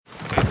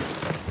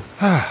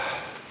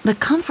The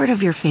comfort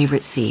of your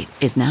favorite seat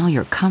is now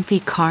your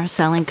comfy car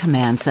selling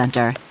command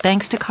center,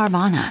 thanks to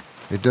Carvana.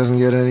 It doesn't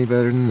get any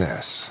better than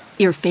this.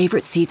 Your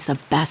favorite seat's the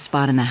best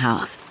spot in the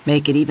house.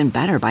 Make it even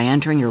better by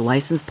entering your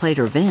license plate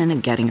or VIN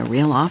and getting a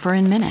real offer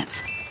in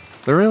minutes.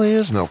 There really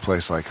is no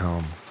place like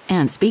home.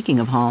 And speaking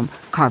of home,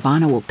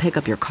 Carvana will pick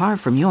up your car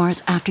from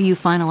yours after you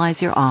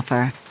finalize your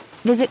offer.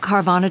 Visit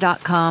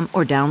Carvana.com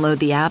or download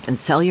the app and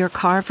sell your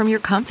car from your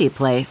comfy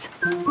place.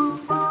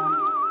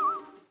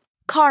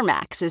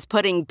 CarMax is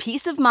putting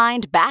peace of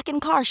mind back in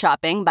car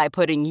shopping by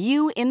putting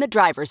you in the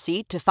driver's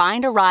seat to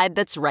find a ride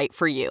that's right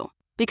for you.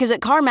 Because at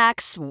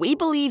CarMax, we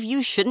believe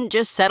you shouldn't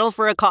just settle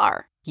for a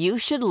car. You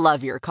should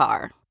love your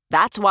car.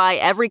 That's why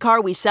every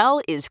car we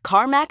sell is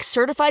CarMax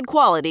certified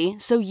quality,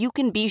 so you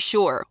can be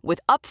sure with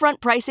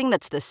upfront pricing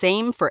that's the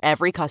same for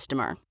every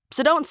customer.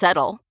 So don't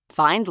settle.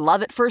 Find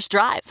love at first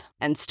drive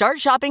and start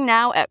shopping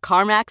now at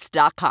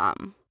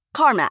CarMax.com.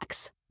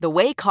 CarMax, the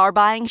way car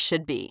buying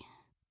should be.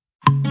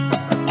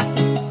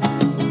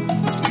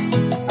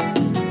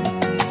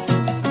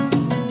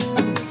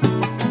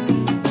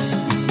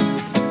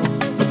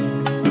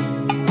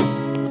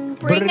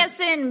 Bring us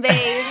in,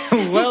 babe.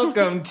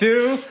 Welcome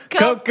to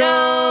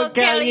Coco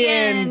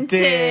Caliente.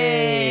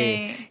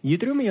 You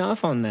threw me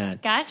off on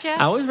that. Gotcha.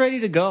 I was ready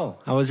to go.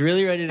 I was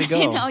really ready to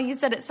go. You know, you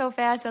said it so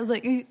fast. I was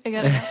like, I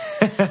gotta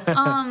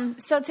go.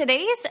 So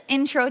today's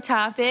intro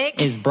topic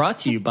is brought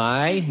to you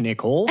by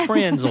Nicole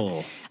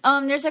Franzel.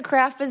 There's a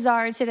craft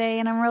bazaar today,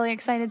 and I'm really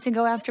excited to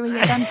go after we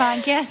get done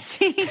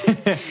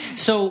podcasting.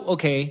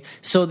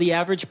 So the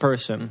average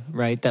person,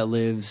 right, that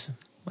lives,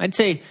 I'd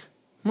say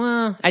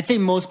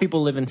most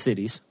people live in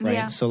cities, right?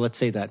 Yeah. So let's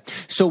say that.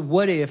 So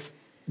what if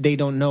they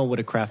don't know what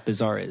a craft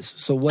bazaar is?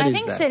 So what is that?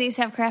 I think cities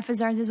have craft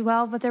bazaars as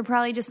well, but they're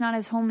probably just not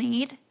as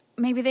homemade.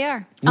 Maybe they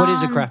are. What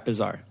is a craft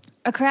bazaar?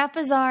 A craft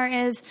bazaar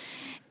is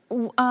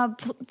a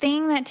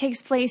thing that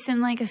takes place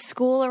in like a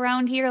school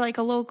around here, like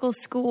a local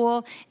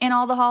school, and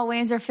all the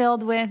hallways are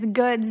filled with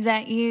goods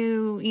that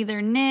you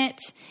either knit,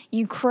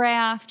 you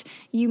craft,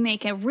 you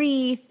make a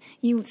wreath.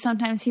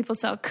 Sometimes people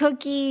sell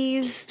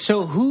cookies.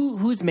 So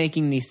who's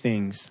making these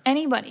things?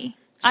 Anybody.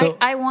 So,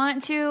 I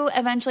want to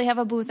eventually have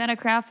a booth at a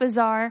craft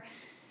bazaar.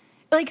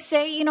 Like,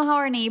 say, you know how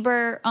our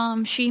neighbor,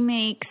 she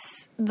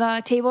makes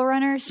the table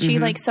runners? She,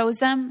 like, sews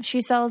them. She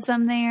sells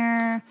them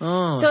there.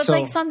 Oh, so it's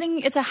like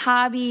something, it's a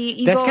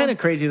hobby. That's kind of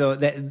crazy, though.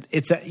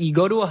 That you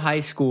go to a high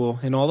school,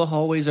 and all the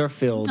hallways are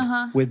filled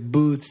with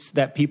booths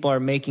that people are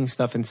making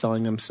stuff and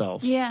selling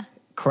themselves. Yeah.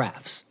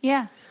 Crafts.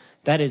 Yeah.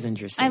 That is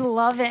interesting. I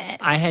love it.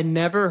 I had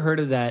never heard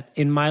of that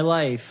in my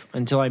life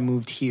until I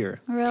moved here.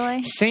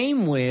 Really?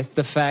 Same with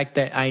the fact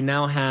that I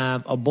now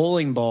have a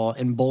bowling ball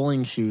and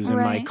bowling shoes in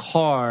my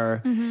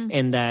car,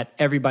 and that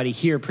everybody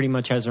here pretty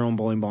much has their own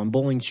bowling ball and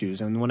bowling shoes.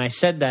 And when I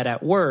said that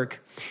at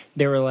work,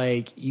 they were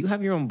like, you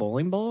have your own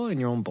bowling ball and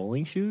your own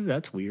bowling shoes?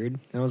 That's weird.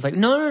 And I was like,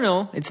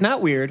 no. It's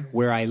not weird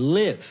where I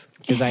live.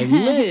 Because I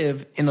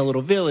live in a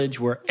little village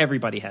where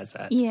everybody has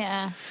that.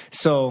 Yeah.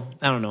 So,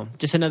 I don't know.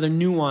 Just another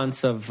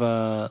nuance of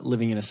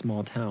living in a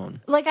small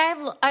town. Like,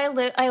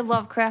 I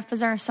love Craft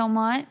Bazaar so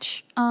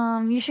much.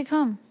 You should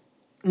come.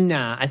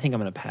 Nah, I think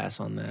I'm going to pass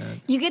on that.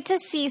 You get to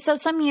see, so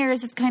some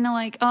years it's kind of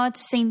like, oh,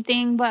 it's the same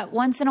thing. But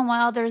once in a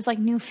while there's like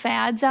new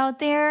fads out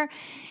there.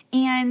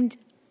 And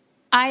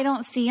I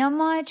don't see them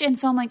much, and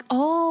so I'm like,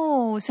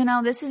 oh, so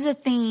now this is a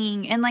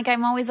thing. And, like,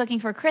 I'm always looking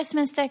for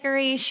Christmas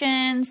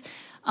decorations.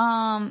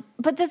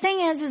 But the thing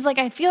is like,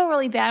 I feel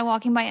really bad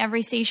walking by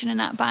every station and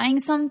not buying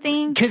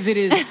something. Because it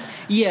is,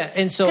 yeah,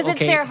 and so, because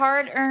it's their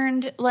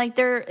hard-earned, like,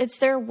 it's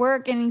their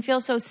work, and you feel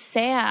so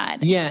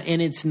sad. Yeah,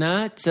 and it's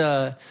not,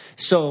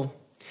 so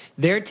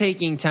they're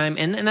taking time,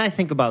 and I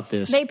think about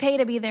this. They pay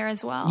to be there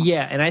as well.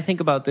 Yeah, and I think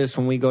about this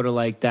when we go to,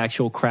 like, the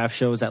actual craft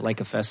shows at, like,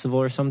 a festival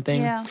or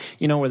something. Yeah.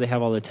 You know, where they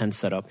have all the tents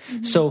set up.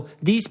 So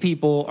these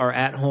people are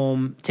at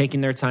home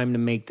taking their time to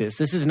make this.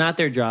 This is not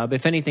their job.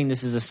 If anything,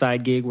 this is a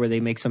side gig where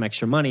they make some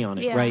extra money on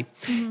it, right?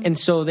 And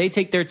so they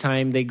take their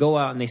time, they go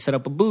out and they set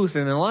up a booth,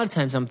 and a lot of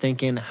times I'm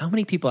thinking, how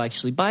many people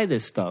actually buy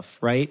this stuff,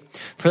 right?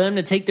 For them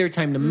to take their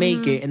time to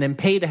make it and then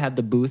pay to have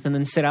the booth and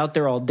then sit out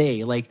there all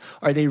day, like,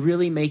 are they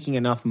really making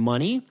enough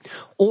money?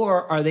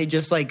 Or are they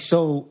just like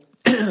so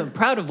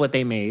proud of what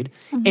they made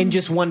and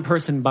just one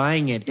person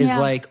buying it is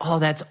like, oh,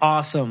 that's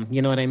awesome.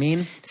 You know what I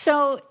mean?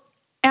 So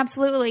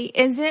absolutely.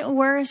 Is it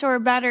worse or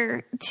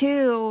better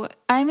too?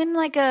 I'm in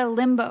like a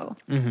limbo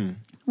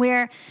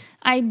where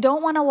I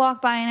don't want to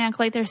walk by and act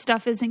like their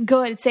stuff isn't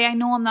good. Say, I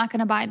know I'm not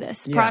going to buy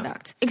this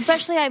product.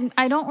 Especially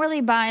I don't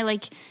really buy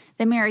like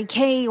the Mary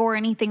Kay or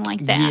anything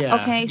like that.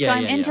 Yeah. Okay. So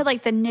I'm into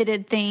like the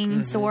knitted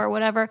things or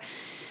whatever.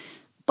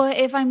 But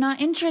if I'm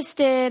not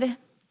interested,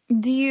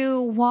 do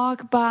you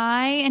walk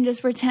by and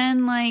just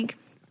pretend like,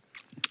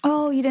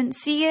 oh, you didn't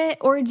see it?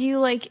 Or do you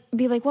like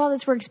be like, wow,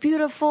 this work's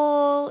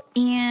beautiful,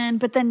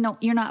 but then no,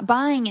 you're not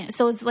buying it.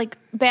 So it's like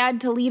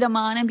bad to lead them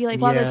on and be like,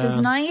 wow, this is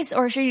nice?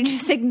 Or should you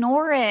just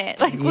ignore it?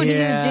 Like, what do you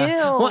do?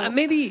 Well,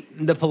 maybe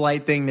the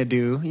polite thing to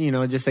do,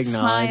 just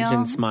acknowledge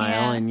and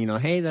smile and,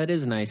 hey, that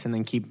is nice, and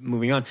then keep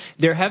moving on.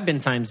 There have been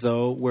times,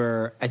 though,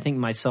 where I think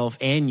myself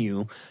and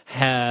you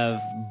have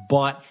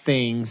bought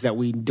things that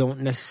we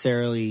don't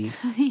necessarily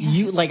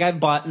like I've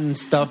bought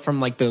stuff from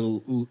like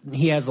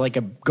he has like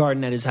a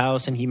garden at his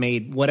house and he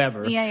made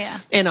whatever.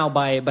 And I'll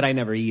buy it, but I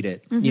never eat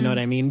it. You know what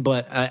I mean?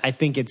 But I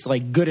think it's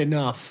like good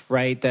enough,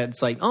 right?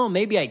 That's like, oh,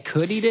 maybe I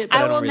could eat it, but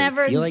I don't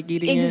really feel like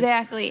eating it.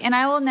 Exactly. And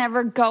I will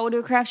never go to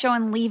a craft show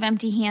and leave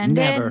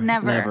empty-handed.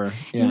 Never.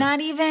 Yeah.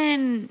 Not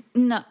even,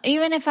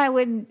 even if I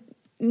would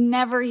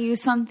never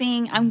use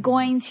something, I'm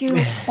going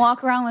to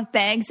walk around with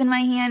bags in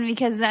my hand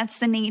because that's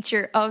the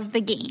nature of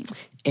the game.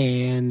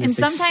 And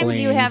sometimes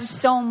you have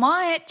so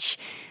much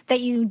that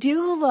you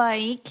do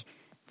like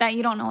that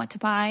you don't know what to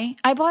buy.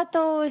 I bought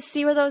those,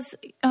 those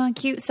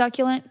cute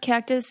succulent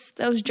cactus,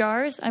 those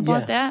jars. I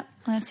bought that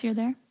last year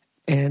there.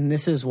 And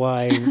this is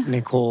why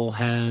Nicole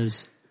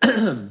has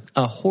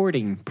a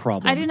hoarding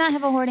problem. I do not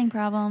have a hoarding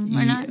problem.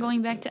 We're not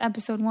going back to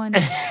episode 1.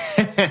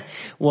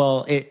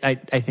 Well, I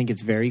think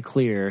it's very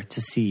clear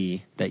to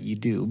see that you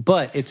do,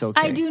 but it's okay.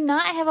 I do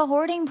not have a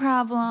hoarding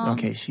problem.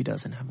 Okay, she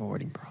doesn't have a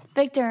hoarding problem.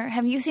 Victor,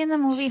 have you seen the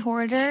movie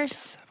Hoarders? She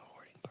does have a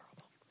hoarding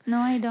problem. No,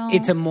 I don't.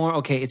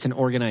 It's an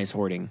organized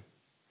hoarding.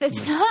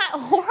 It's not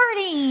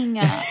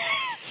hoarding.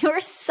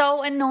 You're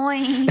so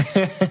annoying.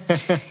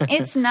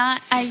 It's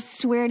not, I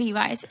swear to you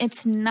guys,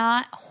 it's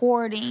not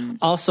hoarding.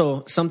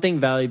 Also, something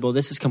valuable,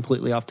 this is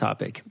completely off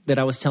topic, that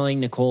I was telling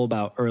Nicole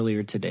about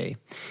earlier today.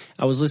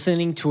 I was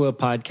listening to a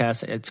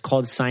podcast. It's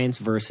called Science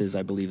Versus,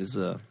 I believe is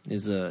the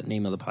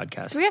name of the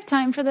podcast. Do we have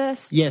time for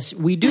this? Yes,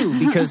 we do,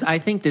 because I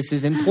think this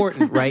is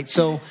important, right?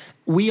 So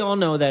we all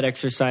know that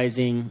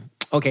exercising,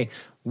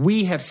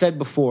 we have said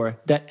before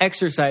that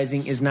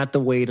exercising is not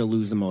the way to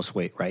lose the most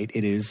weight, right?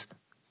 It is...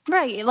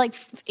 Right, like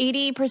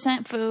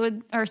 80%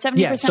 food or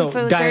 70%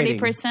 food, dieting.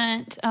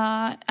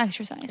 30%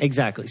 exercise.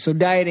 Exactly. So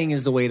dieting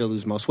is the way to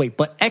lose most weight.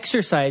 But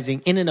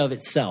exercising in and of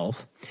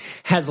itself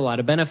has a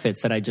lot of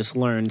benefits that I just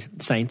learned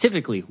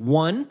scientifically.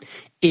 One,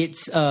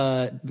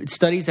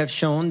 studies have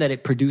shown that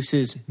it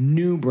produces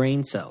new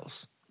brain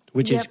cells,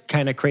 which is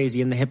kind of crazy,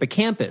 in the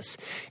hippocampus.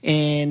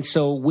 And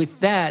so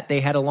with that,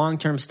 they had a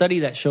long-term study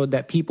that showed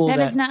that people That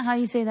is not how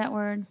you say that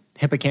word.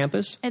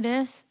 Hippocampus? It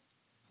is?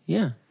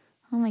 Yeah.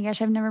 Oh my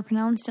gosh, I've never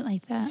pronounced it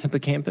like that.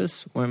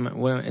 Hippocampus?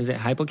 What is it,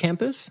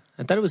 hippocampus?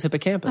 I thought it was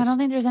hippocampus. I don't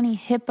think there's any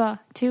HIPAA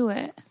to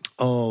it.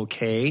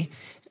 Okay.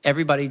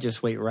 Everybody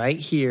just wait right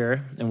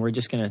here, and we're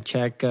just going to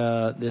check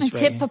this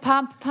it's right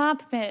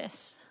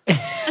hippopotamus.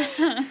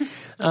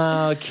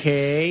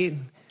 Okay.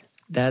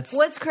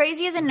 What's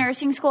crazy is in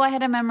nursing school, I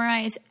had to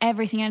memorize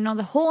everything. I know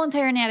the whole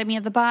entire anatomy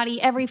of the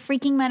body, every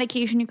freaking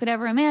medication you could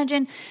ever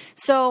imagine.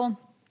 So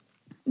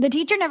the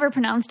teacher never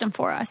pronounced them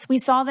for us. We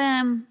saw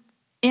them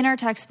in our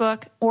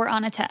textbook or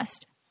on a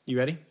test. You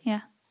ready? Yeah.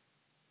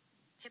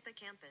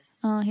 Hippocampus.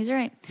 Oh, he's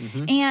right.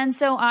 Mm-hmm. And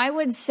so I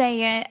would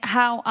say it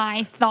how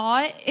I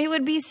thought it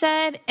would be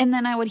said, and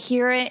then I would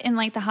hear it in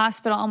like the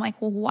hospital. I'm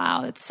like, well,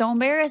 wow, that's so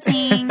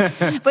embarrassing.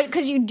 But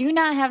because you do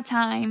not have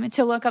time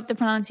to look up the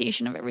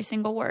pronunciation of every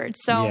single word.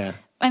 So,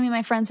 I mean,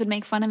 my friends would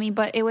make fun of me,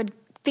 but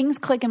things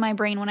click in my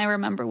brain when I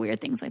remember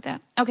weird things like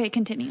that. Okay,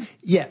 continue.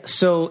 Yeah,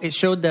 so it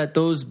showed that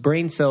those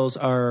brain cells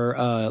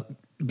are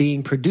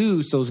being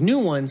produced, those new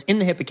ones, in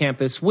the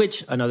hippocampus,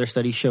 which another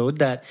study showed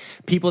that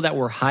people that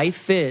were high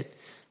fit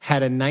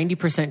had a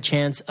 90%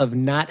 chance of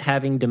not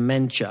having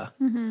dementia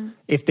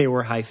if they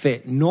were high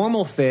fit.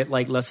 Normal fit,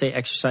 like let's say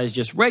exercise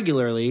just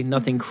regularly,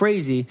 nothing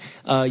crazy,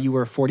 you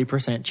were a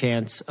 40%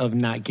 chance of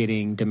not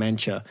getting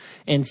dementia.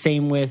 And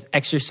same with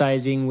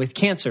exercising with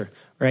cancer,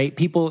 right?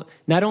 People,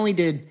 not only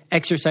did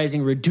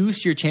exercising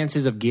reduce your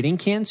chances of getting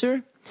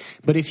cancer,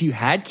 but if you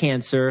had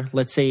cancer,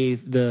 let's say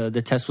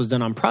the test was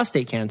done on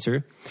prostate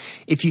cancer,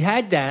 if you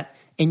had that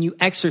and you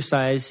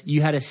exercise,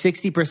 you had a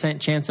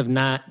 60% chance of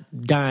not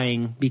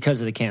dying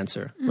because of the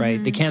cancer,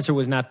 right? The cancer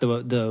was not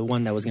the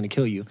one that was going to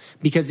kill you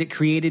because it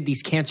created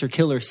these cancer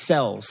killer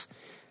cells.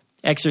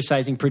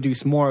 Exercising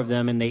produced more of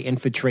them, and they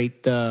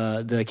infiltrate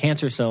the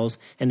cancer cells,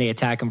 and they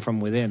attack them from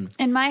within.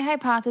 And my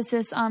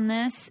hypothesis on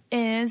this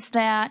is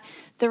that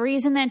the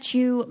reason that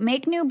you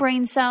make new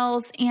brain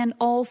cells and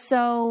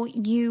also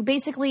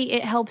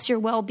it helps your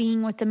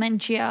well-being with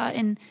dementia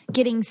and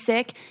getting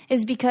sick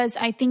is because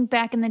I think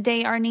back in the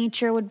day our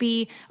nature would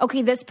be,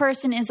 okay, this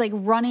person is like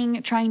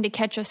running, trying to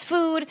catch us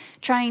food,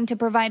 trying to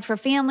provide for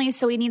families,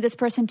 so we need this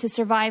person to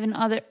survive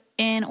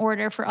in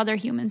order for other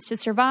humans to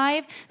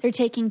survive. They're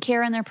taking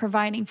care and they're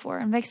providing for.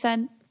 And Vic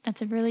said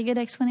that's a really good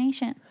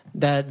explanation.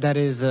 That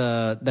is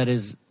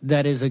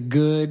a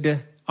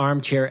good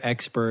armchair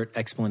expert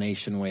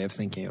explanation way of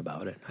thinking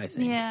about it, I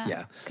think.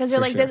 Yeah. Because we're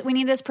like, we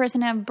need this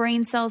person to have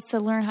brain cells to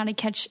learn how to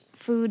catch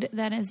food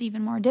that is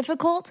even more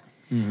difficult,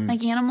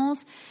 like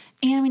animals,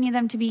 and we need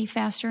them to be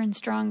faster and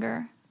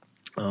stronger.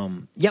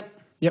 Yep.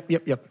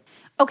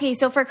 Okay,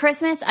 so for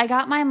Christmas, I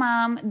got my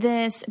mom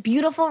this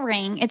beautiful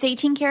ring. It's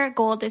 18 karat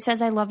gold that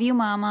says, "I love you,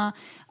 Mama."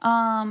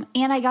 And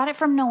I got it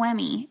from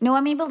Noemi.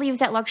 Noemi believes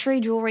that luxury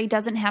jewelry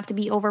doesn't have to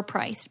be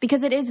overpriced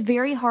because it is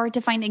very hard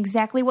to find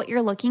exactly what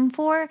you're looking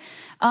for,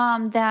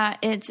 that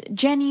it's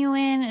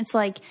genuine, it's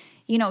like,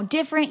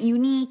 different,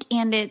 unique,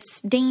 and it's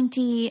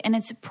dainty, and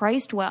it's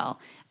priced well.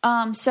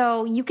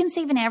 So you can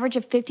save an average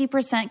of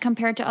 50%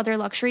 compared to other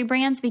luxury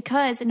brands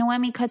because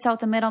Noemi cuts out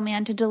the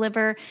middleman to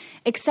deliver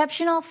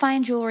exceptional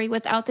fine jewelry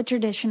without the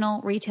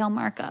traditional retail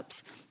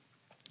markups.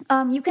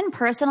 You can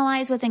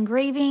personalize with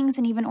engravings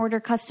and even order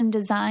custom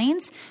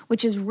designs,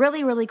 which is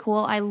really, really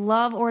cool. I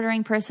love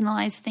ordering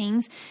personalized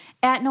things.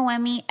 At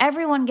Noemi,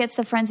 everyone gets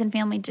the friends and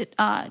family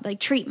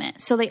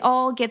treatment. So they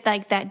all get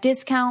that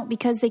discount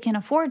because they can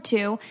afford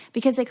to,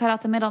 because they cut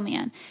out the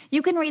middleman.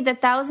 You can read the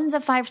thousands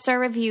of 5-star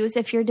reviews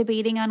if you're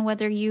debating on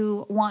whether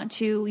you want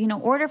to,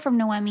 order from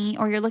Noemi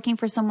or you're looking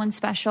for someone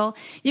special.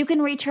 You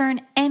can return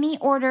any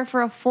order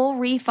for a full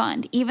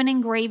refund, even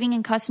engraving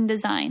and custom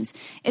designs.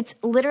 It's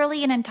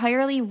literally an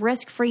entirely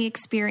risk-free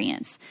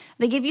experience.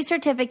 They give you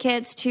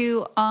certificates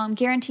to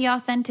guarantee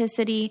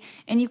authenticity,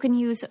 and you can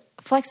use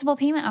flexible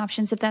payment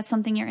options if that's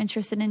something you're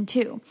interested in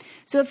too.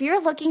 So if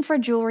you're looking for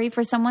jewelry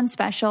for someone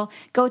special,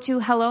 go to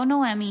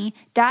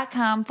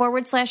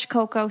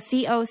hellonoemi.com/Coco,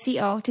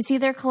 COCO, to see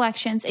their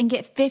collections and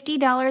get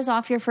 $50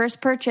 off your first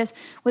purchase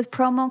with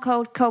promo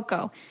code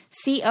COCO,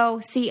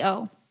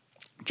 COCO.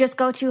 Just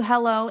go to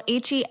HELLO,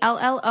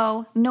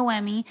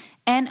 Noemi,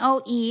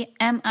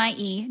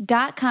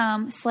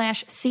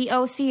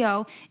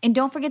 NOEMIE.com/COCO, and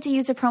don't forget to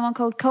use the promo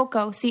code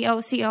COCO,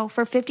 COCO,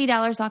 for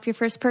 $50 off your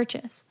first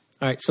purchase.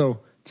 All right, so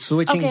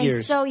switching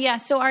gears. So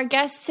our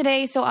guest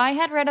today, I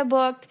had read a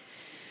book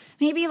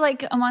maybe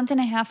like a month and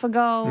a half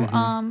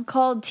ago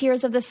called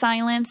Tears of the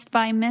Silenced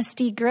by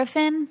Misty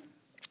Griffin.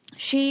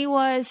 She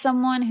was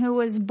someone who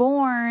was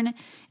born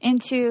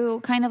into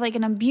kind of like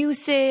an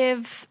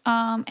abusive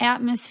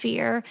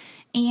atmosphere,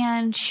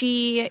 and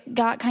she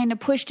got kind of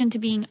pushed into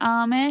being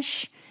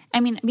Amish.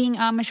 Being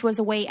Amish was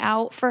a way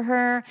out for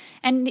her,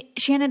 and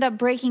she ended up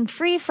breaking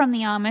free from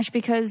the Amish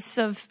because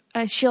of,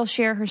 she'll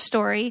share her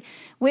story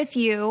with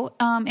you.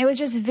 It was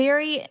just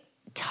very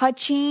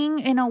touching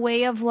in a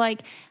way of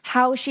like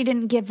how she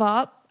didn't give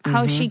up,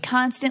 how she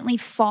constantly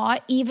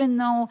fought, even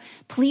though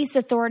police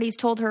authorities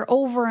told her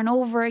over and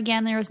over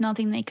again there was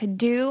nothing they could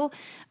do.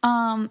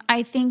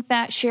 I think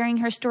that sharing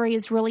her story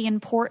is really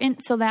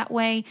important, so that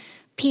way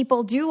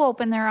people do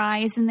open their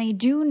eyes and they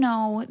do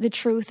know the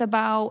truth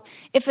about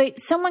if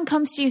someone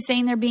comes to you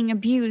saying they're being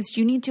abused,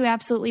 you need to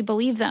absolutely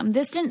believe them.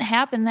 This didn't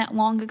happen that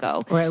long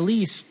ago. Or at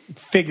least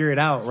figure it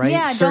out, right?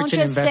 Yeah, Search don't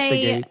just and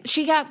investigate. say,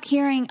 she kept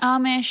hearing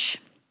Amish.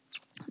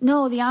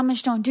 No, the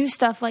Amish don't do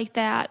stuff like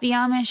that. The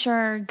Amish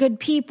are good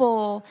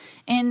people.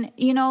 And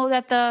you know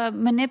that the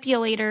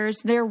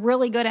manipulators, they're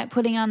really good at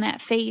putting on that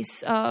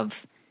face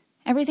of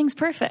everything's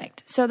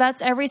perfect. So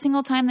that's every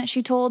single time that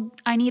she told,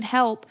 I need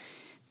help,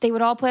 they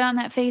would all put on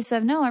that face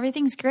of, no,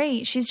 everything's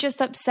great. She's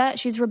just upset.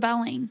 She's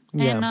rebelling.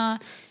 Yeah.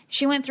 And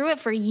she went through it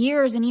for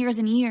years and years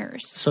and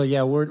years. So,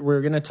 yeah,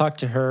 we're going to talk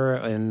to her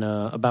and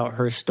about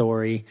her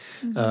story.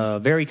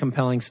 Very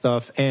compelling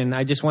stuff. And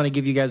I just want to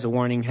give you guys a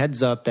warning,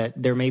 heads up, that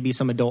there may be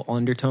some adult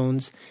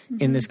undertones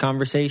in this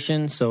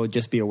conversation. So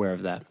just be aware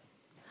of that.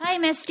 Hi,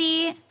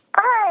 Misty.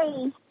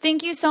 Hi.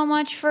 Thank you so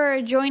much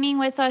for joining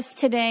with us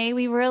today.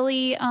 We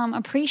really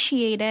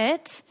appreciate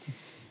it.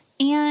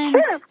 And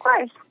sure, of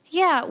course.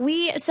 Yeah,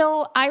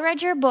 so I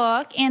read your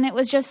book, and it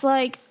was just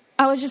like,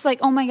 I was just like,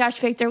 oh my gosh,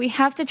 Victor, we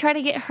have to try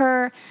to get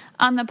her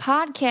on the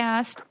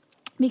podcast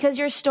because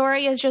your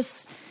story is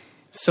just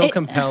so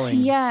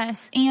compelling.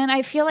 Yes, and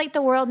I feel like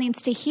the world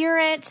needs to hear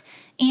it,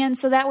 and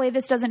so that way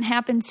this doesn't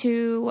happen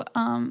to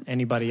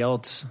anybody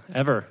else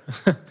ever,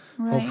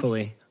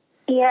 hopefully.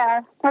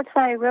 Yeah, that's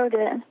why I wrote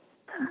it.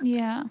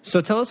 Yeah.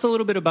 So tell us a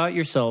little bit about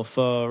yourself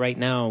right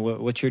now,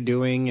 what you're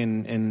doing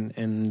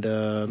and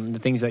the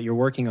things that you're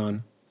working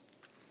on.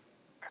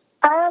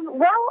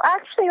 Well,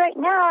 actually, right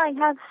now I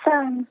have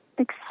some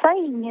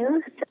exciting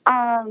news.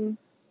 Well,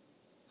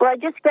 I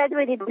just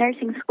graduated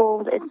nursing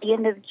school at the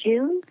end of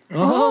June.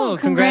 Oh,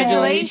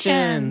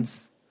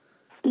 congratulations.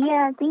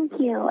 Yeah, thank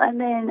you. And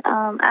then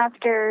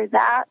after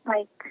that,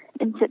 like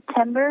in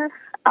September,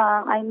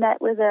 I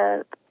met with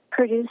a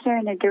producer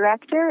and a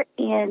director,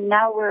 and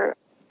now we're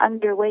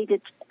underway to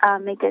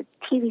make a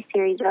TV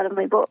series out of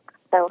my book.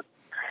 So,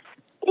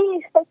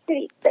 that's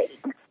pretty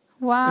exciting.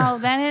 Wow,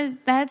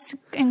 that's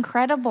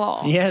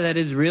incredible. Yeah, that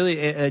is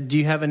really. Do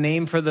you have a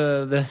name for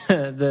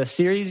the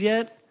series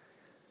yet?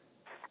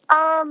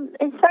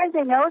 As far as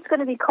I know, it's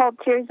going to be called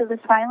Tears of the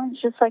Silence,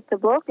 just like the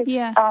book.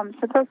 It's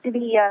supposed to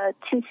be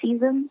 2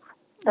 seasons.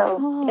 So,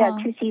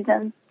 2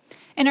 seasons.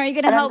 And are you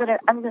going to help?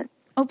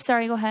 Oh,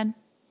 sorry, go ahead.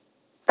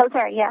 Oh,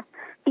 sorry, yeah.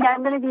 Yeah,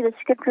 I'm going to be the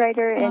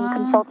scriptwriter and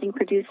consulting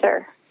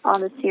producer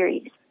on the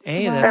series.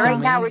 Hey, Wow. that's But right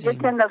amazing. now we're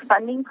just in the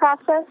funding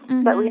process,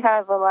 but we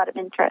have a lot of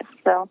interest.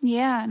 So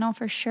Yeah, no,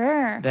 for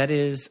sure. That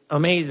is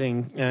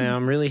amazing.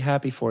 I'm really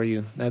happy for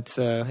you. That's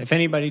if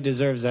anybody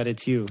deserves that,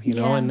 it's you. You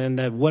know, Yeah. and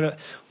then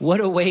what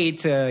a way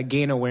to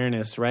gain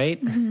awareness,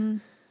 right? Mm-hmm.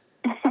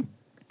 it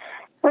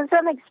was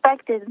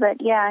unexpected,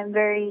 but yeah, I'm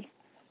very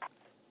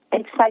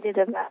excited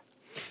about it.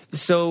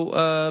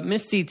 So,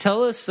 Misty,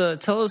 tell us,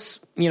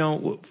 you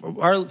know,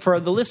 for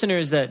the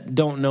listeners that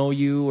don't know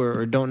you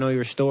or don't know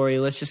your story,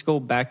 let's just go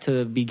back to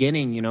the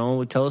beginning. You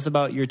know, tell us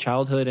about your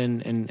childhood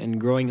and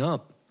growing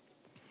up.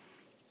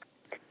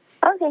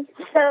 Okay,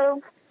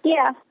 so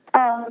yeah,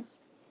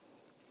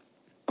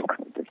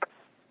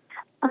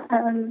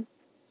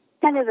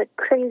 kind of a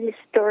crazy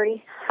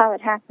story how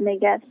it happened, I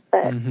guess.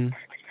 But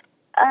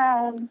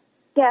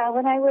yeah,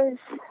 when I was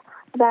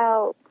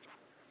about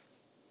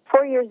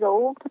 4 years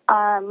old,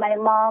 my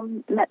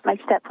mom met my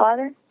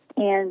stepfather,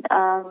 and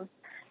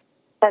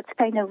that's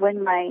kind of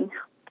when my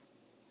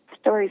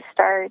story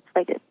starts.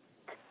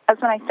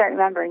 That's when I start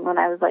remembering. When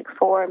I was like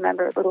 4, I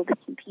remember little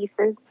bits and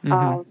pieces.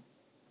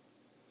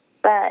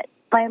 But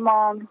my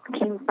mom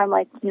came from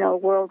a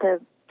world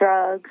of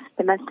drugs,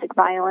 domestic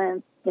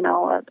violence,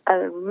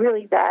 a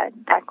really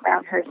bad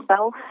background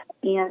herself.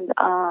 And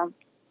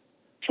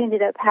she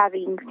ended up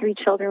having 3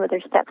 children with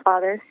her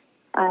stepfather,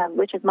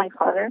 which is my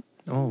father.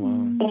 Oh, wow.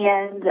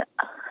 And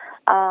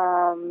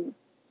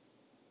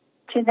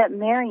she ended up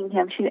marrying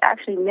him. She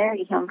actually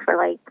married him for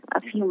like a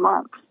few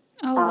months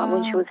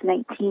when she was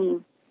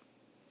 19.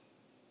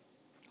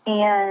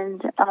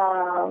 And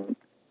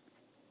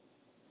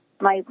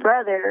my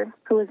brother,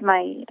 who was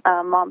my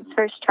mom's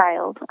first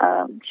child,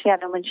 she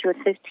had him when she was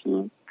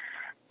 15.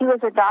 He was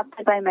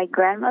adopted by my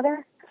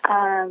grandmother,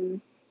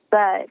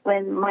 but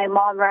when my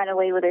mom ran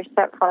away with her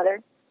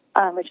stepfather,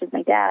 which is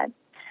my dad,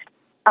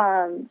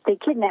 they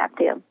kidnapped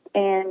him.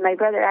 And my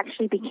brother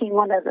actually became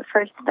one of the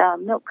first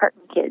milk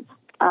carton kids.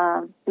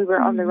 We were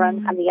on the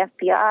run from the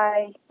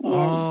FBI,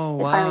 and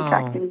they finally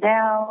tracked him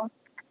down.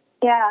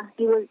 Yeah,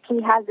 he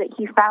has it.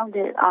 He found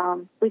it.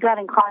 We got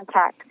in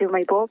contact through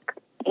my book,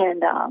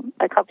 and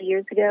a couple of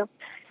years ago,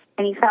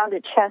 and he found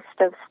a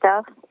chest of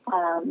stuff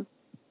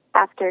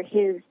after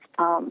his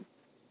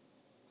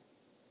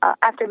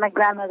after my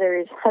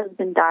grandmother's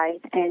husband died,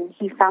 and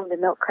he found the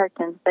milk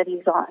carton that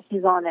he's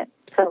on it.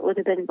 So it would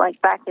have been like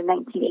back in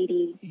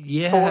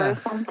 1984 or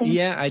something.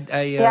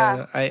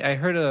 Yeah, I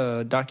heard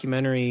a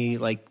documentary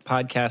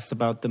podcast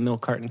about the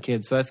milk carton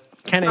kids. So that's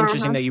kind of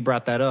interesting that you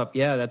brought that up.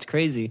 Yeah, that's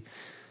crazy.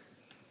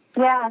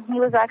 Yeah, he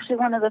was actually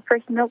one of the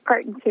first milk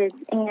carton kids,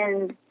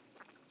 and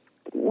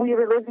we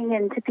were living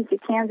in Topeka,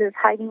 Kansas,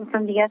 hiding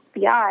from the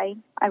FBI.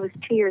 I was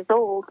 2 years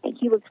old, and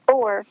he was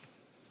 4,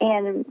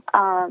 and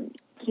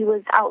he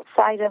was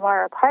outside of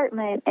our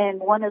apartment,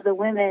 and one of the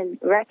women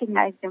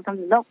recognized him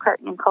from the milk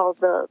carton and called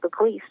the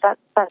police.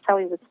 That's how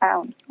he was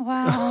found.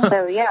 Wow.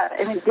 So, yeah,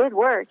 and it did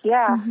work.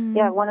 Yeah,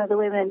 yeah, one of the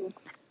women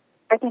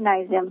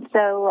recognized him.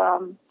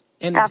 So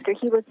after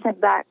he was sent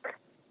back...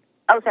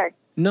 Oh, sorry.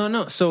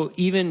 No. So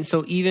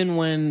even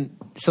when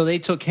they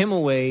took him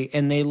away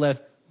and they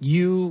left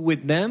you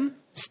with them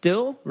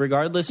still,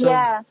 regardless of...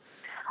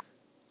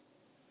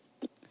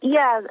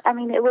 Yeah, I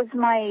mean, it was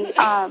my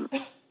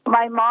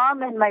my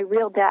mom and my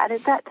real dad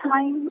at that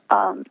time,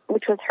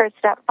 which was her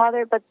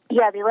stepfather. But,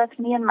 yeah, they left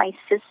me and my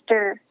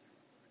sister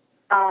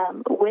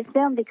with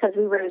them because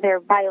we were their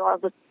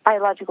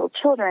biological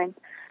children.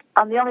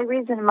 The only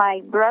reason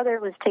my brother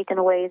was taken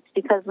away is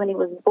because when he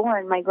was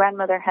born, my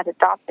grandmother had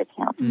adopted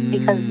him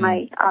because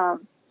my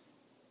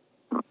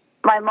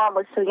mom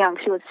was so young.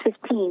 She was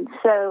 15.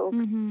 So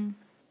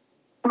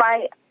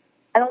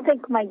I don't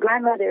think my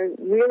grandmother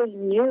really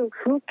knew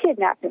who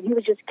kidnapped him. He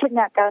was just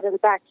kidnapped out of the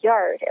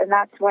backyard, and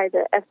that's why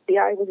the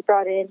FBI was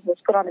brought in. He was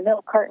put on a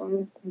milk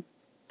carton.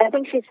 I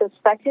think she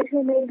suspected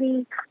who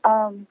maybe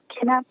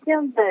kidnapped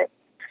him, but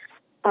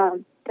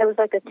there was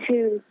like a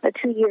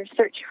 2-year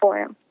search for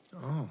him.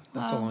 Oh,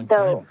 that's a long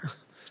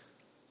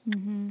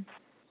time.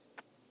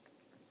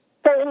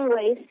 So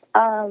anyways,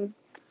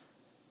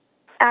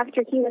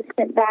 after he was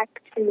sent back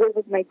to live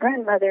with my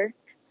grandmother,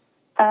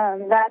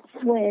 that's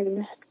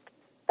when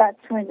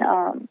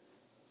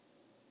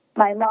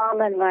my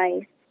mom and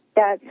my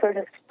dad sort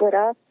of split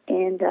up,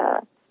 and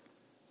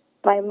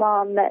my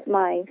mom met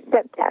my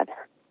stepdad,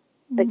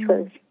 which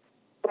was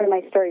where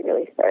my story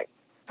really starts.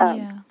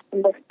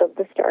 Most of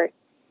the story.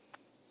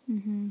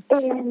 And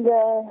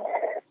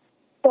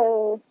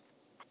so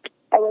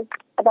I was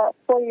about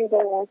 4 years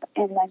old,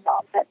 and my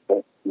mom met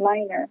this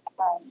miner,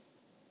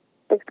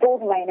 this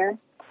gold miner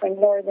in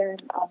northern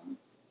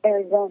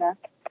Arizona,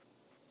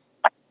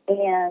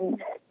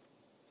 and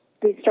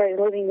we started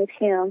living with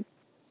him.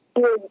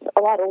 He was a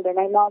lot older.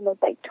 My mom was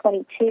like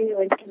 22,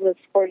 and he was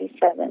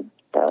 47.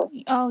 So.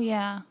 Oh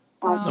yeah.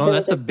 Wow. Oh,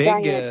 that's a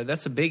big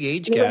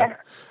age gap.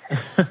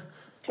 Yeah.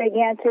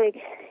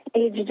 Gigantic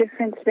age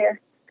difference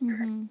there.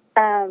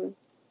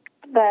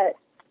 But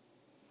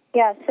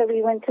yeah, so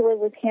we went to live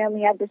with him.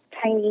 We had this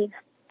tiny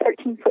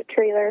 13-foot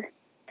trailer.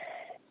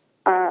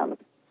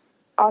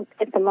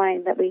 at the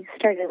mine that we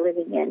started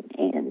living in.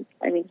 And,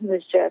 I mean,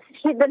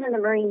 he'd been in the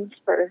Marines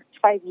for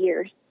 5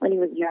 years when he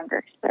was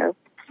younger. So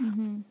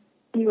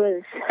he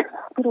was a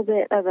little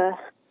bit of a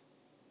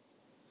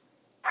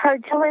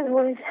hard to live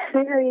with,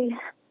 very,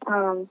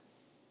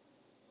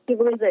 he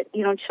believed that,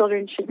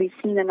 children should be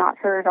seen and not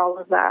heard, all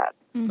of that.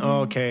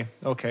 Oh, okay.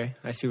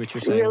 I see what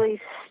you're saying.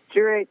 Really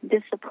strict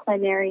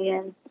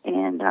disciplinarian,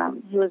 and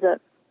he was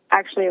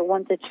actually a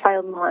wanted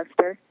child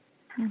molester,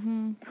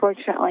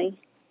 fortunately.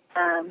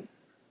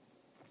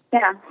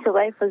 So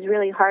life was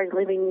really hard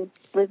living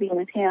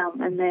with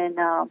him. And then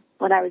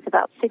when I was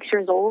about 6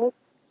 years old,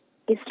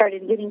 he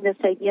started getting this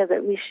idea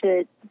that we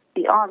should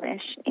be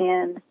Amish,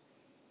 and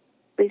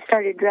we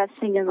started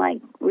dressing in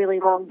like really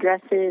long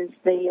dresses,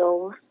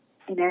 veils,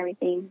 and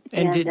everything.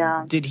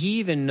 And did he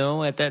even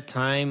know at that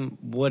time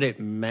what it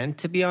meant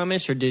to be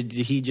Amish, or did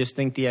he just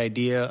think the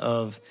idea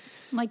of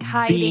like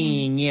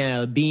hiding,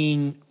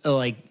 being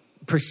like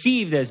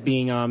perceived as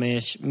being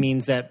Amish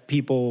means that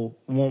people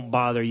won't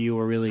bother you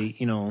or really,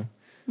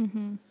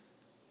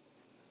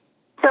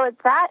 So at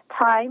that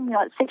time,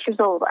 at 6 years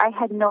old, I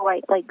had no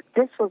idea. Like,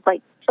 this was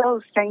like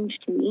so strange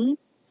to me,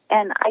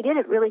 and I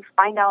didn't really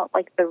find out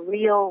like the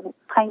real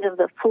kind of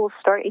the full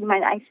story. I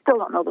mean, I still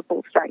don't know the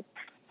full story,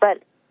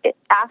 but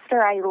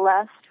after I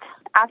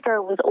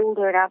was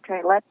older, and after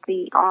I left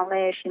the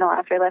Amish,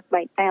 after I left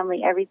my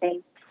family,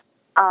 everything,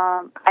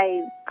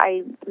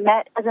 I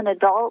met as an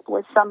adult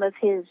with some of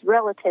his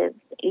relatives,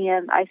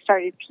 and I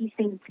started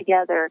piecing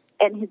together,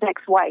 and his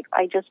ex-wife.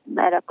 I just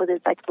met up with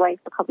his ex-wife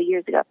a couple of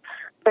years ago.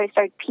 So I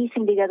started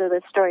piecing together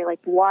this story, like,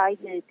 why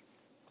did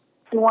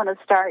he want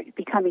to start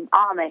becoming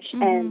Amish?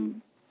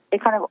 And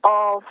it kind of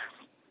all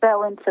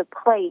fell into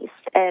place.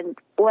 And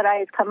what I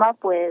had come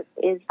up with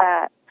is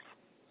that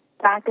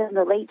back in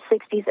the late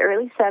 60s,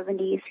 early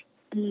 70s,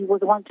 he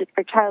was wanted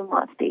for child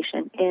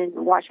molestation in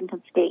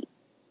Washington State.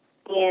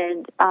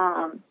 And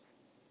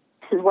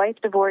his wife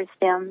divorced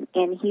him,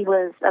 and he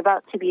was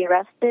about to be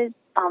arrested.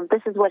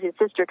 This is what his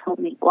sister told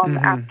me long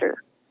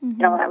after,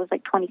 when I was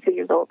like 22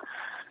 years old.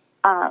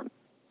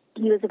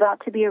 He was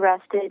about to be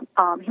arrested.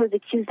 He was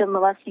accused of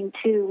molesting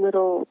 2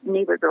 little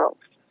neighbor girls,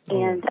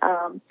 and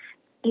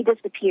he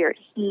disappeared.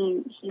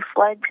 He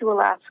fled to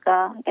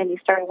Alaska, and he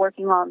started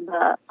working on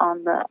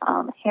the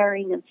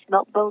herring and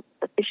smelt boats,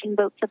 the fishing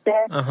boats up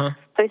there.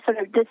 So he sort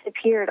of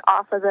disappeared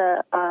off of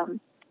the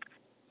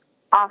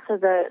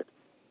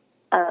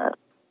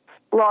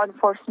law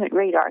enforcement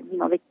radar.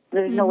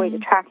 There's no way to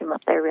track him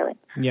up there, really.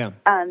 Yeah.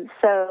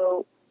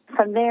 So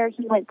from there,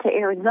 he went to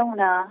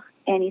Arizona,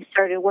 and he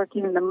started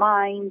working in the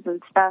mines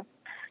and stuff.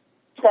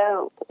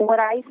 So what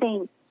I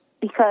think,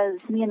 because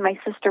me and my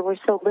sister were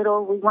so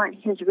little, we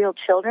weren't his real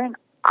children,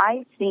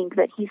 I think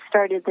that he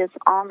started this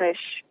Amish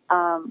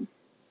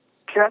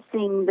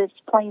dressing this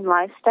plain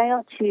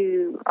lifestyle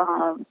to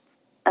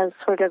as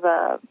sort of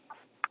a,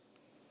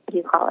 what do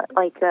you call it,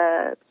 like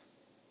a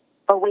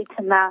way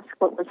to mask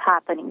what was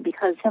happening,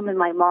 because him and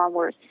my mom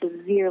were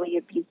severely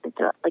abusive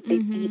to us. Like, they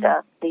beat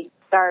us, they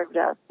starved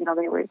us, they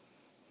were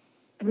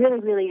really,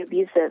 really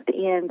abusive,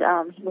 and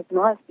he was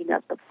molesting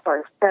us, of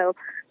course. So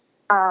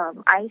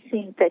I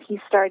think that he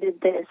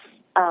started this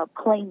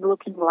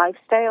plain-looking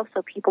lifestyle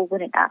so people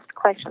wouldn't ask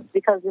questions,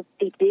 because if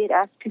they did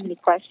ask too many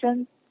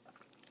questions,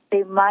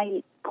 they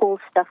might pull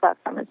stuff up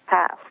from his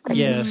past.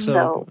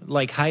 So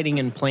like hiding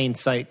in plain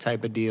sight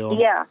type of deal.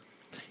 Yeah.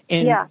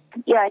 And,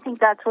 I think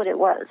that's what it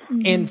was.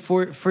 And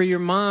for your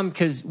mom,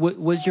 because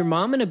was your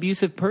mom an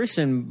abusive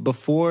person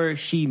before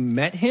she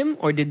met him,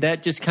 or did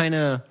that just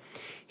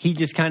he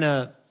just kind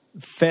of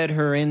fed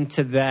her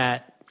into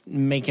that,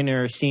 making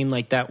her seem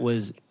like that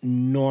was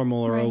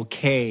normal or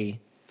okay?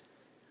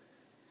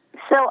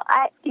 So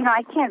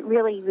I can't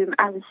really.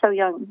 I was so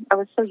young.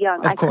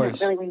 I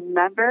couldn't really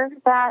remember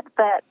that.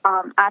 But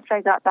after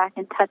I got back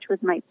in touch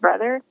with my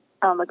brother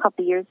a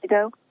couple of years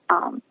ago,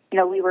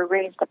 we were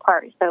raised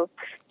apart. So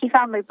he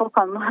found my book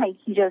online.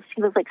 He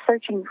was like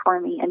searching for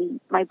me, and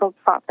my book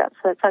popped up.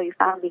 So that's how he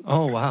found me.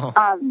 Oh, wow.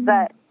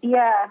 But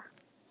yeah,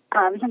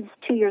 he's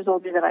 2 years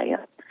older than I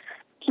am.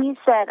 He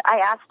said, I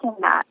asked him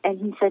that, and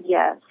he said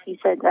yes. He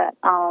said that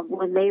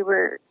when they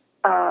were,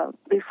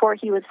 before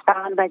he was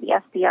found by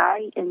the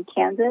FBI in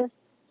Kansas,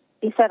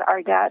 he said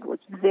our dad was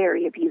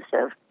very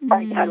abusive.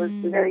 Our dad was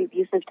very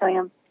abusive to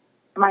him.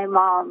 My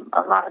mom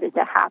allowed it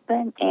to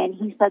happen, and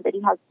he said that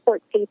he has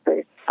court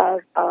papers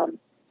of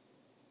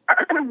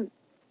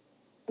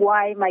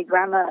why my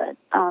grandma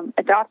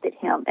adopted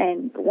him.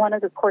 And one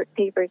of the court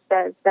papers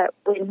says that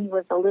when he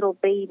was a little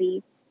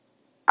baby,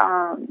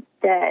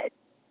 that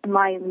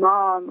my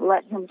mom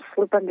let him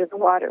slip under the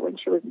water when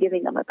she was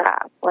giving him a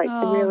bath. Like,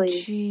 really,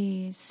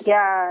 jeez.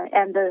 Yeah,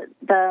 and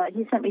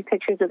he sent me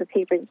pictures of the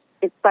papers.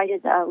 It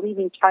cited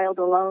leaving child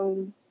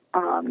alone,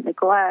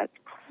 neglect,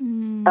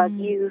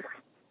 abuse.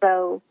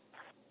 So,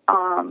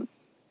 I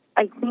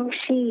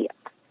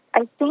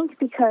think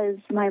because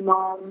my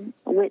mom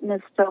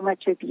witnessed so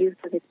much abuse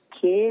as a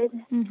kid,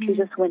 she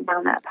just went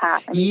down that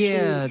path. She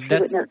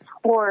witnessed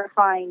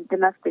horrifying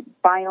domestic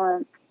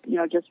violence,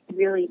 just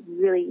really,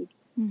 really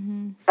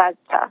bad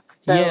stuff.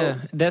 So, yeah,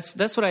 that's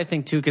what I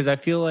think too, because I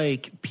feel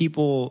like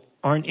people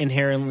aren't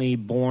inherently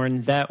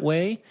born that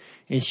way,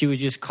 and she was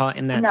just caught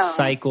in that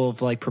cycle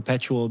of like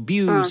perpetual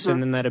abuse,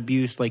 and then that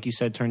abuse, like you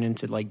said, turned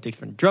into like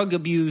different drug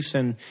abuse,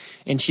 and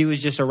she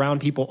was just around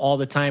people all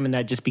the time, and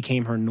that just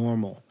became her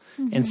normal,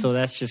 and so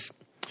that's just.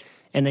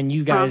 And then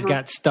you guys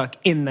got stuck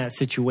in that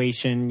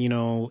situation, you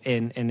know,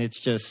 and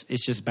it's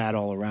just bad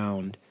all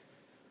around.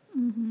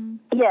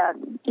 Yeah,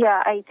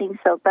 I think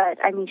so. But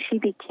I mean, she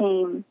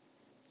became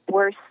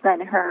worse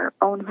than her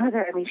own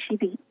mother. I mean, she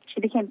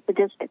became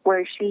sadistic,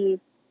 where she,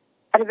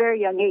 at a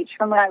very young age,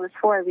 from when I was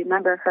 4, I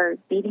remember her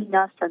beating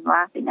us and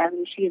laughing. I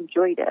mean, she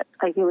enjoyed it.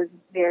 Like, it was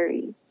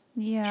very.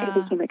 Yeah.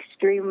 She became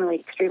extremely,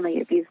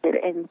 extremely abusive,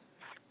 and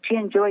she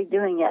enjoyed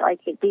doing it. Like,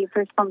 it gave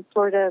her some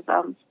sort of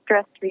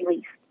stress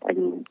relief. I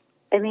mean,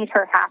 it made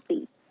her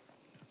happy.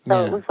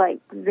 So it was like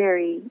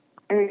very,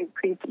 very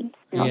creepy,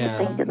 to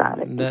think about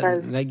it.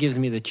 That gives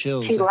me the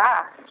chills. She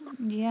laughed.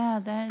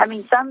 Yeah, I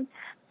mean,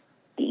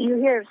 you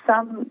hear of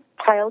some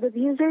child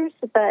abusers,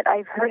 but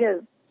I've heard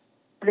of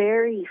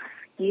very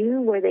few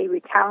where they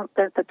recount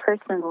that the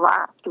person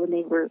laughed when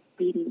they were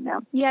beating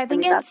them. Yeah, I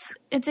think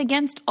it's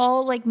against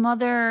all like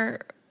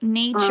mother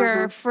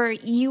nature for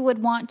you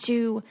would want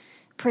to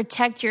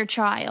protect your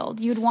child.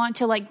 You'd want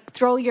to like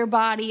throw your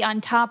body on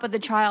top of the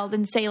child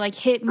and say like,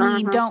 hit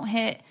me, don't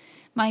hit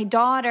my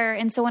daughter.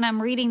 And so when I'm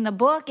reading the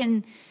book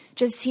and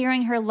just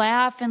hearing her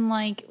laugh and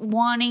like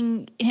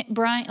wanting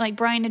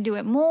Brian to do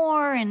it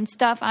more and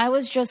stuff, I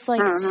was just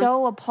like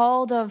so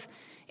appalled of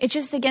it's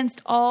just against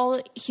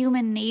all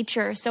human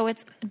nature. So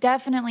it's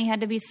definitely had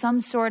to be some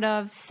sort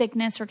of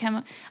sickness or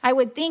I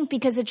would think,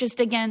 because it's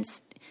just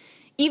against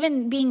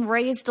even being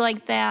raised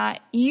like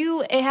that.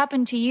 It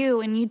happened to you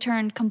and you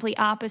turned complete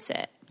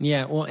opposite.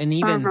 Yeah, well, and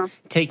even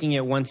taking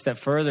it one step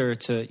further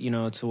to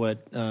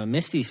what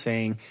Misty's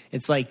saying,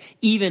 it's like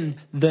even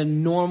the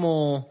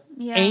normal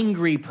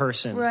angry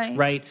person,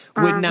 right,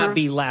 would not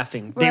be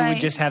laughing. They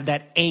would just have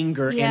that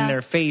anger in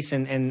their face,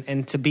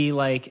 and to be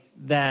like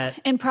that,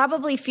 and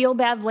probably feel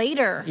bad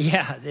later.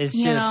 Yeah, it's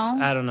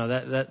I don't know,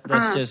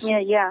 that's just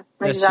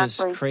that's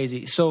exactly. just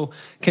crazy. So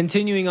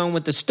continuing on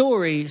with the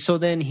story, so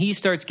then he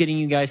starts getting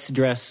you guys to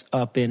dress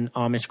up in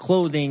Amish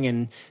clothing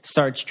and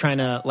starts trying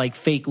to like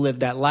fake live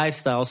that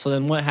lifestyle. So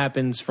then what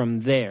happens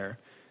from there?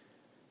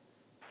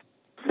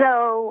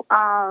 So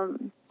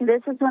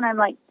this is when I'm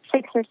like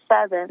 6 or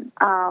 7.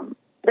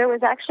 There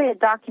was actually a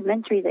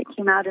documentary that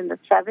came out in the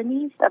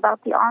 70s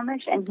about the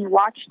Amish, and he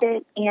watched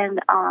it, and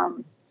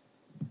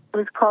it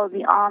was called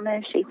The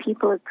Amish, A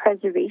People of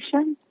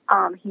Preservation.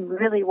 He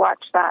really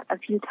watched that a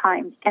few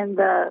times. And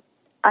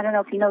I don't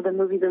know if you know the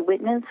movie The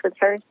Witness with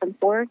Harrison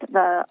Ford,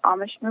 the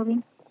Amish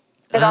movie.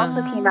 It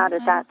also came out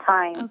at that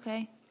time.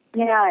 Okay.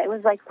 Yeah, it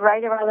was like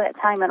right around that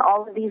time, and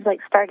all of these like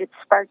started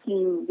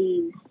sparking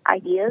these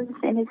ideas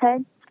in his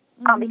head.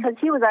 Because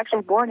he was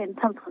actually born in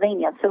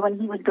Pennsylvania, so when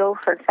he would go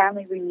for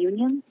family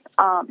reunions,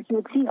 he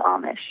would see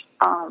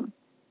Amish.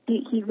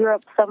 He grew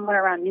up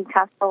somewhere around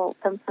Newcastle,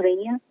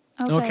 Pennsylvania.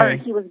 Okay.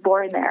 He was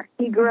born there.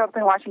 He grew up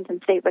in Washington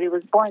State, but he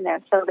was born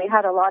there, so they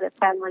had a lot of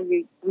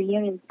family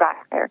reunions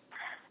back there.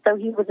 So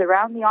he was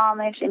around the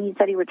Amish, and he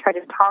said he would try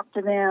to talk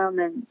to them,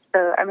 and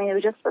so, I mean, it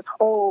was just this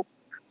whole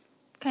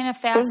kind of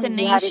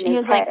fascination. He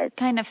was like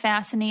kind of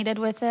fascinated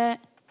with it.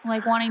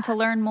 Like wanting to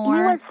learn more?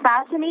 He was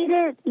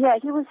fascinated. Yeah,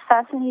 he was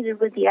fascinated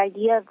with the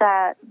idea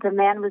that the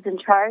man was in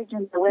charge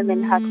and the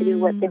women had to do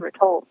what they were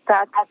told.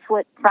 That's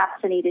what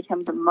fascinated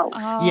him the most.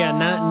 Yeah,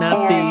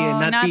 not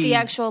the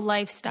actual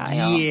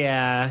lifestyle.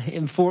 Yeah,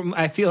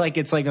 I feel like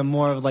it's like a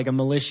more of like a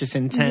malicious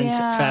intent.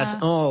 Yeah.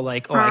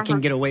 I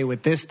can get away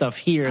with this stuff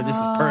here. This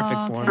is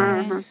perfect for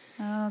me.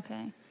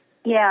 Okay.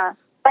 Yeah,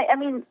 I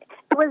mean,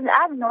 it was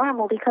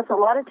abnormal because a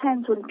lot of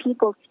times when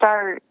people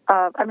start,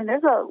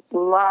 there's a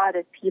lot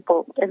of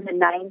people in the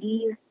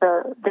 90s,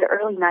 the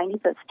early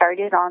 90s that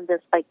started on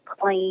this like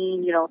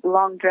plain,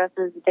 long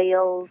dresses,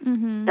 veils.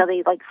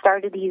 They like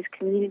started these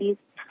communities.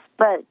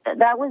 But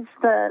that was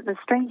the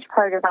strange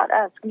part about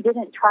us. We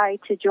didn't try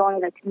to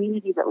join a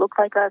community that looked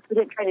like us. We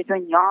didn't try to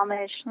join the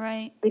Amish.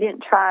 Right. We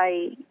didn't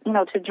try,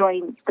 to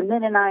join the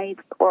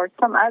Mennonites or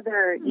some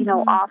other,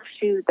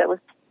 offshoot that was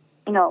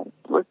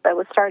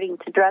starting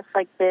to dress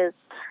like this.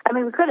 I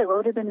mean, it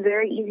would have been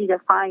very easy to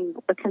find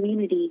a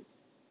community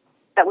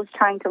that was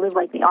trying to live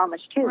like the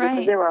Amish, too,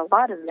 because there were a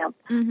lot of them.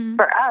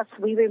 For us,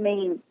 we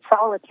remained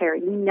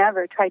solitary. We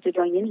never tried to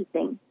join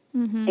anything.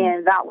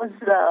 And that was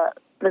the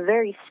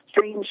very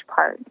strange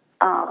part.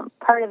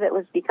 Part of it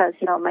was because,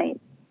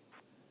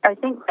 I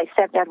think my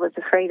stepdad was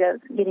afraid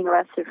of getting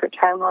arrested for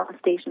child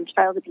molestation,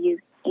 child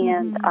abuse,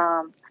 and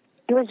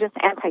he was just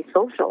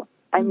antisocial.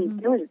 I mean,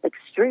 he was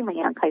extremely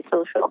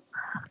antisocial.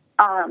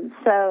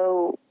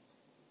 So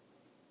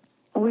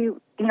we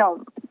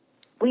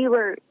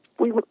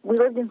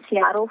lived in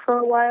Seattle for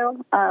a while,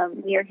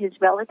 near his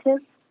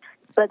relatives,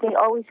 but they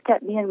always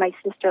kept me and my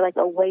sister like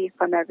away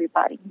from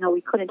everybody.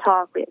 We couldn't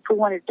talk. If we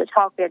wanted to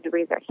talk, we had to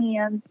raise our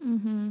hands.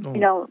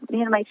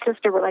 Me and my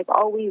sister were like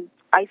always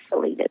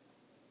isolated,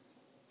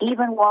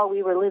 even while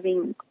we were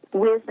living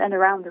with and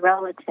around the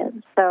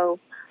relatives. So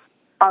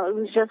it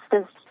was just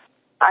this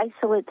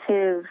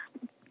isolative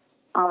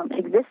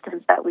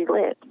existence that we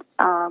lived.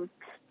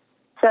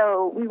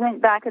 So we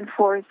went back and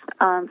forth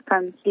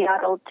from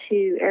Seattle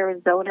to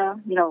Arizona,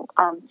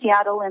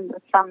 Seattle in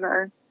the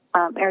summer,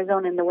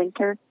 Arizona in the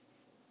winter,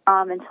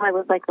 until I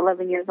was like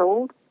 11 years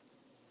old.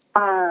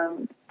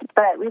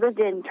 But we lived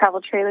in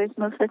travel trailers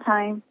most of the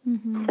time.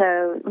 Mm-hmm.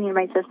 So me and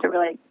my sister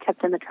really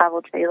kept in the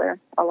travel trailer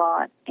a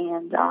lot.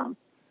 And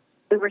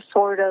we were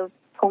sort of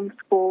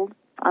homeschooled.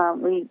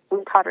 We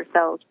taught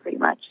ourselves pretty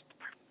much.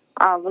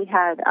 We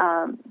had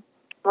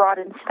brought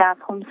in staff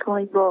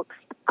homeschooling books.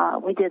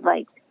 We did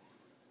a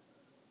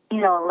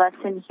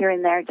lesson here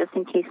and there just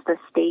in case the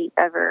state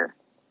ever,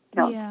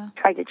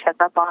 tried to check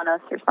up on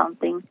us or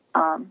something.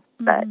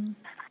 But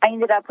I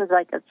ended up with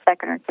like a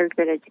second or third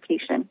grade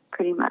education,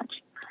 pretty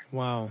much.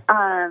 Wow.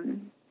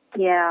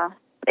 Yeah.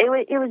 It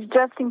was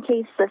just in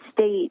case the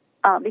state,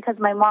 because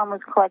my mom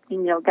was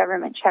collecting,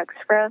 government checks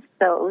for us,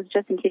 so it was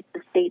just in case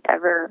the state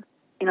ever,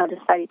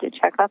 decided to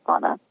check up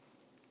on us.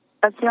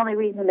 That's the only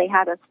reason they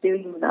had us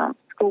doing the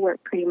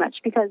schoolwork, pretty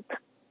much, because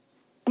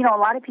a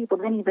lot of people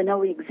didn't even know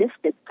we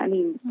existed. I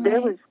mean,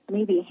 there was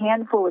maybe a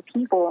handful of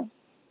people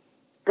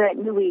that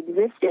knew we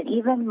existed.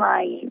 Even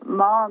my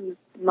mom's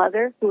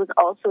mother, who was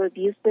also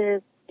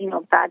abusive,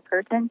 bad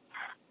person,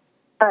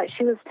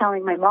 she was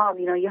telling my mom,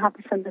 you have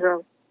to send the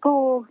girls to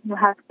school. You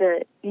have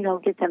to,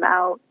 get them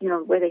out,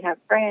 where they have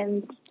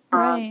friends.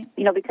 Right.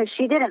 Because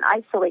she didn't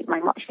isolate my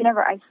mom. She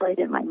never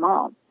isolated my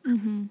mom.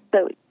 Mm-hmm.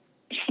 So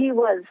she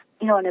was,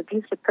 an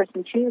abusive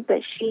person too,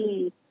 but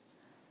she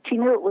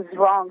knew it was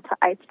wrong to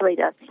isolate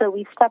us. So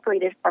we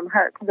separated from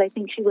her because I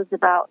think she was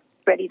about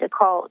ready to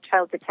call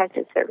Child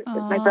Protective Services.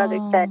 Oh. My brother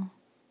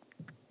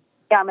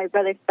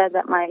said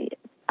that my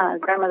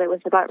grandmother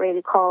was about ready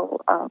to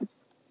call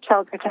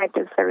Child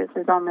Protective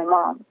Services on my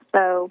mom.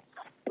 So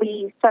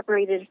we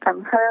separated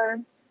from her.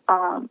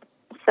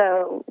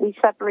 So we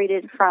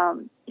separated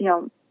from,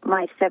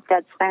 my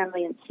stepdad's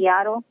family in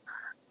Seattle.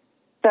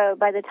 So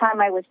by the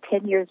time I was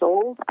 10 years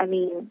old, I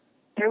mean,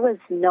 there was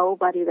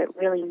nobody that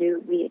really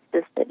knew we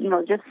existed.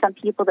 Just some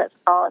people that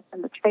saw us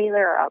in the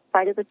trailer or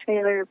outside of the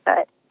trailer,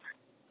 but,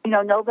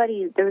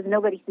 there was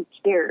nobody who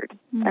cared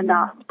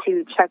enough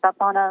to check up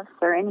on us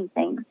or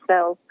anything.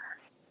 So,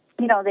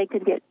 they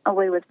could get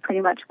away with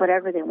pretty much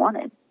whatever they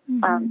wanted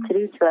to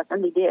do to us,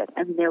 and they did.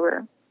 And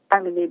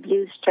the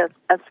abuse just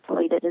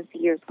escalated as the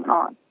years went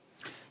on.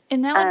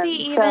 And that would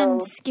be even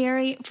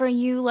scary for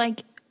you.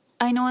 Like,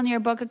 I know in your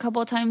book a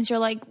couple of times you're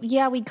like,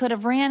 yeah, we could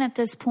have ran at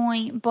this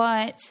point,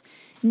 but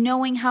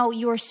knowing how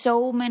you are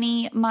so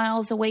many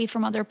miles away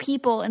from other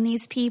people, and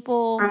these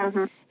people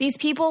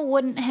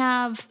wouldn't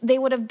have, they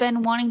would have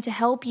been wanting to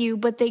help you,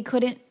 but they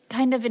couldn't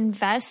kind of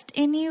invest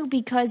in you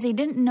because they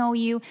didn't know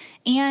you,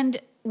 and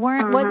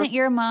wasn't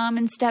your mom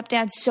and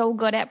stepdad so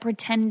good at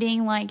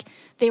pretending like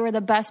they were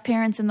the best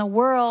parents in the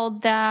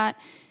world that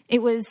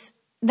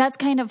that's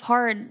kind of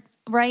hard,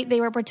 right? They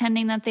were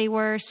pretending that they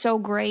were so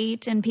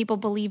great and people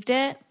believed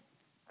it.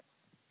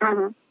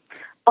 Mm-hmm.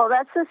 Well,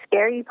 that's the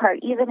scary part.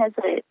 Even as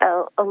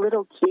a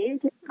little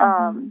kid,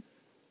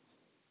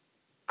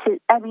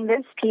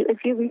 there's people.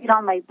 If you read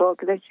on my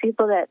book, there's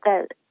people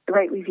that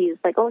write reviews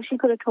like, "Oh, she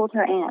could have told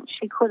her aunt.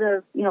 She could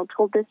have,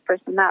 told this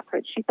person, that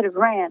person. She could have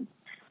ran."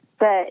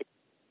 But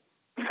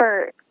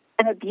for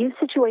an abuse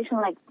situation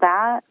like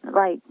that,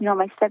 my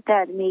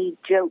stepdad made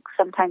jokes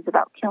sometimes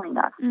about killing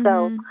us. Mm-hmm.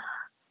 So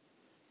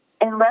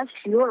unless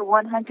you're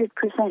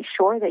 100%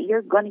 sure that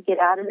you're going to get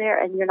out of there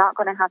and you're not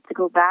going to have to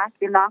go back,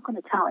 you're not going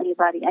to tell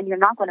anybody, and you're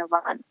not going to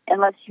run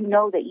unless you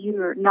know that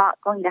you're not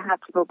going to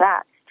have to go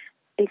back.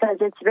 Because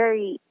it's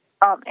very,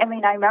 I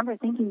remember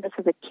thinking this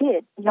as a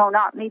kid,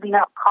 maybe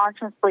not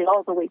consciously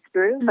all the way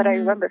through, but I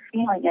remember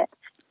feeling it,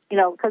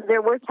 because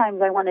there were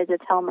times I wanted to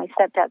tell my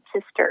stepdad's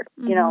sister,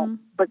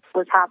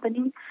 what's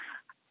happening.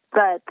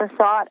 But the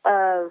thought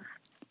of,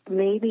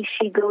 maybe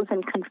she goes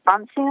and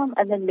confronts him,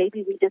 and then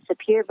maybe we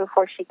disappear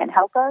before she can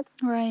help us.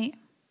 Right.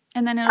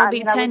 And then it'll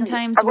be 10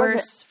 times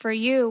worse for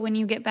you when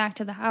you get back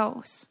to the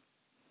house.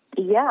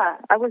 Yeah.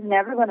 I was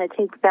never going to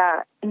take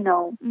that, I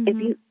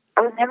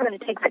was never going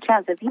to take that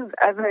chance. If you've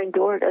ever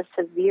endured a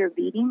severe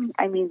beating,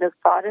 the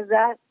thought of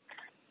that,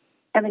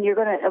 you're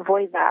going to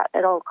avoid that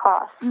at all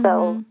costs. Mm-hmm.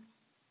 So,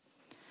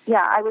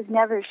 yeah, I was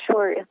never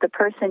sure if the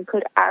person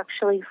could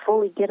actually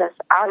fully get us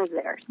out of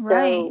there.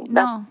 Right.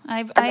 So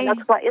that's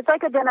why it's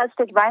like a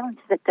domestic violence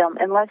victim.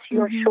 Unless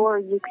you're sure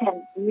you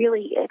can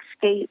really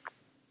escape,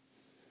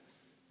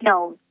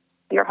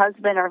 your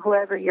husband or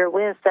whoever you're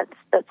with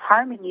that's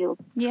harming you.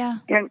 Yeah.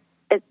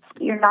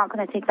 You're not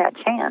going to take that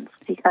chance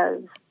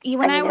because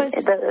when I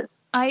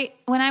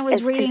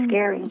was reading,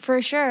 scary.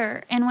 For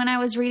sure, and when I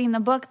was reading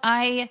the book,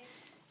 I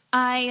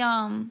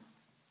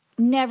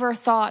never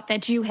thought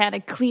that you had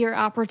a clear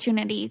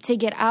opportunity to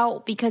get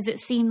out because it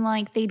seemed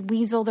like they'd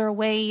weasel their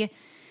way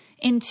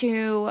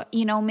into,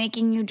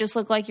 making you just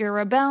look like you're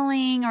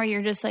rebelling or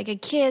you're just like a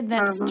kid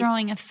that's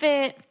throwing a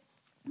fit.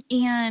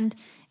 And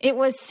it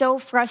was so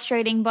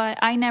frustrating, but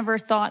I never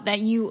thought that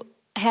you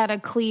had a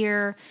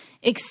clear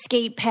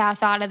escape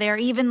path out of there.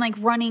 Even like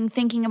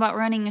thinking about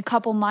running a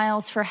couple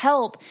miles for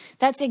help,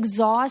 that's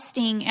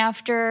exhausting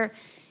after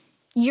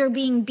you're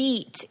being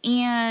beat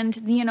and,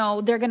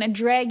 they're going to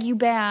drag you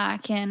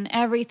back and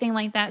everything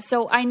like that.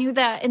 So I knew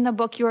that in the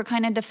book you were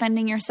kind of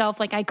defending yourself,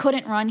 like I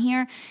couldn't run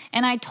here.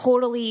 And I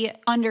totally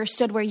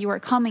understood where you were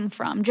coming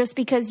from. Just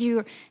because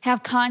you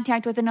have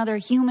contact with another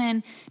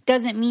human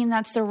doesn't mean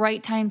that's the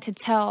right time to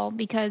tell,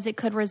 because it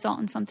could result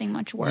in something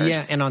much worse.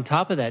 Yeah, and on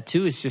top of that,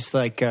 too, it's just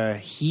like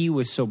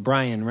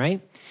Brian, right?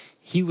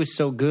 He was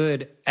so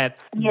good at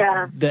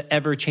the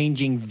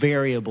ever-changing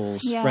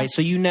variables, right?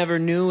 So you never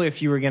knew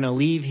if you were going to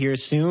leave here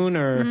soon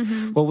or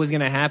what was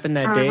going to happen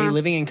that day.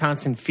 Living in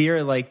constant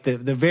fear, like the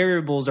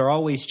variables are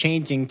always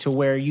changing to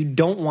where you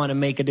don't want to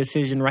make a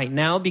decision right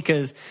now,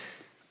 because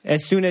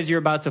as soon as you're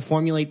about to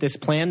formulate this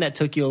plan that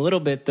took you a little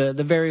bit, the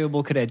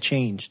variable could have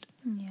changed.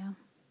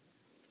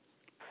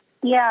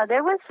 Yeah,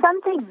 there was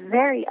something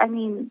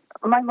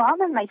my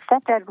mom and my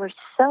stepdad were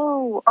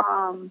so...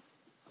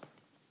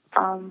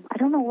 I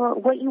don't know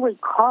what you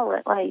would call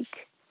it.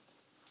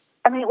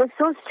 It was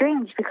so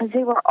strange because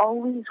they were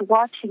always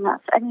watching us.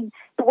 It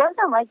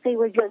wasn't like they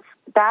were just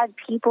bad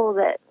people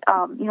that,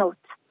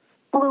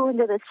 flew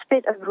into the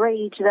spit of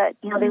rage that,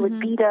 they would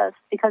beat us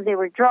because they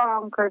were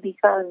drunk or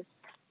because,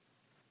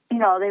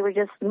 they were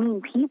just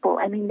mean people.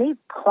 They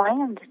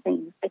planned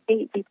things.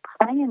 They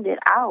planned it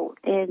out.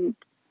 And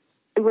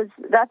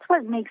that's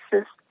what makes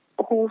this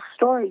whole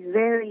story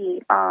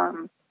very,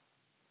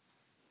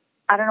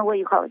 I don't know what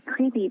you call it,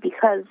 creepy,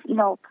 because,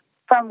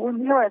 from when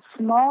we were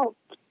small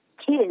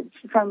kids,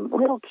 from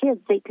little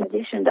kids, they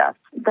conditioned us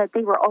that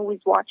they were always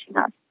watching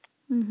us.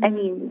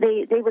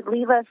 They would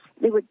leave us,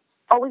 they would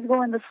always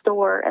go in the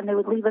store, and they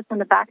would leave us in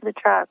the back of the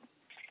truck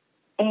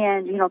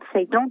and,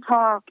 say, don't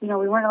talk, we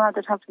weren't allowed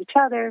to talk to each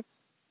other.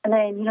 And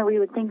then, we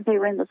would think they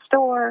were in the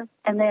store,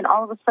 and then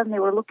all of a sudden they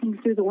were looking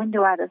through the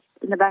window at us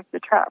in the back of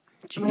the truck.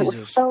 It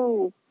was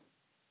so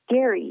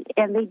scary,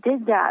 and they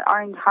did that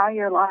our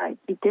entire lives.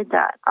 They did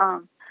that.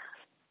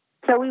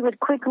 So we would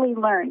quickly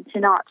learn to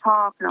not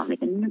talk, not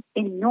make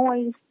any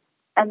noise,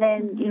 and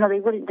then, they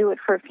wouldn't do it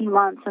for a few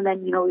months, and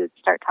then, we would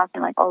start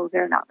talking like, oh,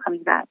 they're not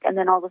coming back, and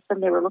then all of a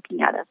sudden they were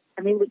looking at us,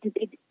 and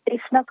they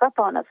snuck up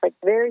on us, like,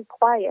 very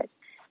quiet.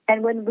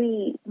 And when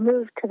we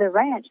moved to the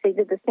ranch, they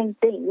did the same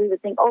thing. We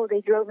would think, oh, they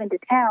drove into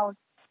town,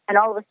 and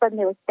all of a sudden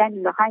they were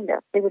standing behind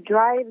us. They would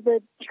drive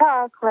the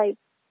truck, like,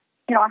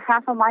 a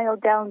half a mile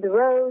down the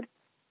road,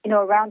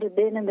 around a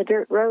bend in the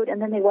dirt road,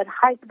 and then they would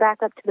hike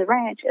back up to the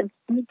ranch and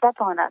sneak up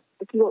on us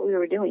to see what we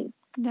were doing.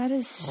 That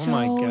is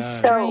so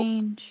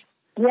strange.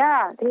 So,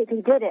 yeah, they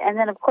did it. And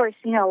then, of course,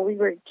 we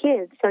were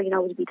kids, so,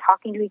 we'd be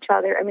talking to each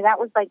other. That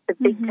was like the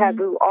big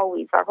taboo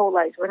always, our whole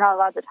lives. We're not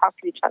allowed to talk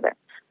to each other.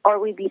 Or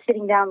we'd be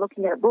sitting down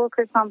looking at a book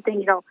or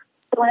something, So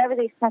whenever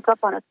they snuck up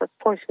on us, of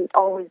course, we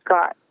always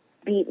got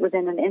beat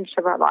within an inch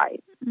of our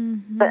lives.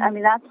 But,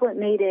 that's what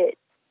made it...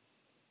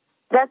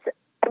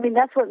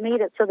 That's what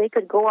made it so they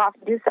could go off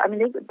and do so.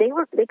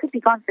 They could be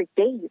gone for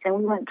days, and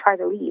we wouldn't try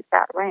to leave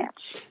that ranch,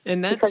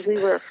 and because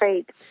we were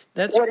afraid.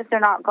 What if they're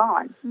not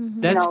gone?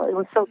 It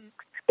was so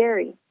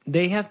scary.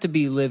 They have to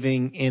be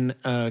living in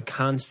a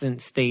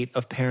constant state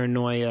of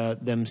paranoia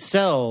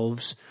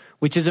themselves,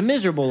 which is a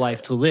miserable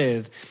life to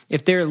live.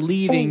 If they're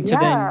leaving to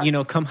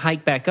then come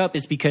hike back up,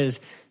 it's because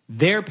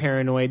they're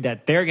paranoid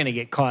that they're going to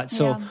get caught.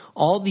 So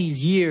all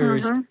these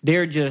years,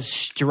 they're just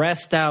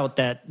stressed out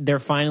that they're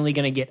finally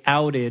going to get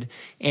outed.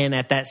 And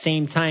at that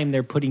same time,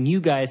 they're putting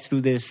you guys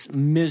through this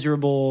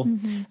miserable,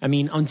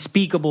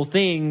 unspeakable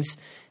things.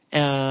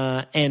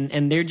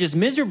 And they're just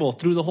miserable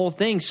through the whole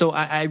thing. So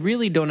I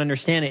really don't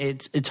understand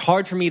it. It's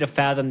hard for me to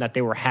fathom that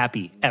they were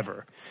happy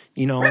ever.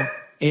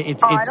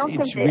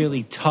 It's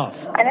really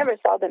tough. I never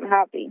saw them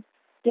happy.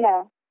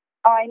 Yeah.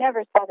 Oh, I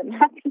never saw them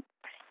happy.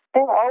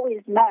 They were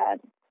always mad.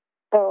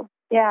 So,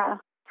 yeah.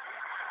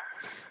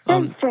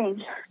 Very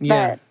strange.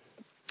 Yeah.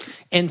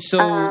 And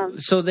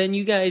so then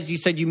you guys, you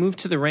said you moved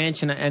to the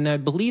ranch, and I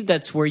believe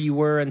that's where you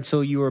were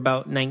until you were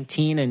about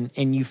 19,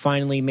 and you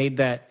finally made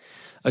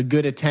a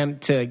good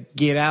attempt to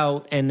get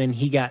out, and then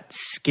he got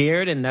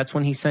scared, and that's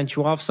when he sent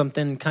you off.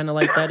 Something kind of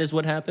like that is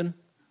what happened?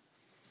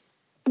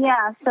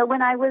 Yeah, so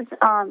when I was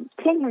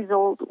 10 years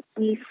old,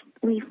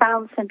 we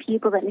found some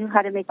people that knew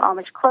how to make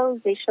Amish clothes.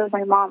 They showed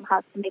my mom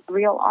how to make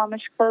real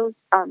Amish clothes,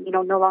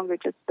 no longer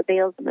just the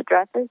veils and the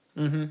dresses.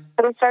 Mm-hmm.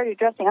 So we started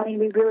dressing.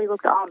 We really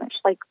looked Amish.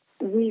 Like,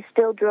 we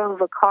still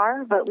drove a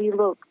car, but we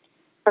looked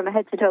from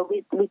head to toe.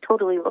 We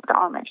totally looked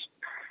Amish.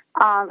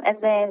 And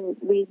then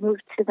we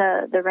moved to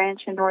the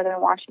ranch in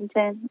northern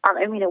Washington.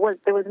 There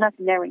was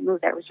nothing there when we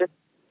moved there. It was just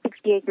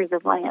 60 acres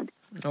of land.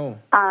 Oh.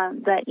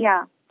 But,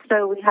 yeah.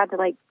 So we had to,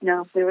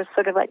 we were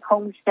sort of like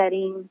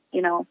homesteading,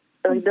 so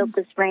we built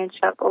this ranch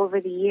up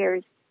over the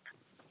years.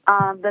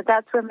 But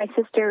that's where my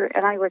sister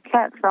and I were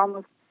kept for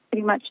almost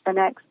pretty much the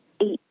next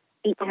eight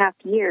and a half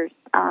years.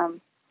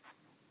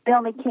 We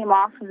only came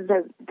off of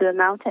the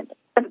mountain.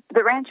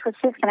 The ranch was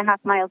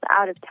 6.5 miles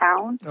out of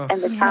town,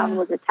 and the town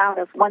was a town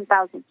of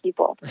 1,000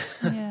 people.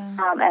 Yeah.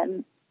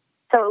 And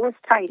so it was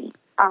tiny.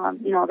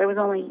 there was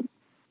only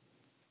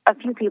a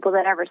few people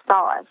that ever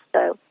saw us.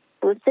 So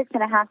it was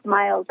 6.5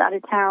 miles out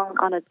of town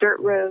on a dirt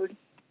road,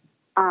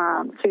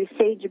 through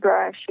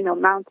sagebrush,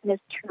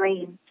 mountainous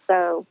terrain.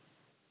 So,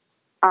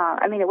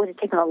 it would have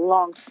taken a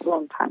long,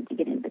 long time to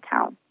get into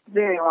town.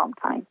 Very long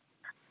time.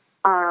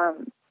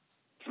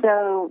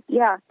 So,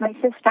 yeah, my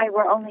sister and I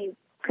were only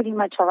pretty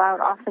much allowed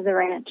off of the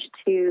ranch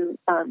to,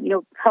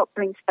 help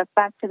bring stuff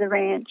back to the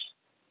ranch.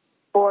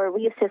 Or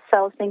we used to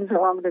sell things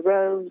along the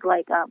road,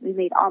 like we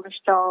made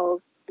Amish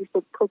dolls, we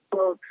sold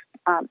cookbooks,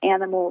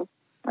 animals,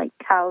 like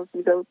cows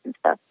and goats and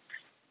stuff.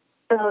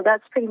 So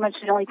that's pretty much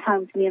the only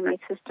times me and my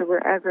sister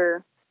were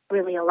ever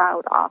really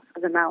allowed off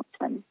of the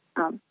mountain,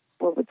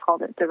 what we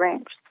called it, the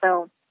ranch.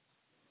 So,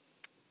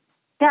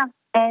 yeah.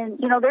 And,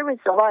 there was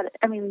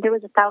there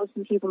was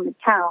 1,000 people in the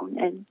town,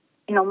 and,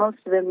 most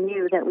of them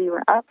knew that we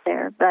were up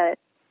there, but,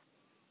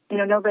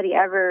 nobody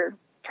ever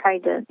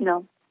tried to,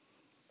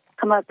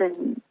 come up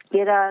and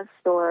get us,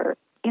 or,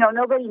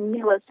 nobody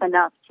knew us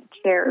enough to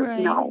care,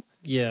 right.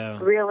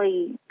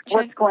 Really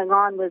what's going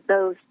on with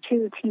those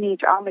 2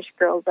 teenage Amish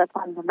girls up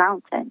on the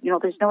mountain.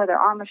 There's no other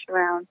Amish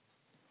around.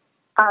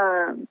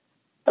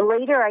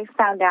 Later I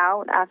found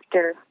out,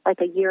 after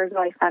like a year ago,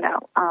 I found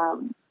out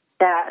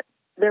that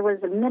there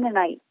was a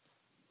Mennonite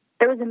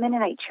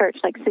church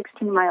like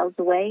 16 miles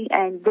away,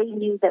 and they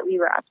knew that we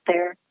were up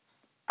there.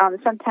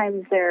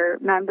 Sometimes their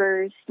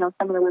members, some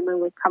of the women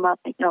would come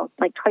up,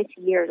 like twice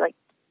a year,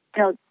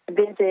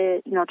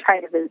 visit, try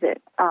to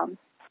visit.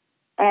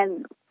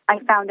 And I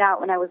found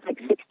out when I was like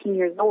 16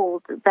 years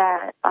old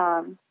that,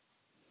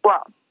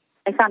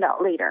 I found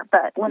out later,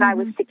 but when I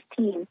was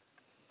 16,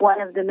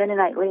 one of the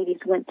Mennonite ladies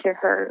went to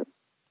her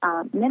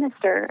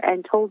minister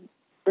and told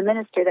the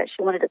minister that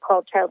she wanted to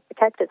call Child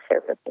Protective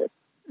Services.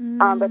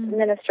 But the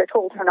minister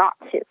told her not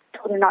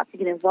to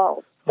get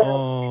involved.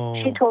 So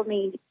she told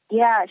me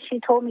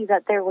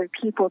that there were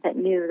people that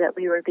knew that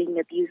we were being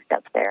abused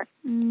up there.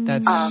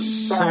 That's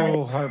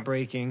so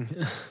heartbreaking.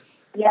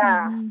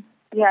 Yeah.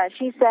 Yeah,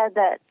 she said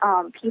that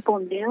people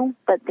knew,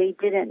 but they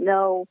didn't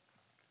know,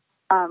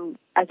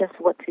 I guess,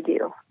 what to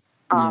do.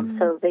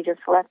 So they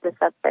just left us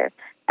up there.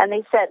 And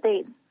they said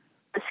the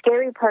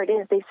scary part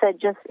is, they said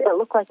it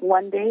looked like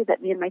one day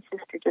that me and my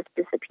sister just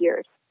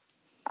disappeared.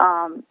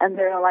 And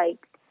they're like,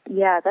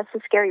 yeah, that's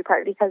the scary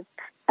part, because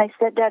my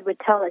stepdad would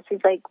tell us,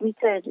 he's like, we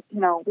could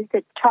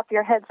chop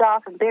your heads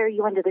off and bury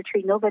you under the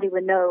tree. Nobody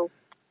would know.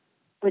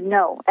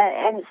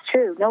 And it's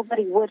true.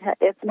 Nobody would have.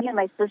 If me and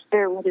my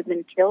sister would have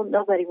been killed,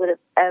 nobody would have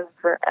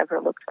ever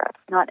looked for us.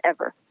 Not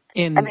ever.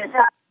 It's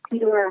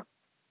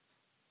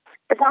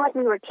not like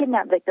we were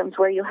kidnap victims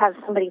where you have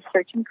somebody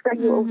searching for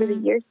you over the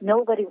years.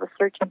 Nobody was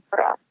searching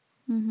for us.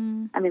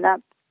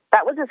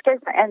 That was a scary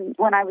part. And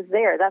when I was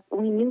there,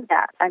 we knew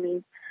that.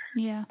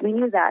 We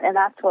knew that, and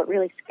that's what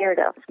really scared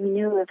us. We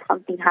knew if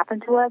something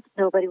happened to us,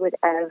 nobody would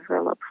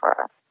ever look for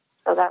us.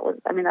 So that was,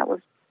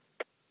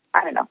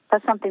 I don't know.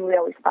 That's something we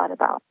always thought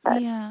about.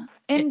 But, yeah.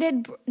 And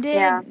did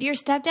your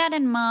stepdad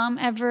and mom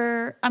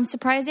ever, I'm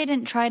surprised they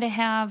didn't try to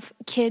have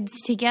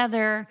kids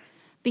together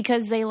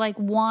because they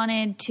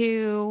wanted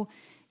to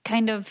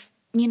kind of,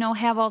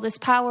 have all this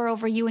power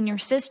over you and your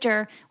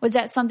sister. Was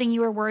that something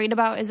you were worried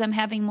about, is them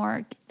having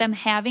more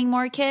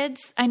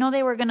kids? I know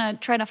they were going to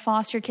try to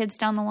foster kids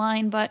down the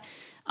line, but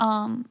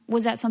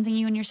was that something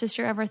you and your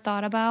sister ever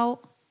thought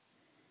about?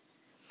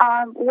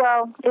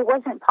 Well, it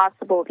wasn't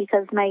possible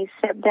because my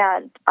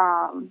stepdad,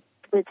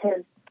 with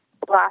his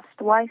last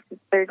wife, his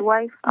third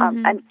wife,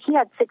 and he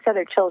had 6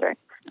 other children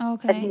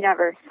that he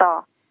never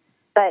saw.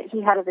 But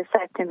he had a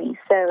vasectomy,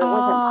 so it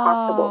wasn't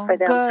possible for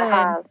them to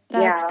have.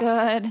 That's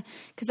good.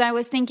 Because I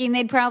was thinking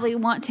they'd probably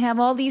want to have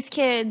all these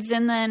kids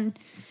and then,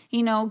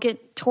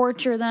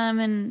 torture them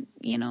and,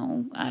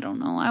 I don't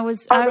know.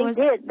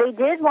 They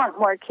did want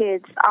more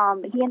kids.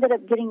 He ended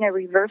up getting a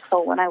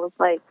reversal when I was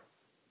like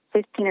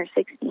 15 or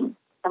 16,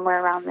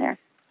 somewhere around there.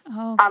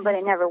 But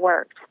it never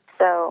worked.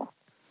 So,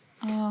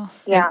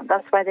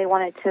 that's why they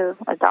wanted to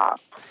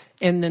adopt.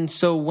 And then,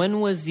 so when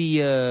was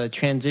the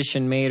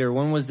transition made, or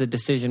when was the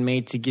decision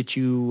made to get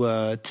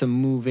you to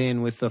move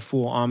in with the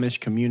full Amish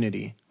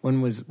community?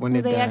 When did that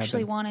happen? They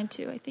actually wanted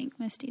to, I think.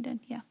 Misty did,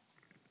 yeah.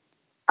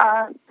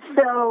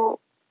 So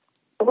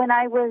when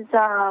I was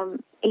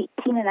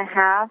 18 and a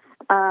half,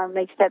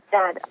 my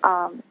stepdad,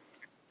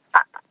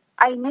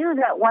 I knew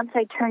that once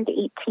I turned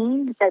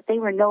 18, that they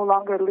were no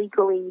longer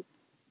legally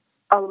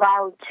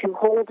allowed to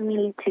hold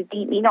me, to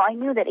beat me. I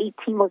knew that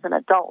 18 was an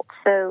adult,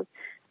 so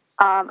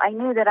I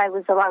knew that I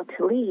was allowed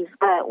to leave,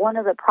 but one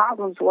of the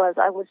problems was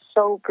I was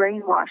so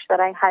brainwashed that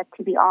I had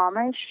to be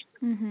Amish.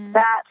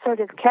 That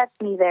sort of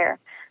kept me there.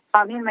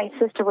 Me and my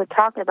sister would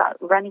talk about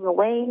running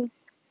away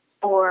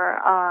or,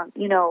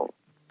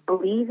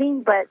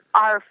 leaving, but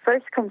our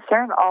first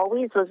concern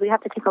always was we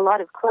have to take a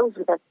lot of clothes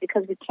with us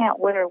because we can't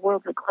wear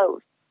worldly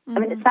clothes.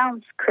 It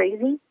sounds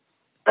crazy,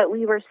 but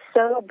we were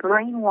so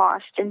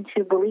brainwashed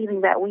into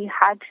believing that we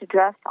had to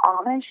dress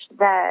Amish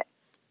that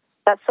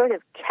sort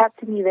of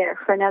kept me there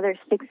for another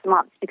 6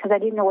 months because I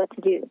didn't know what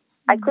to do.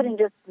 I couldn't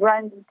just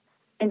run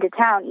into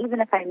town.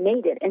 Even if I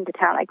made it into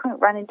town, I couldn't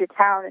run into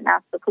town and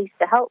ask the police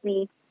to help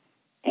me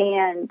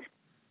and,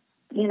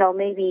 you know,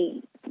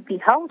 maybe be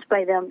helped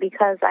by them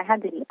because I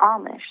had to be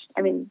Amish.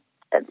 I mean,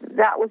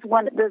 that was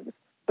the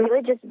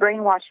religious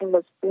brainwashing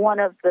was one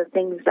of the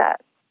things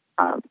that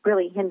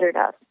really hindered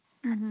us.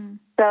 Mm-hmm.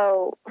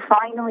 So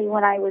finally,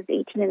 when I was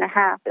 18 and a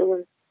half, it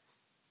was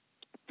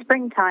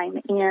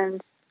springtime,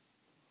 and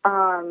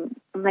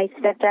my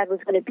stepdad was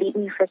going to beat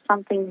me for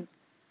something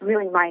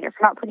really minor,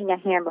 for not putting a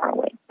hammer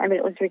away. I mean,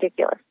 it was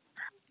ridiculous.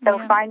 So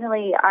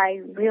finally,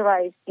 I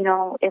realized, you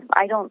know, if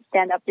I don't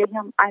stand up to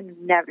him, I'm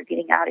never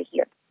getting out of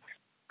here.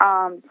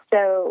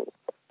 So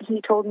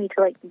he told me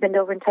to, like, bend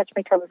over and touch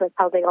my toes, like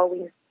how they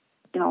always,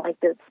 you know, like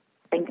this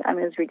thing. I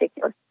mean, it was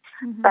ridiculous.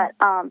 Mm-hmm. But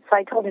so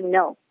I told him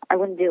no, I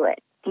wouldn't do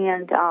it.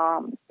 And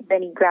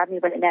then he grabbed me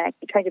by the neck.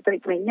 He tried to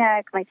break my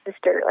neck. My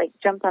sister, like,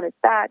 jumped on his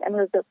back. I mean,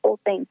 it was this whole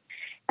thing.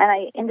 And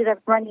I ended up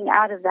running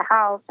out of the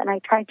house, and I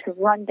tried to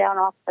run down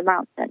off the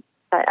mountain.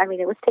 But, I mean,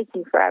 it was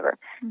taking forever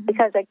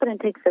because I couldn't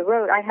take the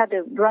road. I had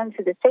to run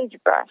through the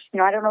sagebrush. You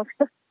know, I don't know if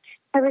you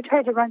ever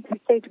tried to run through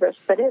sagebrush,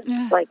 but it's,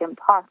 like,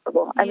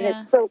 impossible. I mean,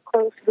 it's so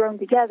close grown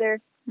together.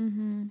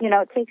 Mm-hmm. You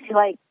know, it takes you,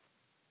 like,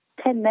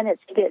 10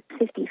 minutes to get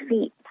 50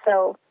 feet.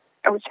 So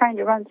I was trying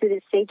to run through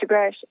this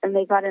sagebrush, and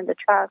they got in the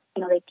truck.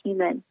 You know, they came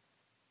in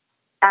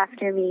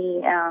after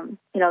me.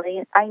 You know,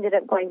 I ended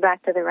up going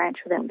back to the ranch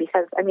with them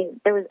because, I mean,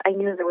 I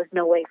knew there was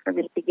no way for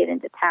me to get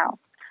into town.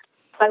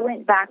 So I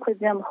went back with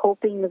them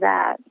hoping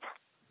that,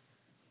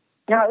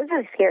 you know, I was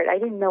really scared. I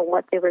didn't know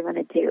what they were going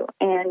to do.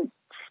 And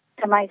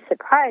to my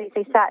surprise,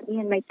 they sat me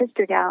and my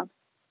sister down,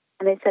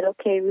 and they said,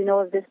 okay, we know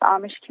of this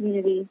Amish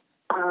community.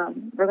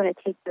 We're going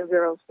to take the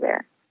girls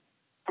there.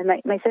 And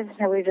my sister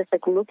and I were just,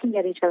 like, looking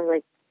at each other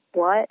like,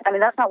 what? I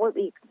mean, that's not what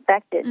we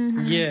expected.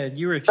 Mm-hmm. Yeah,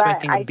 you were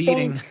expecting a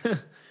beating.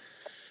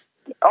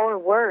 Or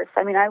worse.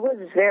 I mean, I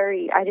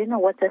didn't know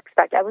what to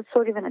expect. I was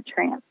sort of in a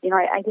trance. You know,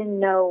 I didn't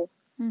know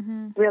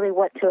really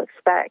what to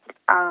expect.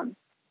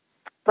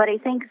 But I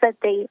think that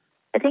they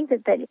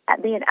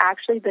had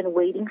actually been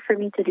waiting for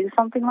me to do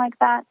something like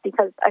that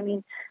because, I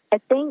mean, I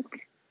think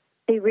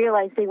they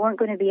realized they weren't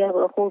going to be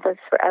able to hold us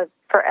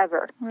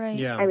forever. Right.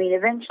 Yeah. I mean,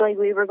 eventually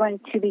we were going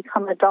to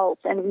become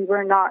adults, and we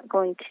were not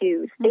going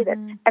to stay there.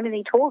 I mean,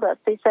 they told us,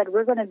 they said,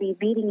 we're going to be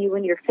beating you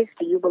when you're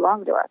 50. You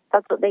belong to us.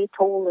 That's what they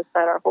told us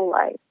that our whole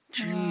life.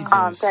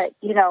 Jesus. But,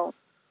 you know,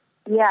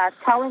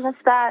 telling us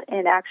that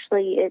and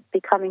actually it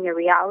becoming a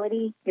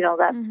reality, you know,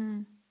 that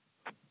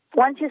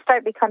once you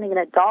start becoming an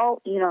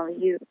adult, you know,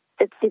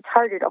 it's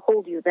harder to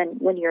hold you than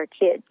when you're a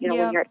kid, you know,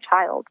 when you're a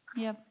child.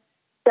 Yep.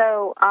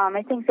 So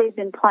I think they've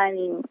been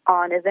planning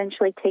on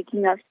eventually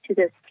taking us to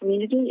this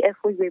community if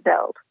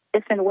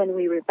and when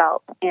we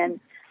rebelled. And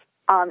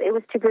it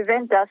was to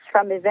prevent us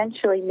from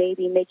eventually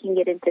maybe making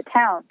it into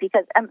town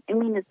because, I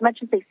mean, as much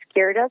as they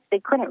scared us, they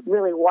couldn't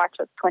really watch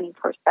us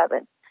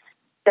 24/7.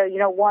 So, you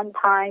know, one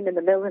time in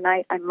the middle of the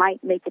night, I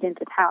might make it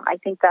into town. I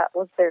think that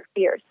was their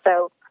fear.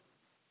 So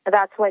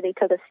that's why they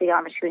took us to the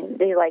Amish community.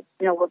 They, like,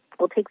 you know,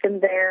 we'll take them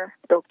there.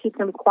 They'll keep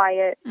them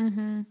quiet.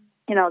 Mm-hmm.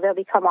 You know, they'll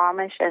become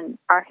Amish, and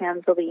our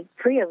hands will be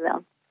free of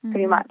them,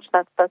 pretty much.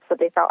 That's what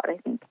they thought, I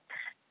think.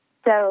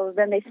 So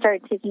then they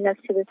started taking us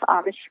to this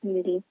Amish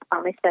community.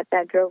 My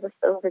stepdad drove us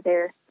over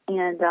there,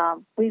 and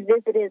we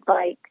visited,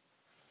 like,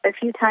 a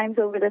few times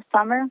over the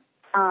summer.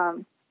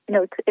 You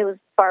know, it was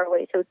far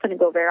away, so we couldn't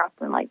go very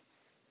often. Like,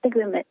 I think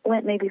we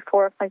went maybe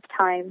 4 or 5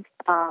 times.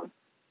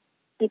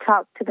 He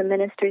talked to the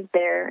ministers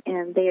there,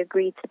 and they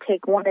agreed to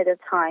take one at a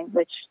time,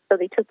 so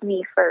they took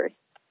me first.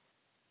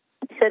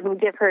 He said we'll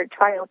give her a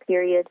trial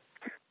period.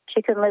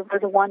 She can live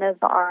with one of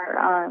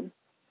our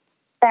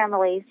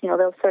families. You know,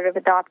 they'll sort of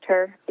adopt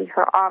her, be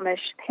her Amish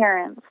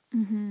parents.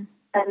 Mm-hmm.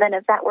 And then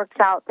if that works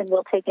out, then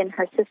we'll take in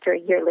her sister a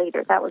year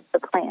later. That was the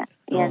plan.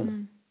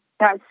 And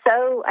you know,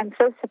 I'm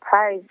so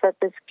surprised that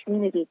this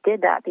community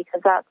did that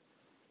because that's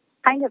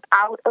kind of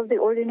out of the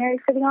ordinary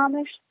for the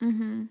Amish.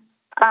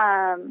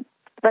 Mm-hmm.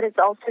 But it's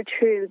also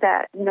true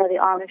that, you know, the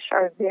Amish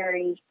are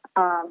very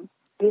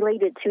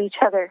related to each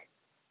other.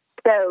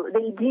 So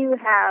they do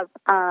have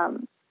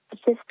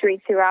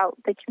history throughout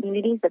the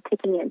communities of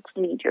taking in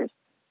teenagers.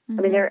 Mm-hmm.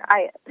 I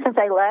mean, since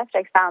I left,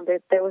 I found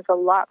that there was a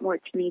lot more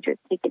teenagers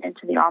taken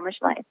into the Amish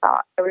than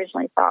I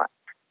originally thought.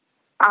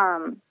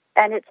 And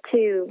it's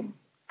to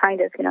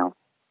kind of, you know,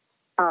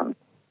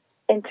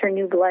 enter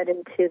new blood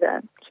into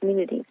the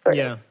community. So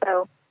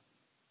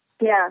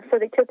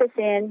they took us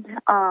in.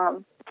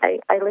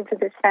 I lived with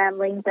this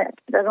family that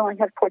only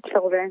had 4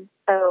 children.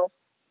 So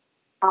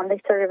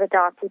they sort of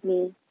adopted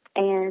me.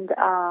 And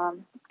I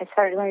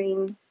started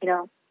learning, you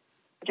know,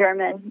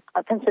 German,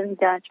 Pennsylvania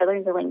Dutch. I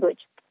learned the language.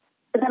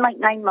 Within like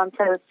 9 months,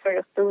 I was sort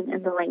of fluent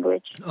in the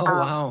language. Oh,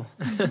 wow.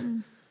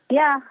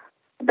 Yeah.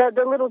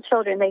 The little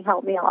children, they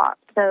helped me a lot.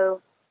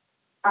 So,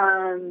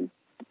 and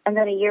then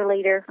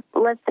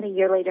less than a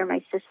year later,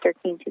 my sister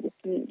came to the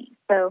community.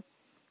 So,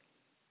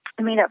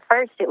 I mean, at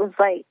first it was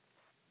like,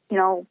 you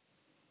know,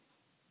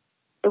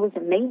 it was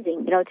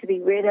amazing, you know, to be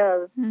rid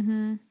of,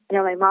 you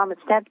know, my mom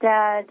and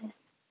stepdad.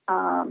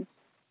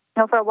 You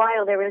for a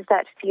while there was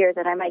that fear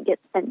that I might get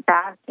sent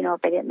back, if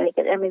I didn't make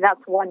it. I mean,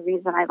 that's one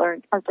reason I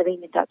learned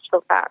Pennsylvania Dutch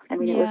so fast. I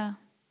mean, it was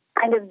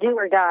kind of do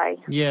or die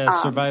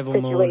survival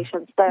situation.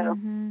 mode. So,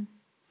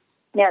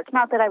 yeah, it's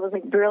not that I was,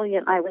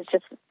 brilliant. I was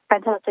just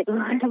fantastic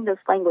learning this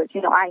language.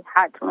 I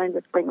had to learn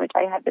this language.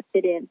 I had to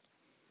fit in.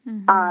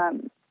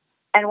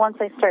 And once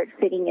I started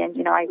fitting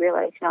in, I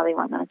realized, they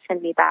weren't going to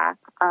send me back.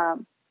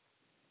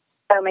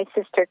 So my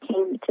sister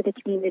came to the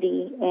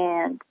community,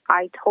 and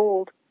I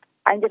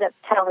ended up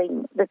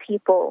telling the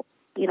people,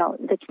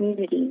 the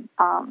community,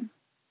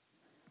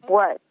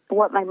 what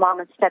my mom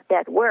and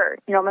stepdad were.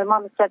 My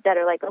mom and stepdad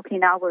are like, okay,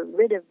 now we're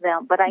rid of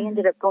them. But I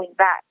ended up going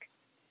back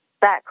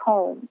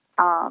home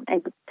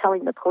and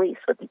telling the police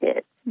what they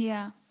did.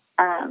 Yeah.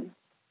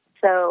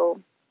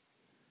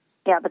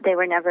 But they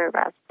were never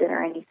arrested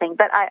or anything.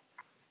 But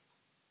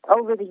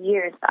over the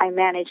years, I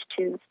managed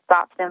to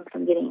stop them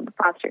from getting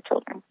foster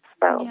children.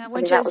 So,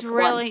 which is that's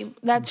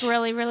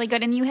really, really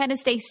good. And you had to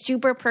stay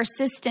super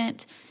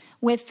persistent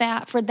with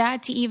that for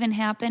that to even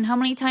happen. How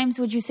many times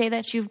would you say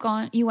that you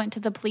went to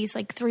the police,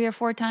 3 or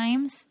 4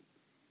 times?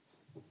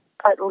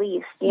 At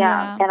least,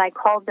 yeah. And I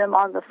called them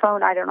on the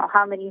phone, I don't know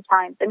how many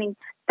times. I mean,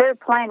 their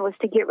plan was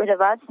to get rid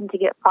of us and to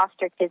get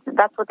foster kids, and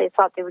that's what they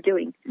thought they were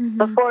doing.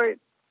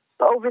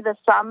 Over the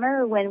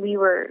summer, when we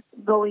were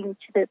going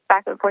to the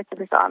back and forth to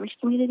this Amish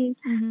community,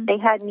 they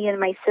had me and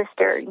my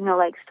sister,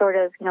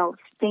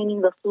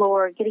 staining the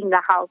floor, getting the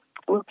house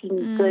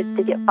looking good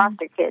to get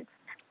foster kids.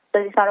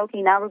 So they thought,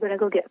 okay, now we're going to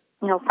go get,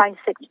 5,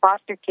 6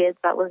 foster kids.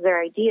 That was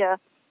their idea.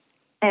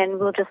 And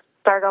we'll just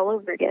start all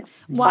over again.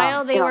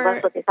 While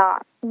that's what they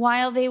thought.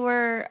 While they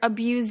were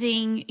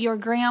abusing your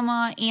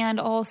grandma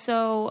and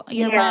also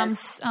your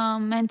mom's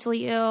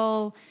mentally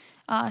ill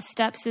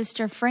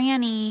stepsister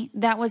Franny,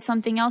 that was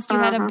something else you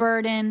had a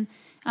burden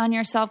on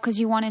yourself because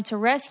you wanted to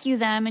rescue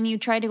them, and you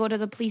tried to go to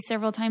the police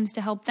several times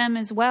to help them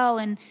as well,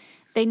 and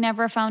they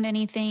never found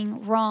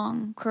anything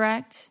wrong,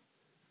 correct?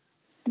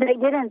 They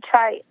didn't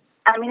try.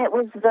 I mean, it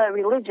was the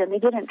religion.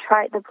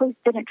 The police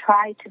didn't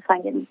try to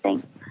find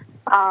anything.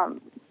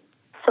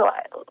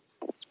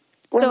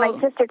 When my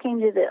sister came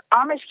to the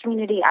Amish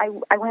community,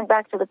 I went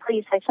back to the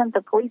police. I sent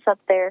the police up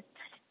there.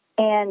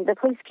 And the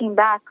police came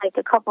back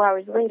a couple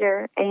hours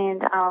later,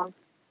 and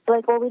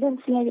like, well, we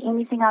didn't see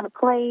anything out of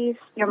place.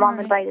 Your mom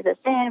invited us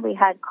in. We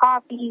had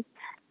coffee.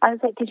 I was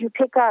like, did you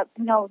pick up,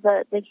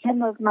 the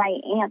hem of my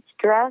aunt's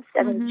dress?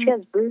 I mean, she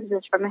has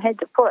bruises from head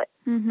to foot,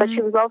 but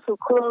she was also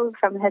clothed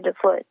from head to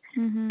foot.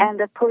 And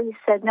the police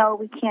said, no,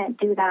 we can't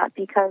do that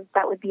because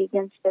that would be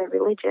against their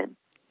religion.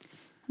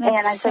 And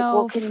I was like,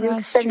 well, can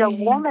you send a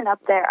woman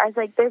up there? I was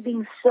like, they're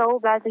being so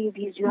badly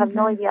abused. You have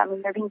no idea. I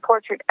mean, they're being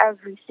tortured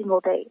every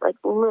single day,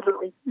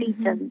 literally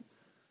beaten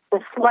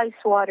with slice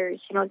waters.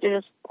 They're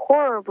just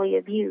horribly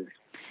abused.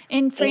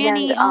 And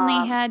Franny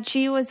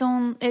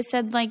it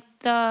said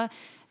the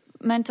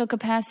mental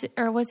capacity,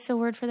 or what's the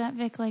word for that,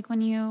 Vic?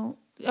 When you,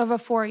 of a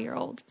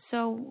 4-year-old.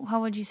 So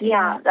how would you say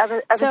that? Of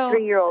a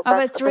 3-year-old. Of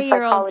a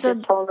 3-year-old.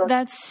 So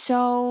that's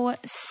so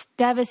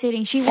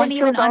devastating. She wouldn't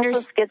even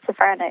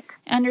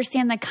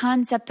understand the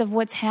concept of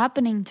what's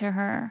happening to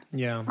her.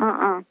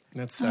 Yeah.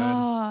 That's sad.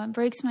 Oh, it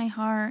breaks my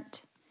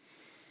heart.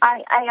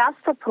 I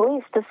asked the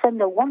police to send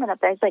a woman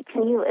up there. I was like,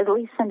 can you at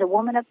least send a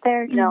woman up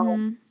there?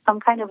 Some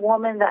kind of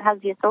woman that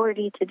has the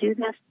authority to do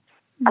this.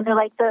 And they're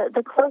like,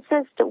 the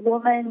closest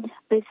woman,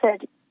 they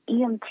said,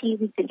 EMT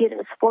we could get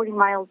is 40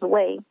 miles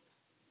away.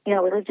 We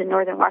lived in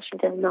northern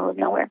Washington, in the middle of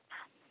nowhere.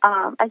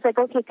 I was like,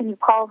 okay, can you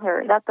call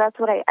her? That's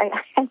what I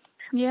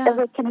was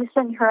like, can you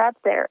send her up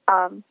there?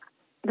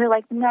 They're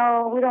like,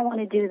 no, we don't want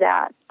to do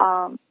that.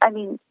 I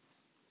mean,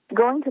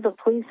 going to the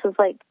police was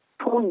like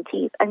pulling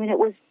teeth. I mean,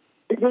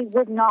 they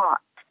would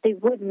not.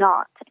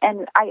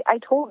 And I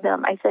told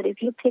them, I said,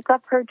 if you pick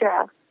up her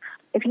dress,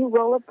 if you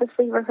roll up the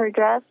sleeve of her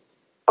dress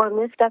or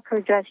lift up her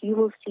dress, you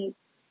will see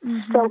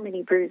so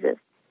many bruises.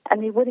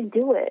 And they wouldn't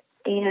do it.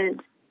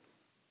 And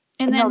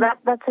then,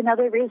 that's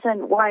another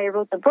reason why I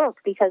wrote the book,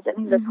 because, I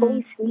mean, the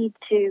police need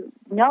to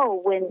know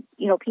when,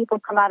 people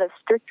come out of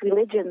strict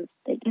religions,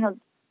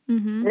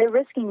 they're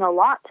risking a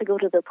lot to go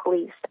to the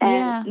police.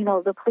 And,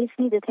 the police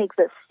need to take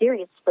this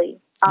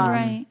seriously.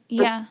 Right,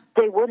 yeah.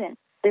 They wouldn't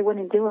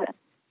do it.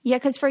 Yeah,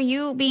 because for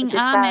you being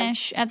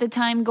Amish at the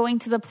time, going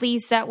to the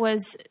police, that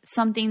was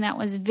something that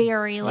was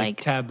very,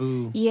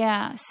 taboo.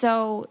 Yeah,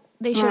 so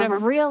they should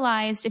have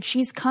realized if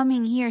she's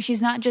coming here,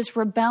 she's not just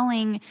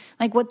rebelling,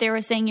 like what they were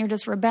saying, you're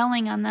just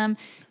rebelling on them.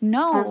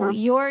 No,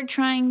 you're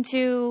trying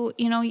to,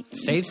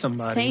 save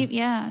somebody.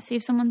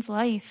 Save someone's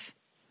life.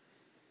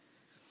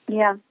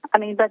 Yeah, I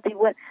mean, but they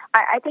would.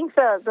 I think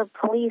the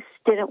police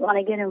didn't want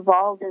to get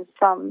involved in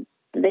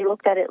they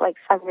looked at it like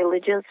some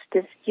religious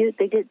dispute.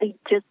 They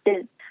just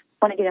didn't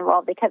want to get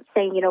involved. They kept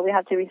saying, we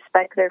have to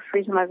respect their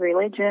freedom of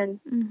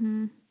religion.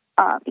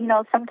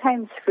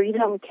 Sometimes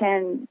freedom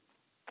can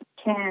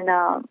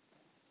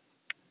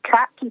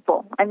trap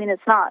people. I mean,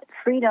 it's not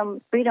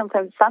freedom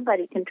from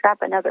somebody can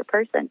trap another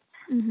person.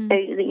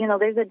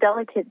 There's a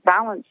delicate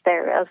balance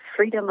there of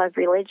freedom of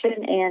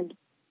religion and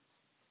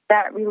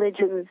that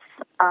religion's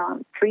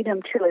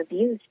freedom to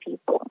abuse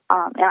people.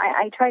 And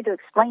I tried to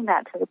explain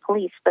that to the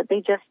police, but they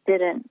just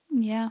didn't.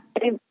 Yeah.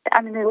 They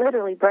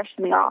literally brushed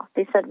me off.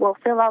 They said, well,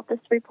 fill out this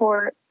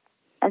report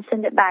and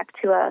send it back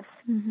to us.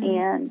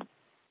 And,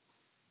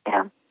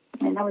 yeah.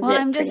 And that was well, it,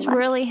 I'm just pretty much.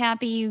 really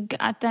happy you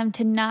got them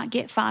to not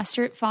get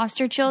foster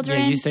children.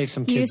 Yeah, you saved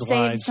some kids' lives.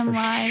 You saved some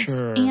lives.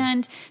 Sure.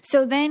 And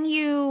so then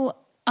you,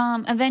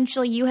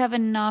 eventually you have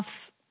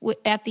enough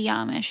at the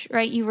Amish,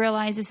 right? You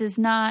realize this is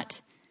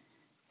not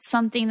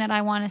something that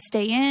I want to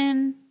stay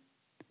in.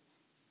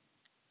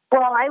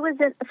 Well, I was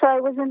in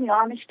the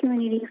Amish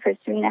community for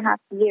 3.5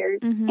 years,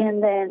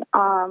 and then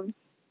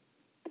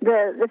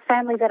the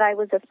family that I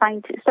was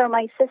assigned to. So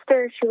my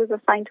sister, she was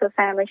assigned to a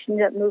family. She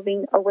ended up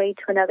moving away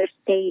to another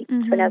state,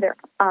 to another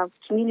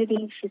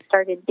community. She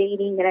started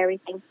dating and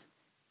everything.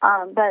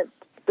 But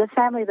the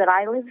family that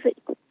I lived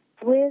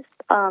with,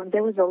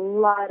 there was a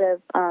lot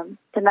of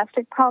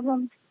domestic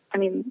problems. I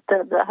mean,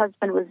 the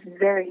husband was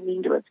very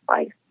mean to his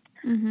wife,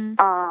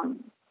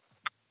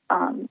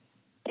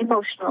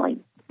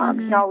 emotionally.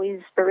 He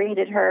always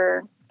berated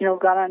her,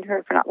 got on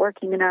her for not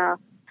working enough.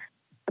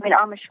 I mean,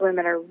 Amish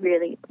women are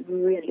really,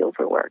 really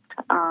overworked.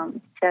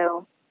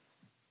 So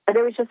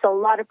there was just a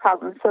lot of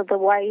problems. So the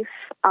wife,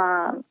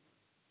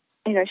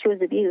 she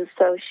was abused.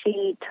 So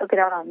she took it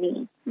out on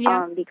me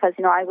because,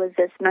 I was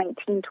this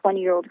 19,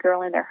 20-year-old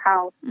girl in their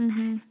house.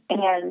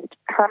 And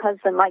her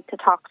husband liked to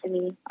talk to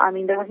me. I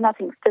mean, there was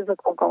nothing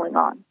physical going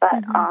on.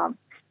 But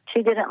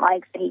she didn't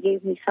like that he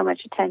gave me so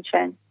much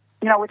attention,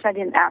 which I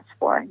didn't ask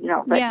for,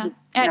 But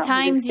at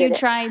times you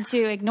tried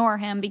to ignore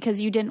him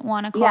because you didn't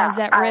want to cause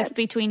that rift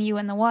between you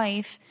and the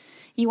wife.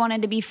 You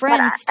wanted to be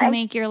friends to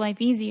make your life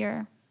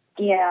easier.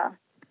 Yeah.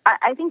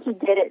 I think he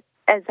did it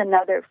as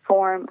another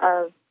form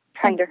of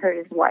trying to hurt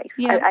his wife.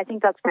 Yeah. I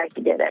think that's why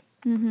he did it.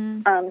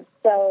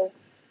 So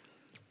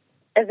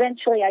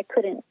eventually I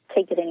couldn't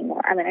take it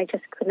anymore. I mean, I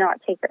just could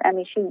not take her. I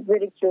mean, she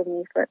ridiculed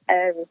me for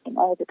everything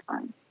all the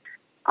time.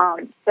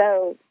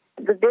 So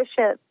the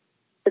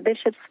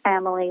bishop's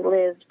family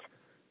lived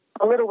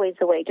a little ways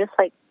away, just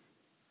like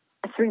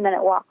a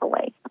 3-minute walk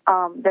away,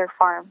 their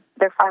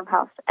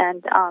farmhouse.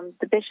 And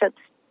the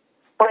bishop's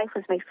wife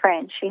was my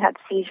friend. She had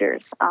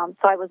seizures, so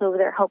I was over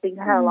there helping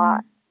her a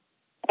lot.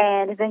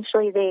 And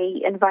eventually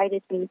they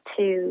invited me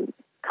to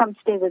come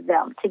stay with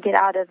them to get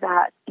out of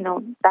that,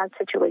 that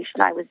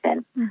situation I was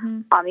in.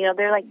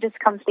 They're like, just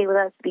come stay with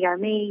us, be our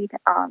maid.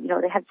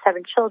 They had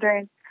 7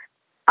 children.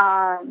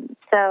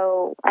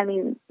 So, I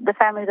mean, the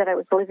family that I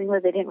was living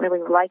with, they didn't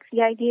really like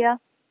the idea.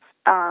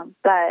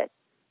 But,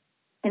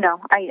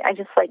 I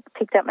just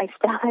picked up my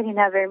stuff. I didn't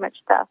have very much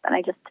stuff and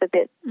I just took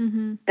it.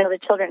 The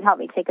children helped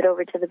me take it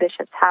over to the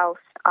bishop's house.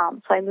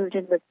 So I moved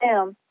in with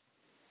them.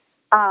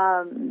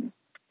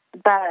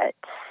 But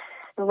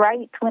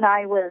right when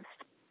I was,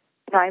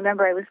 I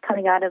remember I was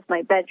coming out of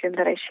my bedroom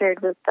that I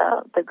shared with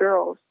the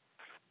girls,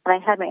 and I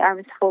had my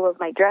arms full of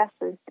my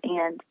dresses,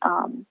 and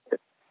the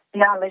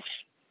Amish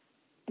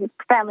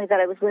family that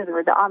I was living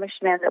with, the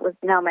Amish man that was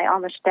now my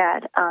Amish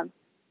dad,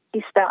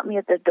 he stopped me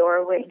at the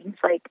doorway, and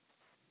he's like,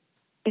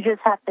 you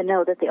just have to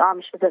know that the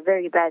Amish is a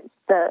very bad,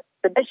 the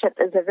bishop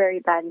is a very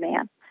bad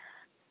man.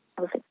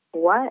 I was like,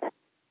 what?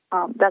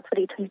 That's what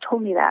he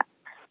told me that.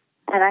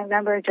 And I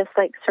remember just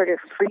sort of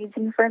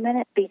freezing for a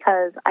minute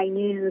because I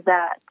knew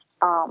that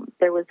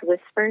there was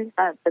whispers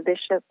that the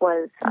bishop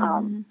was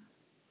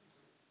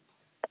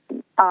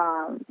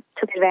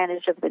took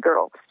advantage of the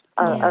girls,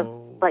 of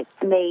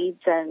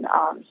maids, and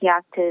he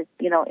acted,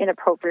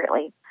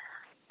 inappropriately.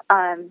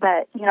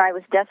 But I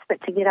was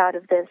desperate to get out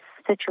of this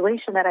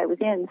situation that I was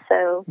in.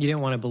 So you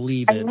didn't want to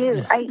believe it.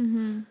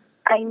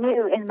 I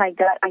knew in my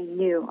gut. I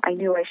knew I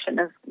shouldn't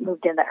have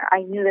moved in there.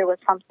 I knew there was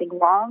something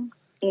wrong,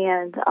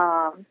 and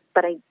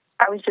but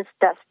I was just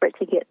desperate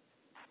to get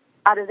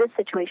out of this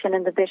situation,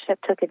 and the bishop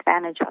took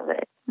advantage of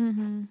it.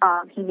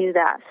 He knew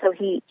that, so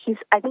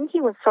I think he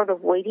was sort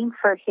of waiting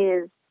for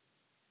his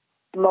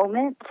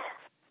moment,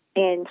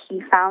 and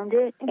he found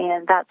it,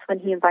 and that's when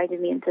he invited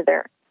me into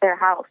their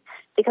house.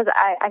 Because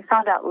I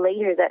found out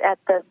later that at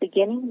the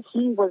beginning,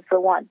 he was the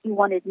one. He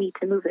wanted me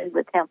to move in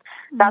with him.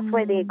 That's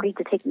why they agreed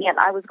to take me in.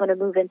 I was going to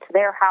move into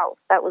their house.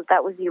 That was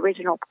the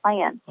original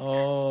plan.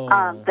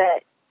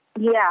 But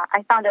yeah,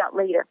 I found out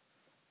later.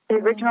 The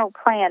original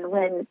plan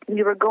when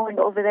we were going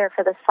over there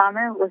for the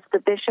summer was the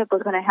bishop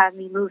was going to have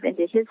me move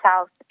into his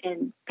house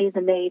and be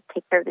the maid,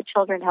 take care of the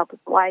children, help his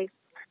wife.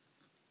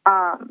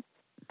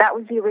 That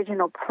was the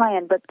original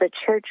plan, but the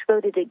church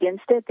voted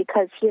against it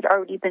because he had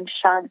already been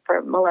shunned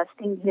for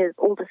molesting his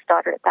oldest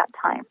daughter at that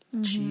time.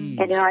 Jeez.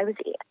 And I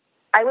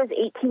was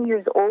 18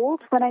 years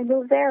old when I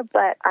moved there,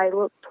 but I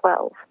looked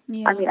 12.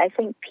 Yeah. I mean, I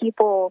think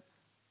people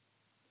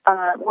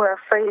were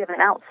afraid of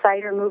an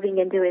outsider moving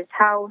into his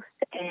house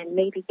and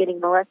maybe getting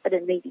molested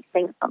and maybe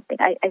saying something.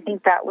 I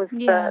think that was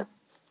the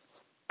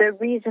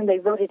reason they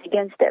voted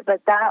against it.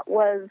 But that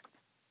was,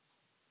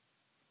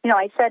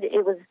 I said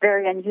it was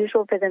very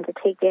unusual for them to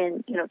take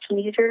in,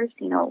 teenagers,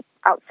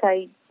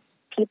 outside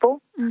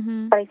people.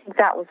 But I think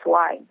that was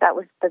why. That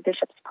was the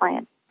bishop's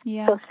plan.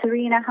 Yeah. So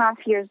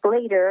 3.5 years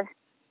later,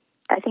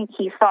 I think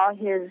he saw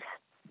his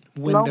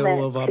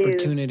window of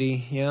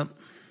opportunity. Yep.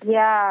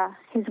 Yeah,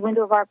 his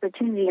window of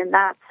opportunity, and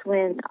that's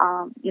when,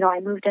 I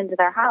moved into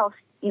their house.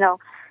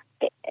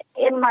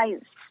 In my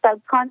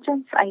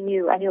subconscious, I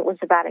knew it was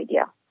a bad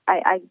idea.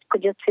 I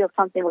could just feel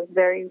something was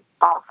very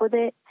off with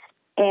it.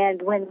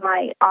 And when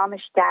my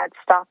Amish dad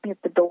stopped me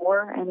at the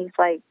door, and he's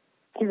like,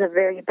 he's a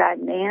very bad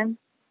man.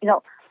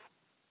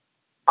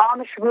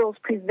 Amish rules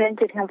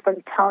prevented him from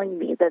telling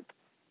me that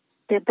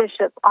the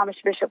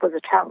Amish bishop was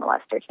a child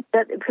molester.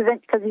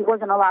 Because he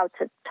wasn't allowed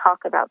to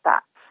talk about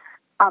that.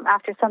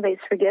 After somebody's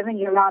forgiven,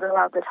 you're not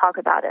allowed to talk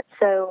about it.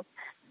 So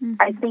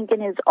I think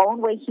in his own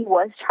way, he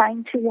was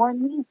trying to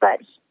warn me,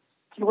 but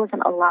he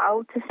wasn't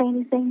allowed to say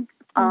anything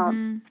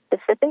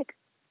specific.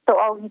 So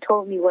all he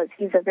told me was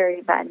he's a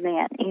very bad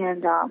man.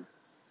 And,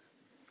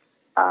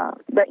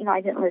 but,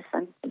 I didn't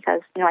listen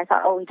because, I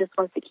thought, he just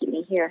wants to keep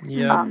me here.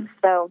 Yeah.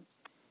 So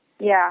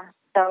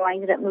I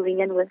ended up moving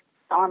in with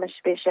the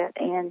Amish bishop,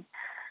 and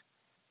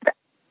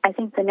I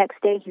think the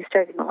next day he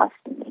started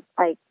molesting me.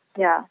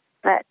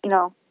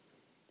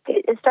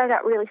 It started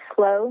out really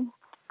slow.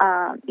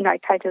 I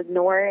tried to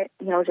ignore it,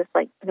 just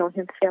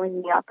him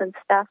filling me up and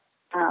stuff.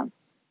 At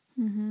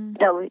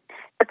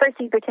first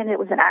he pretended it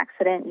was an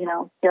accident, he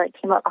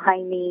came up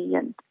behind me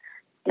and,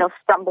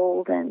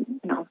 stumbled and,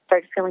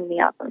 started filling me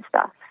up and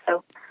stuff.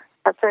 So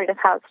that's sort of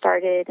how it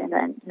started. And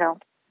then,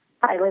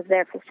 I lived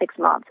there for 6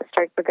 months. It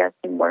started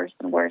progressing worse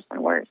and worse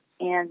and worse.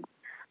 And,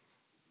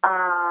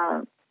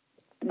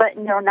 but,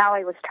 now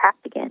I was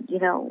trapped again,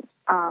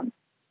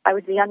 I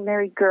was a young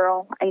married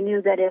girl. I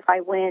knew that if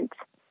I went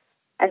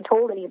and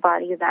told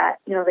anybody that,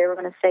 they were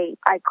going to say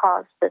I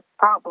caused this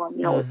problem,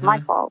 it was my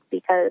fault,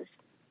 because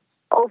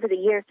over the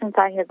years since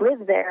I had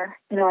lived there,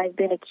 I've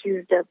been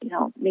accused of,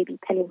 maybe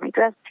pinning my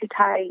dress too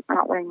tight,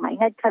 not wearing my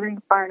head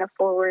covering far enough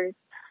forward,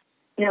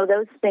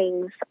 those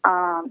things,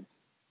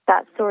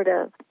 that sort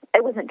of,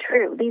 it wasn't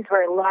true. These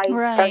were lies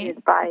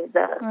started by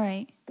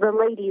the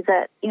lady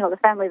that, the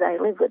family that I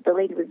lived with. The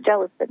lady was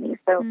jealous of me,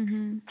 so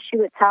she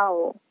would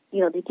tell,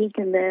 the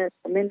deacon this,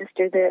 the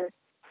minister this,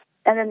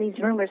 and then these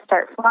rumors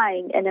start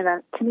flying. And in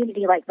a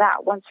community like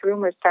that, once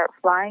rumors start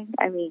flying,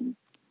 I mean,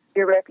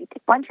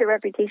 once your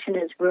reputation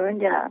is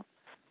ruined in a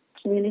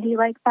community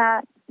like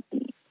that,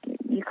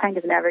 you kind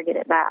of never get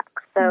it back.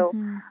 So,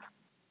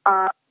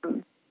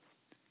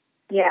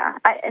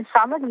 and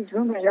some of these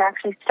rumors are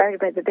actually started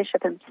by the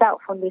bishop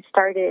himself. When we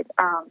started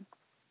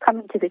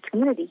coming to the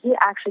community, he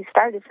actually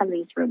started some of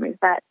these rumors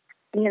that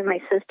me and my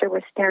sister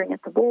were staring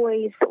at the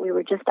boys, that we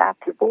were just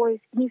after boys.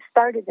 He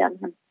started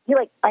them. He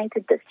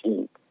planted the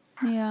seed.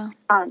 Yeah.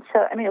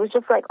 So, I mean, it was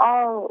just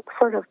all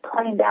sort of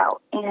planned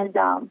out. And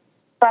so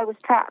I was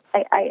trapped.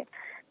 I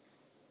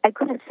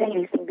couldn't say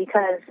anything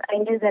because I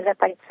knew that if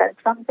I said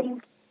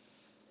something,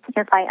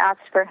 if I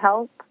asked for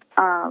help,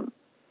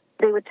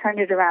 they would turn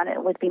it around and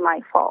it would be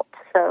my fault.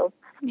 So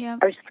I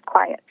was just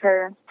quiet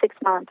for 6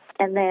 months.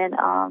 And then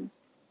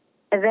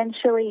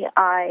eventually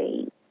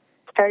I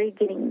started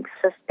getting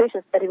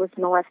suspicious that he was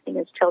molesting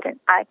his children.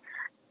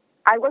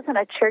 I wasn't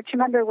a church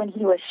member when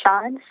he was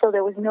shunned, so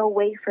there was no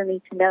way for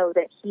me to know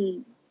that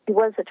he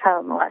was a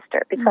child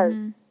molester because,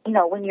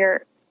 when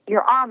you're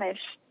Amish,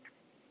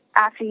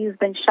 after you've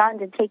been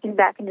shunned and taken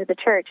back into the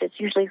church, it's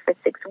usually for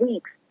 6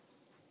 weeks.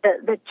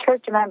 The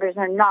church members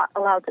are not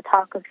allowed to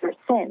talk of your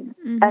sin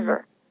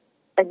ever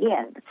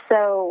again.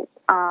 So,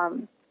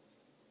 or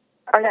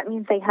that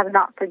means they have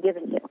not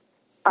forgiven you.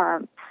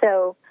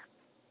 So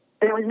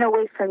there was no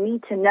way for me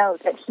to know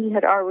that he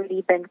had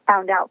already been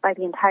found out by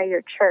the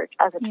entire church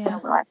as a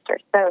child molester.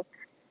 So,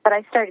 but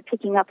I started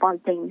picking up on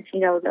things.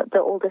 The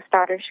oldest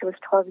daughter, she was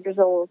 12 years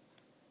old,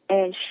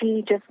 and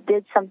she just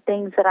did some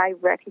things that I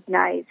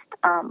recognized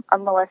a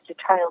molested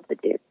child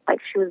would do.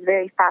 She was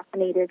very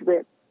fascinated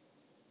with,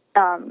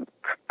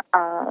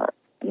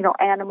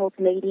 animals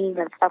mating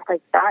and stuff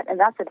like that, and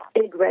that's a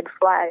big red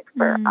flag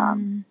for,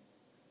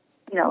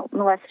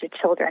 molested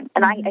children.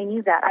 And I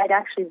knew that. I'd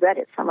actually read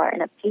it somewhere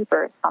in a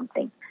paper or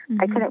something.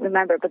 I couldn't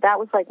remember, but that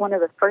was one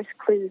of the first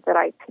clues that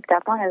I picked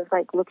up on. I was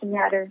looking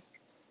at her,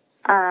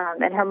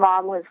 and her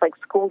mom was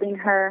scolding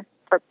her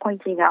for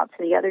pointing out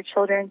to the other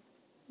children.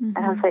 And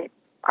I was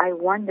I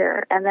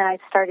wonder. And then I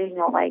started,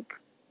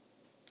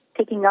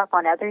 picking up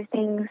on other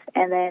things.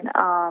 And then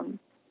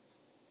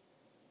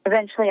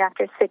eventually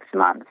after 6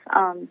 months,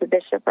 the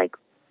bishop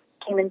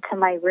came into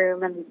my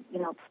room and,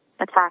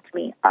 attacked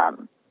me.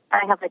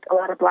 I have a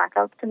lot of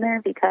blackouts in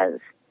there because,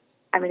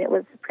 it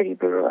was a pretty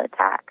brutal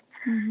attack.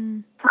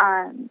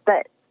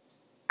 But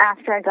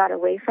after I got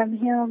away from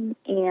him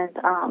and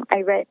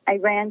I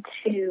ran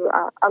to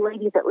a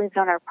lady that lived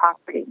on our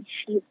property.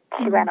 She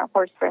ran a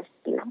horse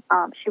rescue.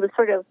 She was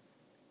sort of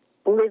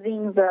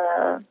living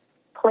the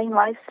plain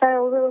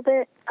lifestyle a little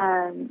bit.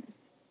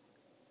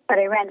 But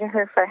I ran to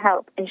her for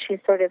help, and she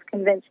sort of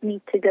convinced me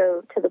to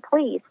go to the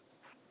police.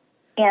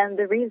 And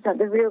the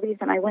real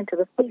reason I went to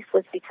the police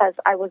was because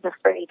I was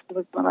afraid he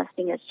was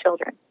molesting his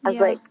children. I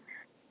was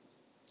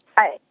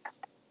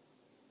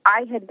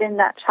I had been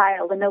that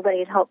child and nobody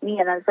had helped me,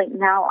 and I was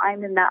now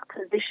I'm in that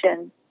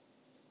position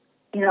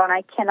and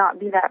I cannot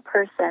be that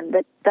person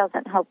that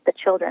doesn't help the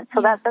children.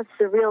 So that's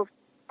the real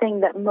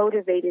thing that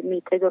motivated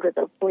me to go to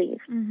the police.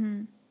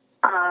 Mm-hmm.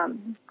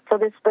 So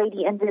this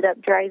lady ended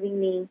up driving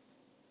me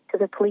to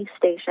the police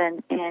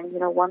station, and,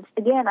 once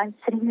again, I'm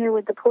sitting there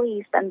with the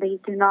police, and they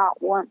do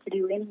not want to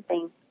do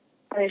anything.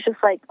 And it's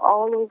just like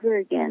all over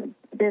again,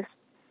 this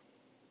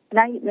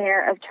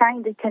nightmare of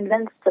trying to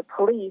convince the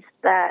police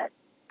that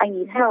I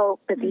need help,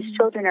 that these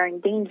children are in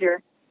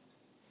danger.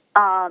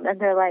 And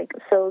they're like,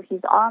 so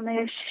he's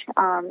Amish.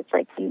 It's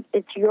like,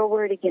 it's your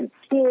word against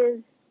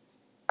his.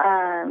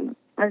 I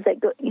was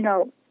like,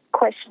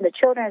 question the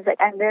children. I was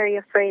like, I'm very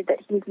afraid that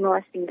he's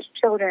molesting his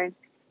children.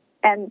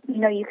 And,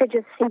 you could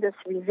just see this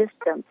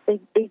resistance. They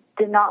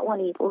did not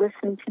want to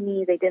listen to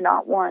me. They did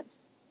not want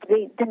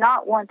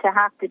to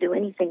have to do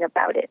anything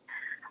about it.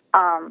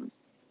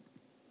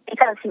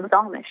 Because he was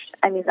Amish.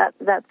 I mean,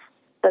 that's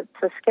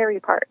the scary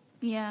part.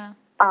 Yeah.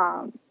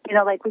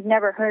 Like we've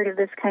never heard of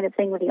this kind of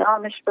thing with the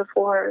Amish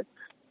before.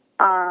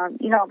 But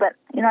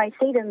I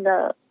stayed in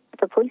the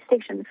police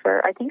station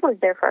I think I was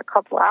there for a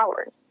couple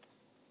hours.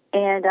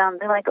 And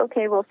they're like,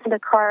 okay, we'll send a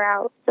car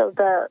out. So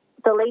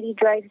the lady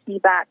drives me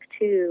back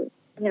to,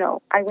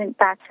 I went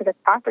back to the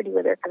property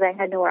with her because I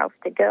had nowhere else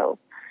to go.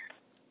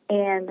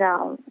 And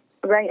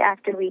right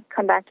after we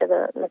come back to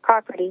the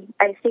property,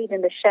 I stayed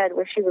in the shed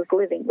where she was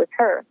living with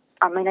her.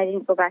 And I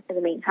didn't go back to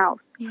the main house.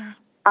 Yeah.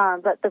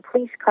 But the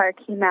police car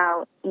came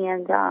out,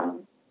 and I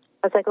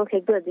was like, okay,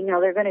 good.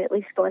 They're going to at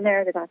least go in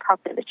there. They're going to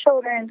talk to the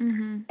children.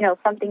 Mm-hmm.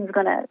 Something's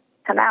going to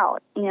come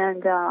out.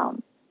 And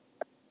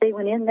they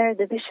went in there.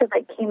 The bishop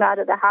came out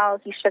of the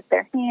house. He shook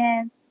their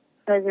hand.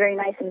 It was very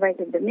nice,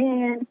 invited them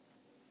in.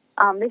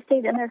 They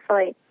stayed in there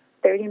for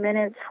 30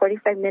 minutes,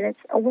 45 minutes.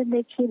 And when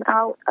they came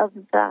out of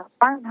the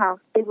farmhouse,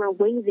 they were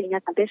waving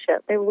at the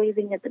bishop. They were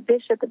waving at the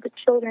bishop, at the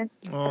children.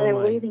 Oh, they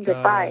were waving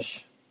goodbye.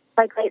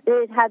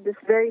 They had this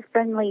very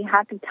friendly,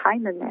 happy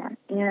time in there.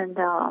 And,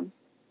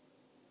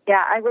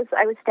 I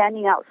was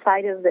standing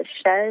outside of the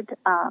shed.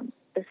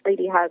 This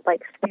lady had,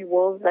 3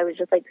 wolves. I was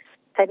just,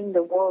 petting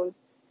the wolves.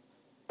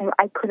 And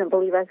I couldn't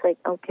believe it. I was like,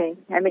 okay.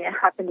 I mean, it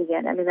happened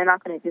again. I mean, they're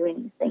not going to do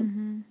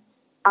anything.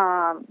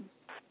 Mm-hmm.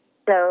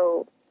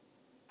 So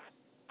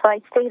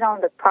I stayed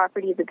on the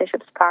property, the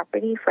bishop's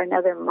property, for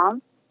another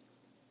month.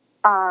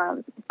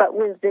 But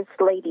with this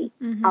lady.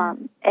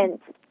 Mm-hmm. And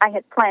I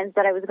had plans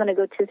that I was going to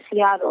go to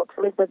Seattle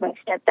to live with my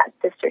stepdad's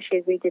sister. She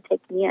agreed to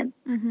take me in.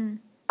 Mm-hmm.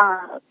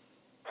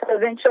 So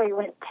eventually I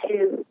went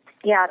to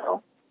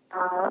Seattle,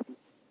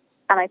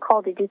 and I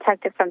called a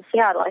detective from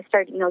Seattle. I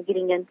started,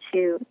 getting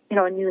into,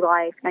 a new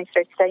life, and I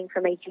started studying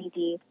for my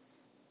GED.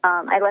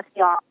 I left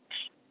the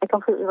Amish. I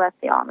completely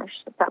left the Amish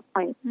at that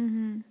point.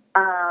 Mm-hmm.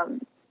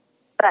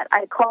 But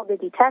I called the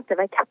detective.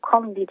 I kept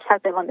calling the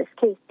detective on this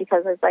case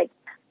because I was like,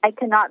 I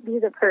cannot be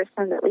the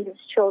person that leaves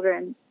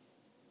children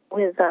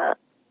with a,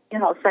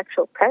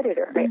 sexual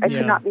predator. Right? I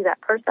could not be that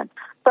person.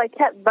 So I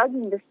kept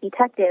bugging this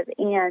detective,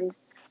 and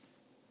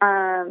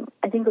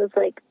I think it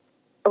was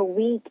a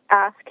week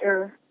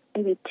after,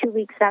 maybe 2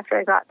 weeks after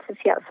I got to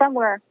Seattle,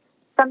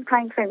 some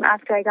time frame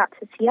after I got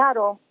to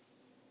Seattle,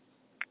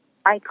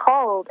 I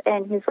called,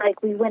 and he's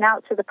like, we went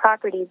out to the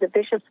property. The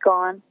bishop's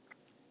gone.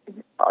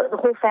 The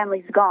whole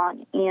family's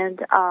gone. And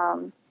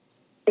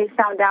they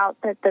found out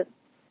that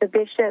the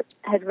bishop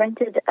had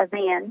rented a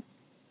van.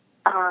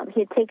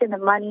 He had taken the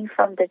money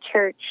from the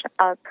church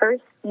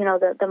purse,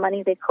 the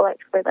money they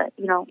collect for the,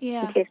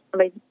 in case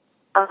somebody's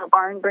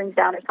barn burns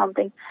down or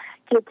something.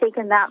 He had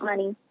taken that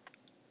money,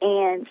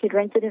 and he'd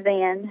rented a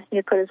van. He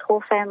had put his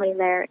whole family in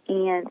there,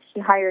 and he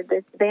hired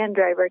this van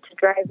driver to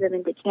drive them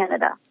into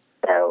Canada.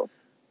 So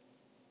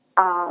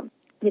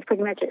he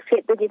pretty much,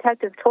 the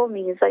detective told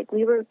me, he's like,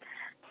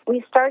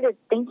 we started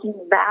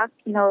thinking back,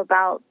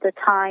 about the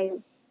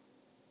time.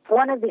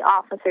 One of the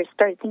officers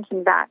started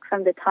thinking back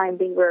from the time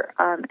they were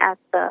at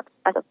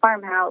the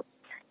farmhouse,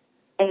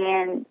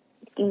 and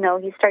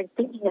he started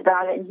thinking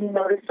about it, and he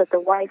noticed that the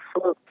wife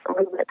looked a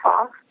little bit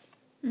off.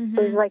 Mm-hmm.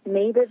 So he's like,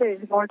 maybe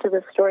there's more to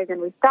the story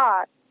than we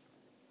thought.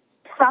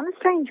 Some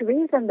strange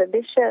reason, the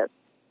bishop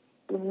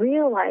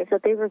realized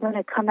that they were going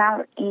to come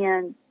out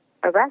and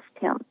arrest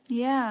him.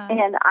 Yeah.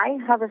 And I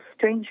have a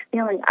strange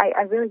feeling.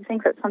 I really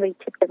think that somebody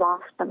tipped it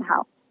off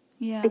somehow.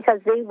 Yeah. Because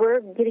they were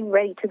getting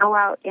ready to go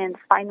out and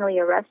finally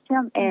arrest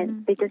him,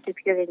 and they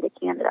disappeared into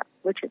Canada,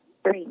 which is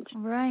strange.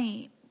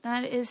 Right.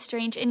 That is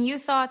strange. And you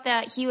thought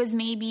that he was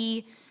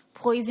maybe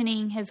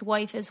poisoning his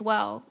wife as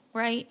well,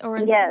 right? Or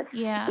yes.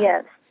 Yeah.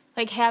 Yes.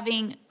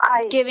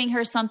 Giving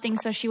her something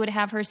so she would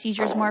have her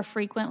seizures more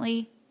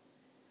frequently?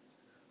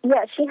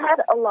 Yeah, she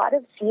had a lot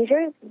of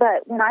seizures,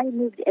 but when I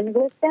moved in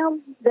with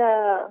them,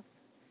 the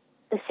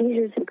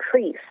seizures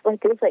increased.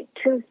 It was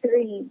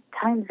 2-3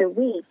 times a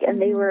week, and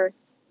they were,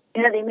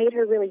 they made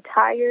her really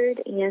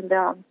tired. And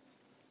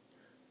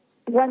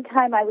one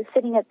time I was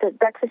sitting at the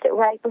breakfast,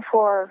 right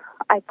before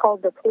I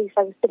called the police,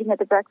 I was sitting at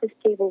the breakfast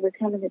table with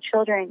him and the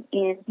children,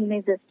 and he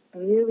made this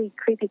really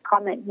creepy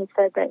comment. He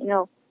said that,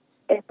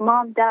 if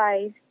Mom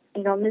dies,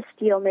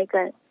 Misty will make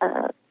a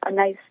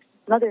nice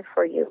mother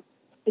for you.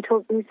 he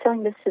was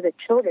telling this to the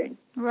children.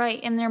 Right,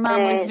 and their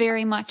mom was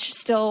very much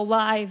still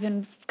alive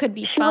and could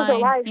be fine. She was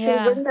alive.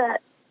 Yeah.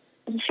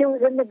 She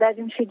was in the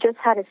bedroom. She just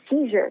had a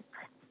seizure.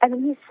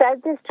 And he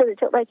said this to the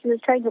children, like he was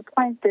trying to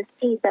plant the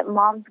seed that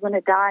mom's going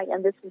to die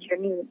and this is your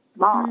new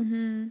mom.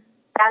 Mm-hmm.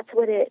 That's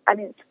what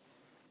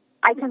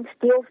I can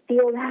still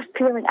feel that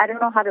feeling. I don't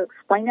know how to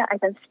explain it. I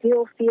can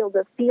still feel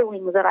the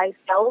feeling that I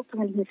felt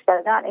when he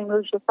said that. And it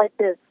was just like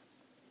this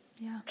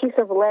piece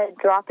of lead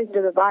dropping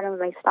to the bottom of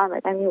my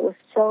stomach. I mean, it was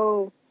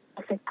so,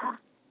 I was like,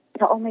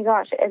 oh my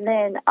gosh. And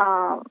then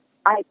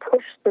I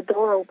pushed the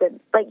door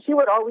open. Like, he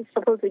would always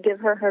supposed to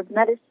give her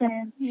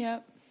medicine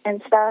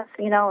and stuff,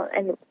 and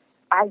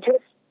I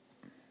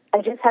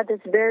just had this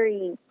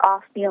very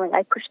off feeling.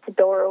 I pushed the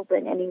door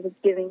open, and he was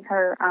giving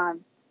her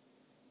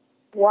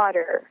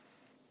water,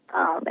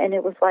 and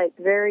it was, like,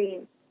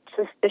 very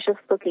suspicious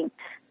looking.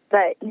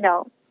 But,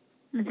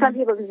 some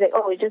people can say,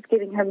 oh, he's just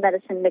giving her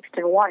medicine mixed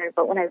in water.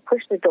 But when I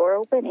pushed the door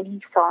open and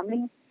he saw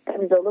me,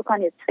 and the look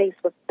on his face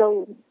was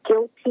so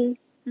guilty,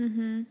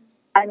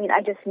 I mean,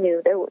 I just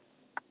knew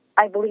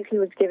I believe he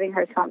was giving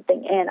her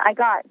something. And I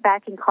got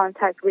back in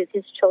contact with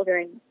his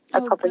children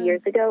a couple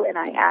years ago, and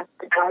I asked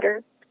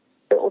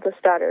the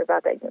oldest daughter,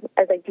 about that.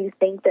 I was like, do you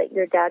think that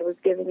your dad was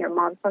giving your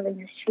mom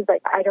something? She's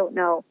like, I don't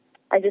know.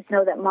 I just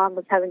know that mom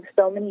was having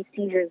so many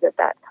seizures at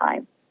that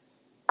time.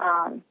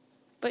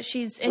 But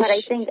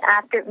I think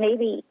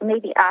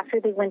maybe after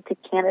they went to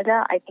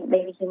Canada, I think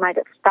maybe he might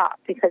have stopped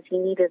because he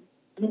needed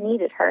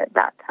her at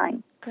that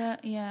time.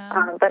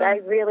 Yeah. But I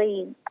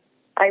really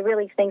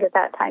think at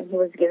that time he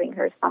was giving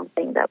her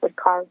something that would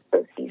cause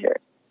those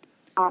seizures,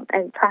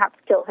 and perhaps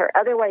kill her.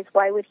 Otherwise,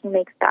 why would he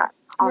make that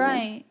comment?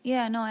 Right.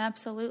 Yeah, no,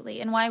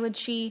 absolutely. And why would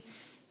she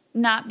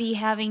not be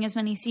having as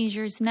many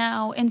seizures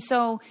now? And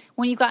so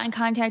when you got in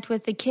contact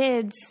with the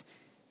kids,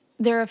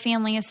 their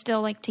family is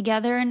still, like,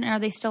 together, and are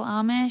they still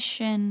Amish?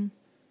 And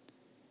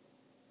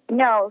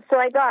no, so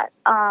I got,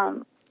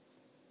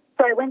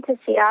 so I went to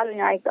Seattle,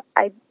 and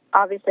I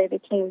obviously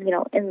became,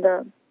 in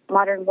the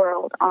modern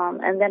world,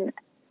 and then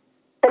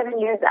 7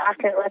 years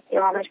after I left the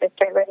Amish, I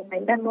started writing my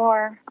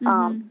memoir.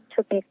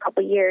 Took me a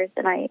couple years,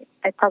 and I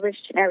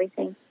published and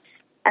everything.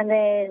 And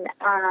then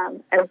I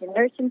was in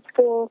nursing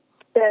school,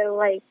 so,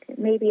 like,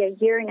 maybe a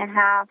year and a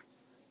half,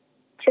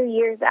 2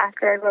 years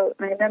after I wrote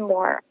my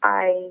memoir,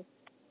 I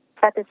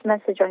got this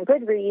message on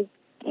Goodreads,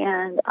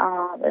 and it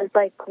was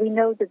like, we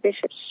know the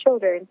bishop's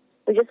children.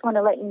 We just want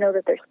to let you know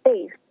that they're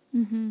safe.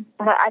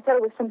 I thought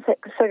it was some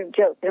sort of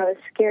joke. I was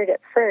scared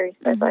at first.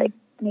 I was like,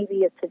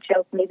 maybe it's a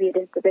joke. Maybe it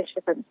is the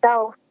bishop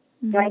himself.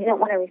 I didn't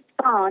want to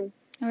respond.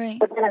 Right.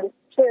 But then I was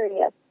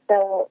curious,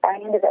 so I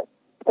ended up,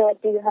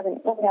 do you have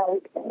an email we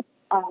can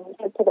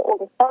give to the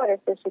oldest daughter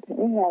so she can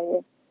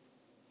email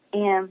you?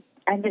 And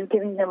I ended up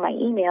giving them my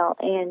email,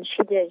 and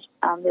she did.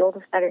 The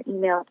oldest daughter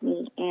emailed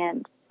me,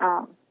 and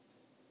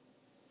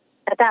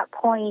at that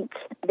point,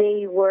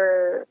 they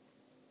were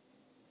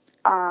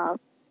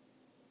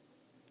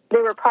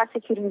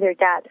prosecuting their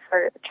dad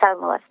for child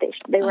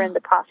molestation. They were in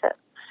the process.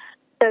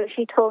 So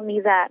she told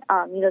me that,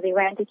 they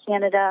ran to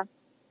Canada,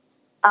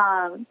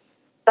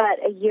 but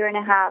a year and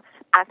a half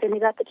after they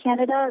got to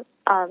Canada,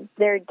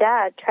 their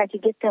dad tried to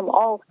get them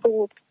all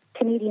full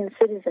Canadian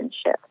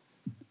citizenship.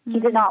 He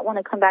did not want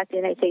to come back to the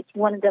United States. He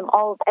wanted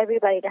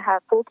everybody to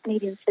have full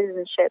Canadian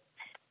citizenship.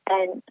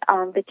 And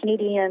the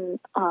Canadian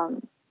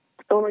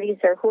authorities,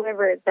 or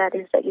whoever that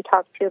is that you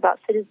talk to about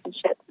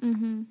citizenship,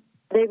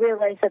 they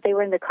realized that they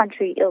were in the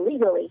country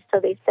illegally. So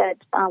they said,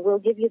 we'll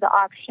give you the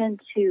option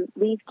to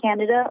leave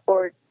Canada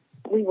or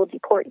we will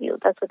deport you.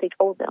 That's what they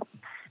told them.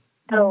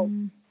 So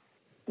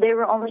they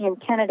were only in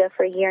Canada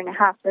for a year and a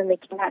half, and then they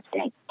came back to the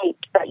United States.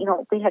 But,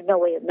 we had no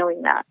way of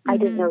knowing that. I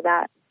didn't know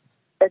that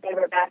they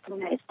were back in the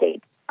United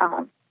States.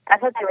 I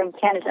thought they were in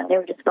Canada and they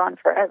were just gone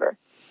forever.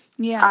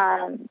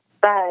 Yeah.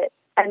 But,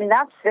 I mean,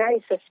 that's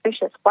very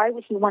suspicious. Why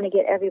would he want to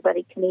get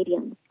everybody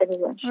Canadian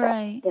citizenship?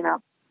 Right.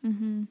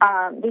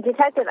 The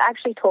detective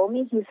actually told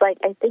me, he's like,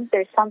 I think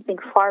there's something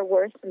far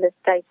worse in this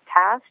guy's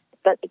past,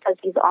 but because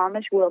he's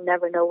Amish, we'll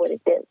never know what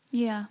it is.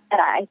 Yeah.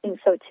 And I think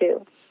so,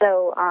 too.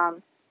 So,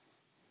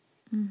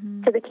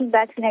 so they came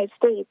back to the United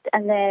States,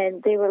 and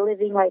then they were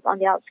living, like, on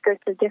the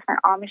outskirts of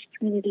different Amish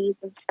communities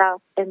and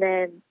stuff. And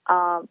then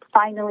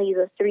finally,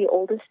 the three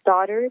oldest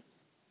daughters,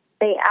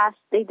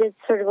 they did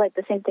sort of like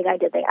the same thing I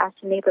did. They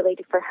asked a neighbor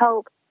lady for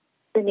help.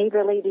 The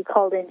neighbor lady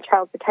called in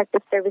Child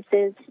Protective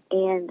Services,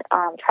 and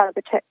Child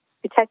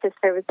Protective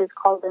Services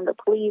called in the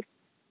police.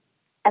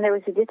 And there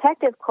was a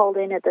detective called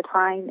in at the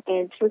time,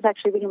 and she was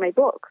actually reading my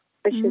book,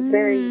 which is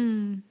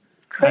very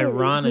crazy.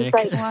 Ironic. He's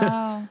like,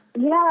 Wow.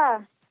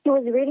 Yeah, he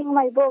was reading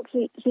my book.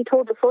 He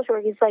told the social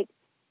worker, he's like,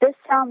 this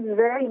sounds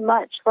very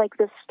much like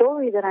the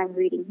story that I'm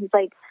reading. He's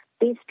like,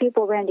 these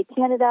people ran to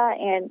Canada,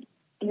 and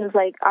he was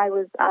like, I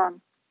was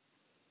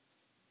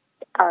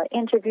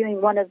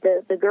interviewing one of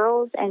the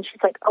girls, and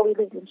she's like, oh, we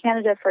lived in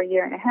Canada for a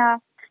year and a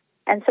half.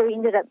 And so he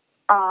ended up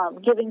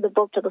giving the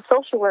book to the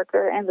social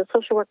worker, and the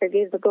social worker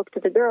gave the book to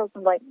the girls,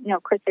 and, like,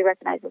 of course they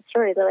recognize the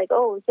story. They're like,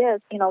 oh,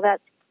 yes,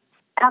 that's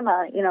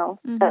Emma,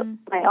 that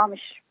my Amish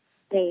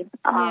name.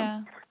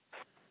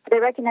 They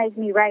recognized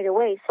me right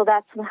away, so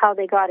that's how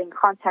they got in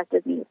contact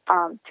with me,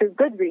 through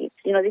Goodreads.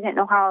 They didn't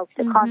know how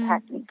to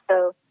contact me,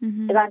 so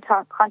they got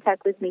in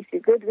contact with me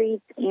through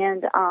Goodreads,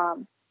 and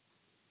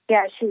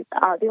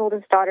the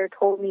oldest daughter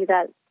told me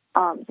that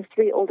the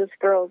 3 oldest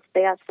girls,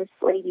 they asked this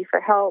lady for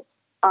help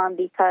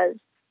because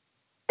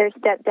their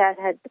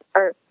stepdad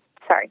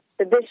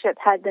the bishop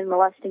had been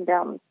molesting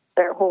them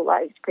their whole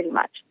lives, pretty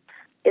much.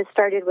 It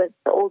started with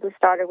the oldest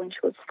daughter when she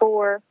was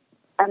 4,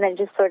 and then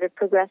just sort of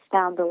progressed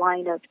down the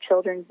line of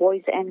children,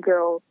 boys and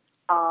girls.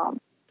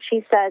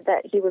 She said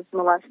that he was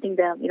molesting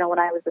them, when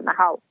I was in the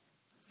house.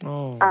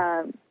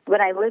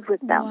 When I lived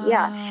with them.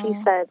 Wow. She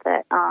said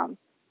that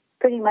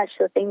pretty much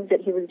the things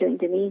that he was doing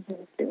to me, he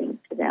was doing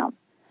to them.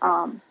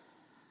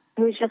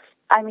 He was just,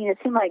 it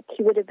seemed like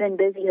he would have been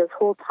busy his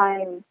whole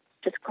time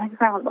just going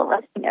around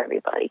molesting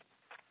everybody.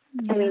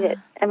 Yeah.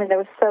 There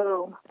was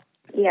so,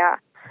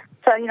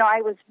 So,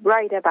 I was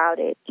right about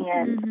it.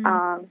 And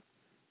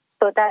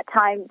so at that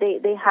time,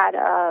 they had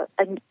a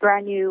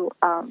brand new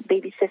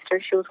baby sister.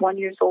 She was 1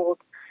 year old.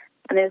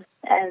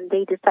 And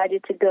they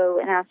decided to go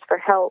and ask for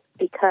help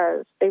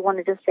because they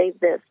wanted to save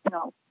this,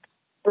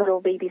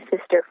 little baby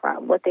sister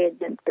from what they had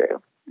been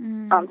through.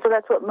 So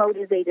that's what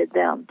motivated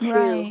them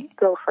to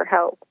go for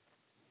help.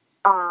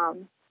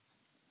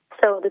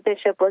 So the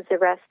bishop was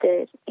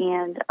arrested,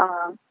 and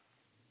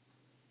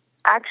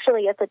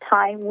actually at the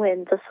time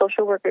when the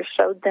social workers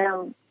showed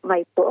them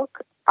my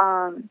book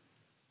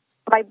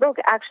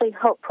actually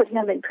helped put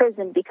him in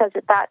prison because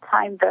at that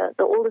time the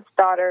oldest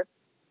daughter,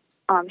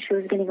 she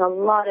was getting a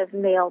lot of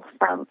mail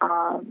from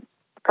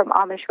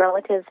Amish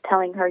relatives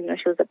telling her,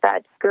 she was a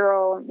bad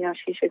girl,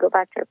 she should go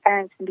back to her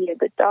parents and be a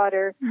good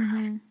daughter.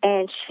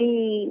 And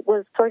she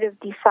was sort of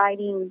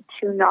deciding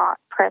to not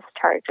press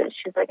charges.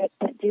 She's like, I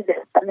can't do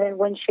this. And then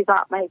when she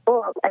got my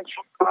book and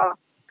she saw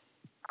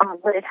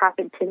what had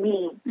happened to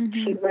me,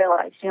 she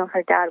realized,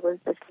 her dad was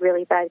this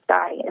really bad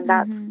guy. And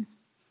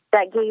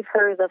that gave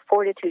her the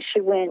fortitude. She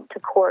went to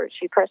court.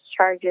 She pressed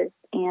charges.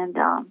 And,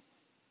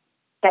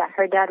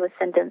 her dad was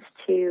sentenced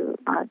to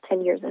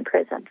 10 years in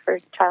prison for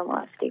child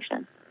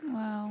molestation.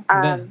 Wow.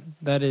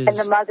 That is. And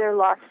the mother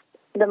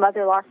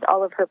lost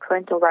all of her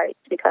parental rights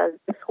because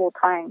this whole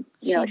time,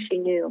 she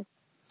knew.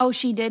 Oh,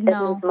 she did know.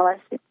 He was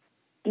molested.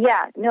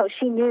 Yeah, no,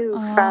 she knew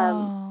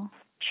from.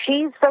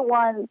 She's the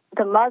one.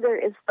 The mother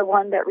is the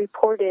one that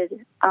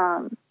reported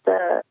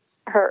the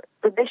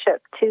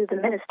bishop to the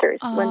ministers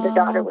when the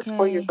daughter was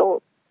 4 years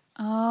old.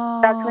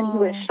 That's when he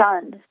was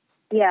shunned.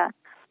 Yeah.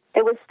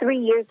 It was 3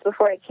 years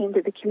before I came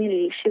to the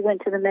community. She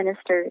went to the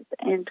ministers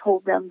and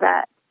told them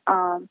that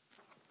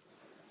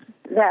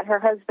that her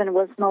husband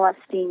was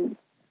molesting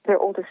their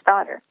oldest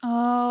daughter, who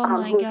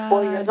was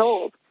 4 years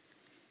old.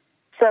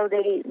 So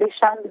they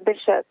shunned the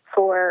bishop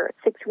for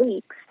 6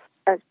 weeks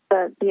as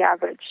the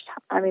average.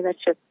 That's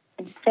just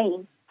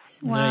insane.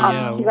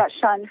 Wow. He got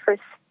shunned for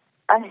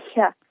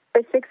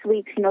 6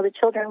 weeks. The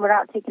children were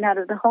not taken out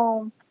of the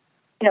home.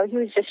 He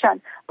was just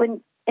shunned.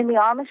 In the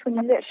Amish, when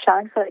you get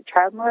shunned for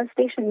child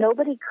molestation,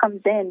 nobody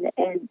comes in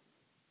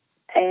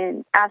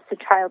and asks the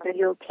child, "Are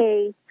you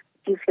okay?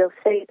 Do you feel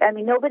safe?"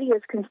 Nobody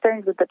is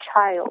concerned with the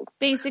child.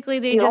 Basically,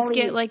 they just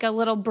get like a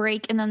little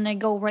break, and then they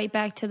go right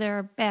back to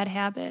their bad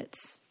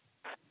habits.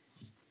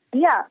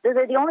 Yeah,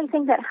 the only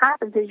thing that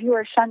happens is you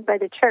are shunned by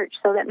the church.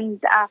 So that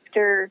means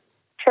after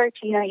church,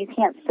 you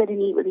can't sit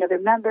and eat with the other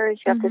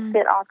members. You have to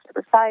sit off to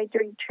the side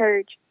during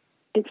church.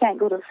 You can't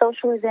go to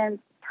social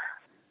events.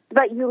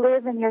 But you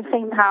live in your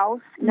same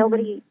house.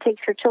 Nobody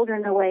takes your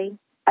children away.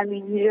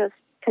 You just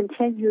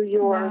continue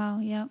your... Wow,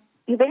 yep.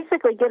 You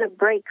basically get a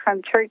break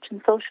from church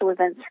and social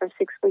events for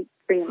 6 weeks,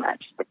 pretty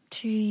much.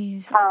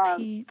 Jeez,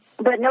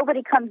 but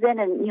nobody comes in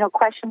and,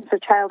 questions the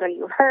child. Are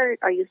you hurt?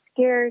 Are you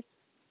scared?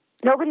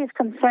 Nobody's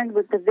concerned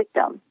with the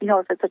victim.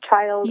 If it's a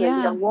child or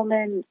a young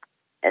woman,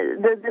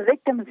 the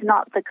victim is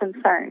not the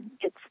concern.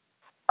 It's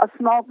a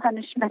small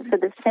punishment for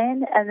the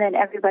sin, and then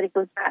everybody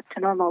goes back to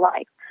normal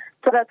life.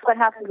 So that's what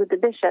happened with the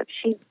bishop.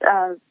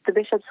 The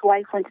bishop's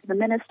wife went to the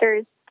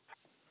ministers.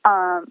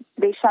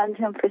 They shunned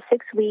him for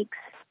 6 weeks,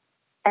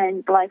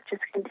 and life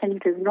just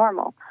continued as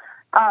normal.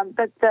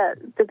 But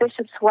the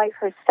bishop's wife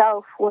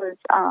herself was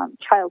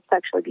child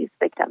sexual abuse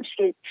victim.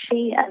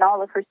 She and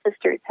all of her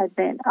sisters had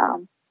been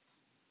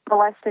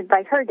molested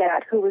by her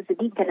dad, who was a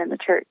deacon in the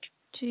church.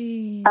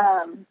 Jeez.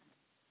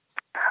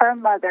 Her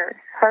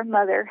mother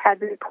had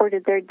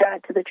reported their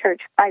dad to the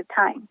church 5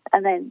 times,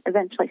 and then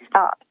eventually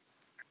stopped.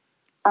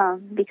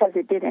 Because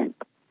it didn't,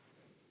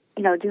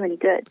 do any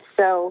good.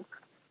 So,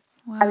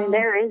 wow.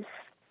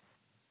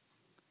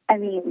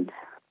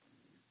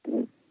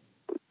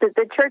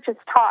 The church is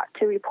taught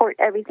to report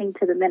everything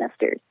to the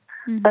ministers.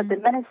 But the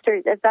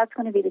ministers, if that's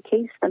going to be the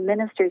case, the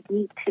ministers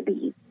need to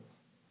be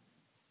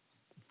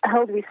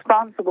held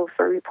responsible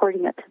for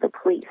reporting it to the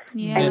police.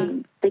 Yeah.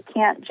 They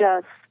can't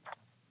just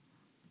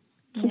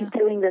keep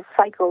doing this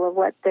cycle of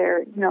what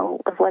they're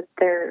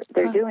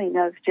doing,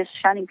 of just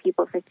shunning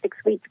people for 6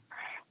 weeks.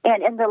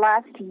 And in the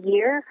last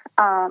year,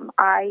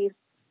 I've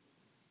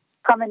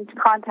come into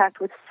contact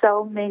with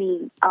so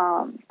many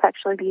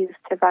sexual abuse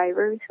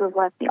survivors who have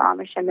left the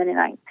Amish and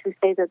Mennonites who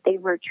say that they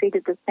were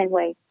treated the same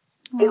way.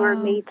 Wow. They were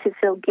made to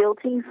feel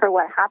guilty for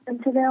what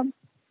happened to them.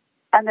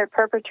 And their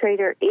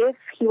perpetrator, if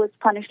he was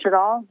punished at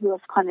all, he was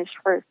punished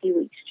for a few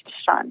weeks, just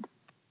shunned.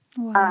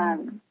 Wow.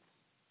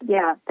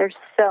 Yeah, there's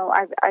so...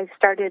 I've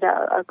started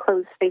a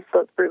closed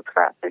Facebook group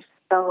for us. There's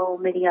so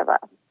many of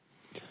us.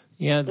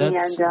 Yeah,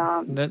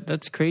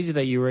 that's crazy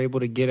that you were able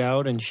to get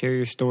out and share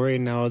your story,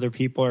 and now other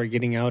people are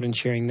getting out and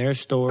sharing their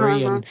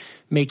story and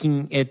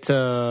making it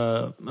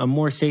a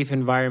more safe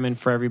environment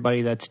for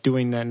everybody that's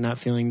doing that, not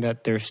feeling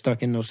that they're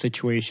stuck in those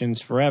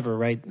situations forever,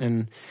 right?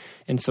 And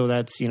so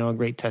that's, you know, a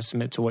great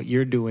testament to what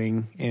you're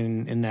doing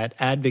in that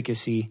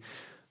advocacy.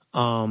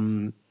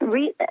 Recently,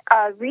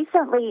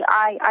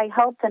 I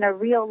helped in a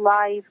real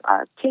live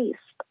case.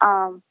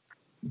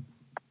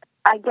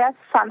 I guess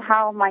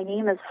somehow my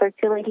name is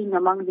circulating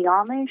among the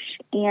Amish,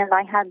 and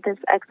I had this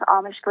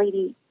ex-Amish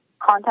lady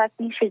contact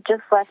me. She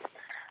just left.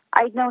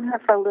 I'd known her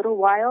for a little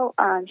while.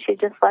 She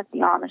just left the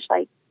Amish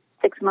like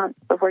 6 months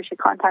before she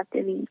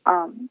contacted me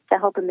to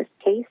help in this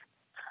case.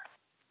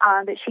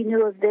 But she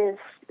knew of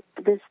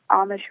this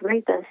Amish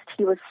rapist.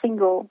 He was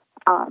single.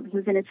 He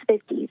was in his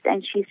 50s,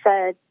 and she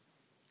said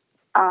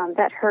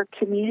that her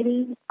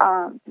community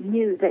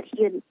knew that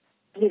he had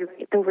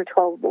raped over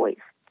 12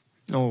 boys.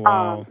 Oh,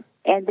 wow.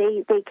 And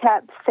they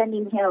kept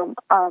sending him,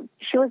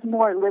 she was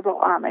more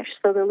liberal Amish.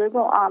 So the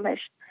liberal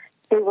Amish,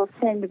 they will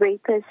send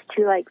rapists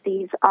to like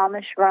these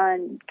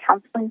Amish-run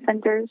counseling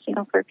centers, you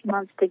know, for a few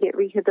months to get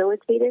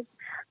rehabilitated.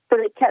 So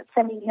they kept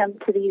sending him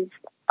to these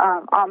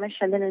Amish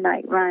and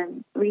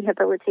Mennonite-run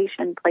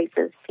rehabilitation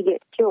places to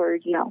get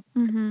cured, you know,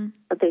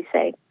 what they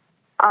say.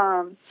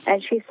 And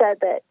she said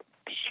that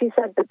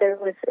there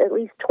was at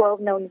least 12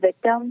 known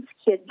victims.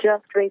 He had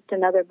just raped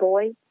another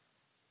boy.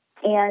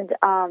 And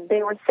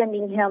they were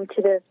sending him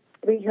to the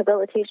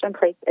rehabilitation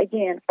place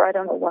again for, I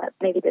don't know what,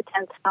 maybe the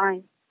 10th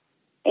time.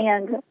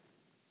 And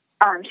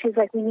she's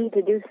like, we need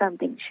to do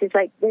something. She's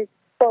like, there's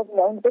 12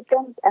 known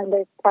victims, and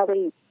there's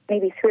probably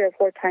maybe 3 or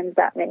 4 times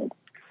that many.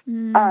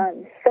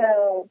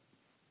 So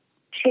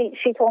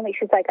she told me,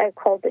 she's like, I've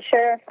called the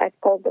sheriff, I've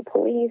called the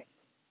police,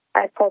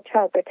 I've called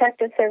Child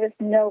Protective Service.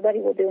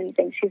 Nobody will do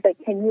anything. She's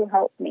like, can you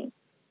help me?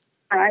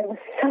 And I was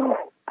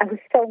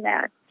so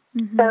mad.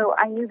 So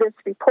I knew this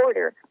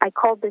reporter. I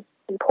called this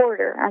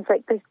reporter. I was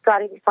like, there's got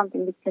to be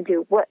something we can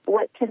do. What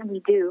can we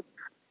do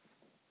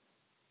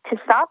to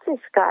stop this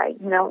guy?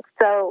 You know,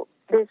 so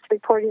this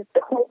reporter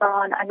said, hold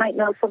on, I might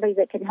know somebody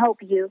that can help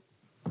you.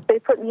 They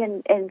put me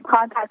in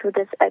contact with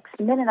this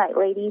ex-Mennonite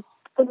lady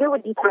who knew a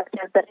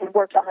detective that had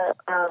worked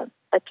on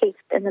a case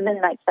in the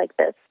Mennonites like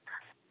this.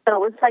 So it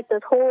was like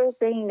this whole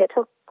thing that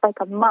took like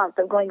a month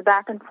of going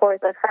back and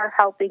forth of her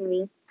helping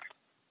me.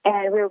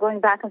 And we were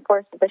going back and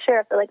forth with the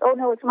sheriff. They're like, oh,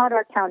 no, it's not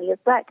our county.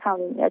 It's that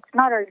county. It's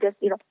not our, just,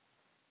 you know.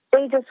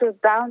 They just were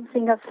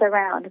bouncing us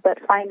around. But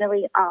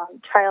finally,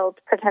 Child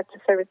Protective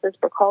Services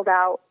were called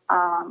out.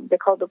 They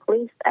called the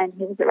police, and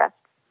he was arrested.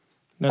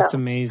 That's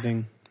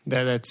amazing.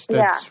 That's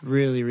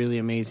really, really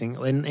amazing.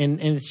 And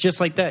it's just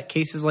like that,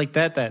 cases like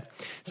that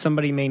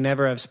somebody may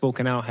never have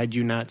spoken out had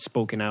you not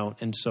spoken out.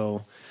 And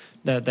so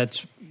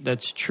that's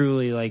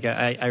truly, like,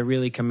 I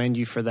really commend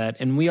you for that.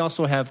 And we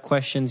also have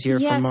questions here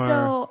from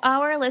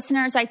our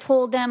listeners, I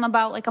told them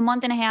about like a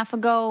month and a half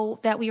ago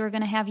that we were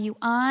going to have you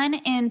on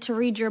and to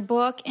read your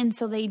book. And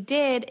so they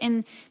did,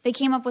 and they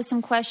came up with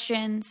some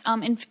questions.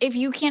 And if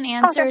you can't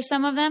answer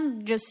some of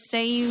them, just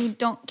say you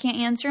can't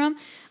answer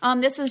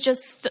them. This was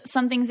just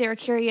some things they were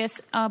curious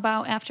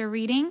about after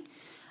reading.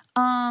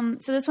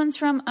 So this one's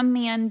from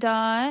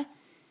Amanda.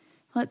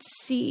 Let's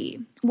see.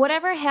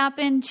 Whatever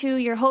happened to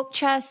your hope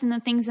chest and the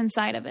things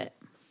inside of it?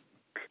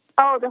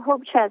 Oh, the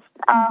hope chest.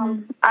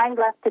 I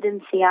left it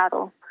in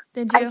Seattle.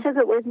 Did you? I took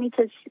it with me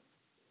to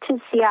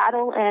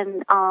Seattle,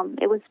 and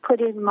it was put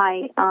in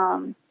my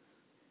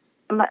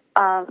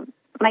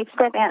my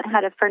step-aunt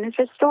had a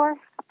furniture store.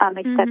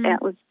 My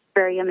step-aunt was a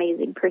very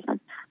amazing person.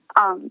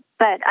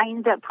 But I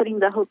ended up putting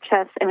the hope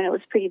chest, I mean, it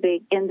was pretty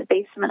big, in the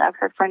basement of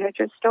her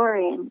furniture store,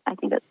 and I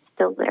think it's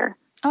still there.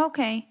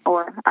 Okay.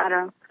 Or, I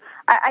don't know.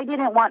 I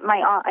didn't want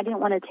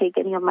to take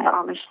any of my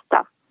Amish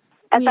stuff.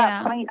 At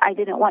that point, I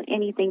didn't want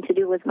anything to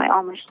do with my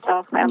Amish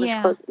stuff, my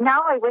Amish clothes.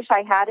 Now I wish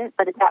I had it,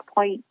 but at that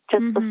point,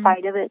 just the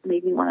sight of it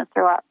made me want to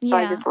throw up. So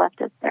I just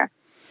left it there.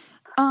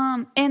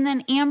 And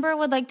then Amber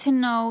would like to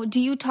know,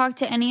 do you talk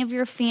to any of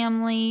your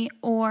family,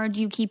 or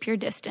do you keep your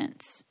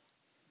distance?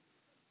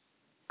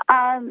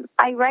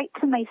 I write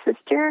to my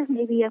sister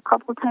maybe a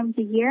couple times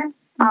a year,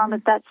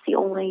 but that's the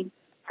only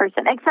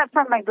person, except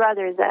for my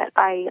brother that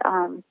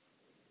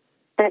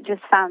that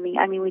just found me.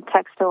 I mean, we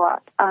text a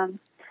lot.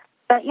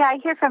 But yeah, I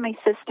hear from my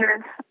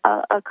sister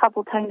a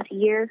couple times a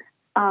year.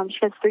 She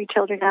has 3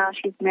 children now.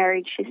 She's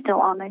married. She's still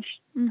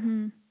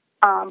Amish.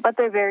 But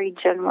they're very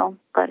general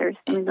letters.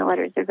 I mean, the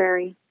letters are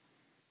very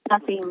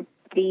nothing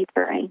deep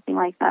or anything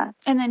like that.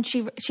 And then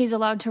she's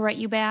allowed to write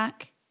you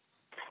back?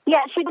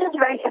 Yeah, she does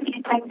write a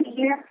few times a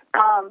year.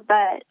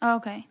 But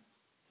okay.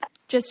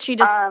 She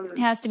just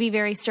has to be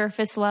very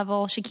surface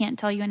level. She can't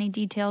tell you any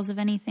details of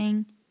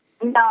anything.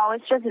 No,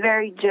 it's just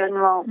very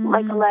general,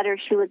 like a letter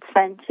she would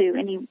send to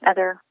any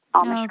other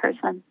Amish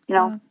person. You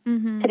know,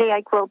 today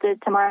I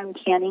quilted, tomorrow I'm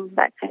canning,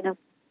 that kind of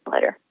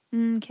letter.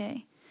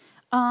 Okay.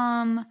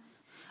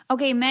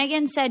 Okay,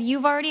 Megan said,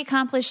 you've already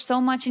accomplished so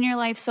much in your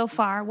life so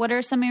far. What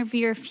are some of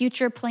your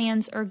future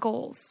plans or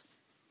goals?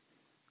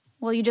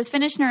 Well, you just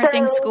finished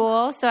nursing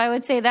school, so I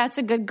would say that's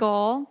a good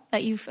goal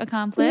that you've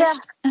accomplished.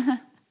 Yeah.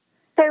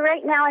 So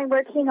right now I'm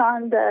working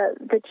on the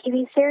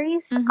TV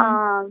series.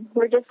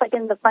 We're just like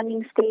in the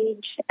funding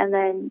stage, and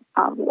then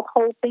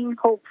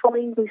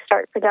hopefully we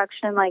start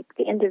production like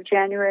the end of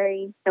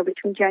January,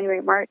 between January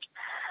and March.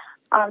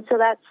 So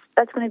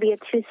that's going to be a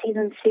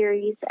 2-season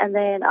series, and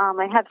then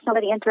I have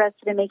somebody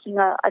interested in making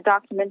a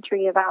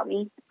documentary about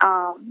me.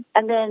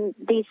 And then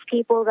these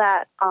people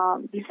that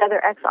these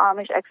other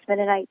ex-Amish,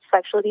 ex-Mennonite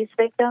sexual abuse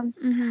victims,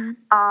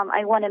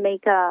 I want to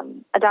make a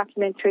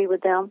documentary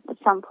with them at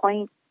some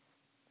point.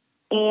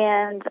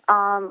 And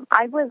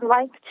I would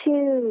like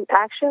to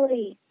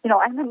actually,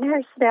 I'm a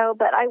nurse now,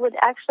 but I would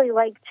actually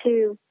like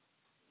to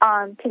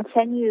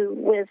continue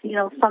with,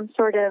 some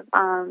sort of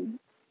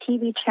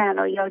TV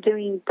channel,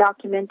 doing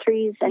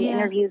documentaries and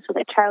interviews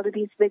with child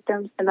abuse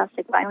victims,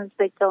 domestic violence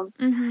victims,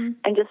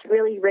 and just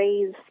really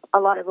raise a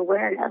lot of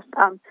awareness.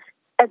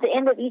 At the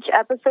end of each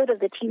episode of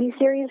the TV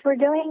series we're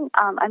doing,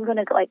 I'm going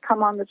to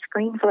come on the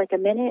screen for a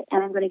minute,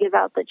 and I'm going to give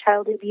out the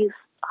child abuse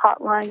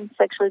hotline,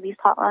 sexual abuse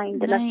hotline,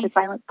 domestic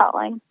violence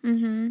hotline.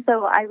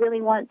 So I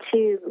really want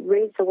to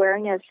raise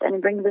awareness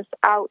and bring this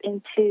out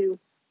into,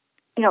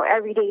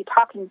 everyday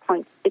talking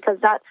points, because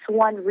that's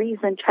one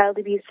reason child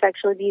abuse,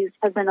 sexual abuse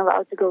has been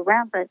allowed to go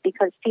rampant,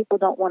 because people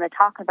don't want to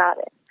talk about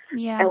it.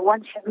 Yeah. And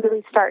once you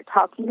really start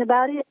talking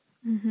about it,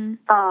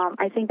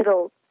 I think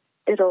it'll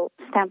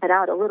stamp it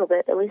out a little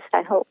bit. At least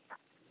I hope.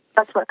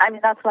 That's what I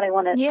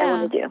want to. I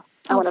want to do.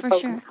 I want to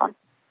focus on.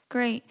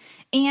 Great.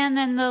 And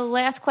then the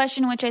last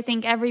question, which I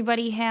think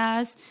everybody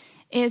has,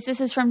 this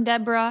is from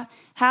Deborah.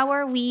 How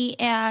are we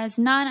as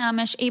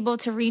non-Amish able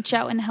to reach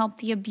out and help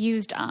the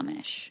abused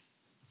Amish?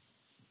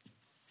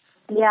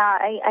 Yeah,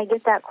 I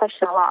get that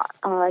question a lot.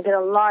 I get a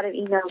lot of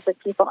emails with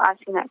people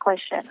asking that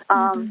question.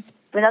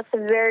 That's a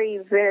very,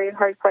 very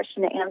hard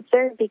question to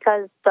answer,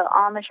 because the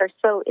Amish are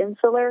so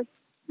insular,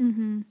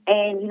 and,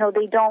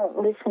 they don't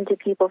listen to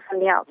people from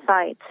the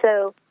outside.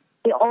 So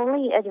the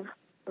only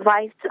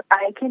advice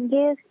I can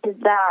give is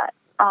that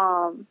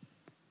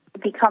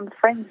become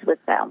friends with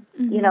them.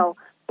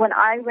 When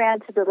I ran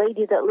to the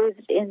lady that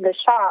lived in the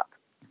shop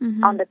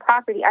on the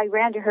property, I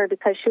ran to her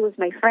because she was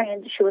my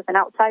friend. She was an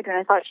outsider, and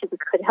I thought she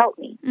could help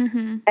me.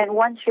 And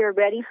once you're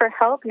ready for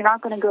help, you're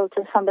not going to go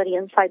to somebody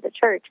inside the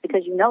church,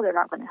 because they're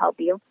not going to help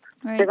you.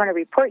 Right. They're going to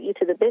report you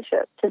to the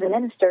bishop, to the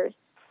ministers.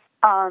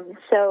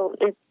 So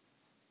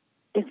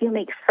if you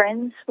make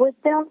friends with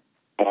them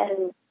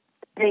and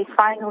they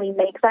finally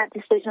make that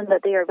decision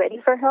that they are ready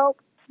for help,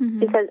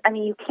 because,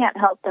 you can't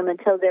help them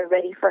until they're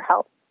ready for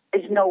help.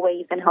 There's no way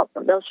you can help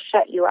them. They'll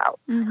shut you out.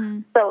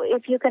 So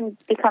if you can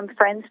become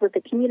friends with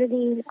the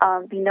community,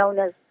 be known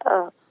as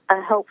a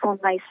helpful,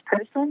 nice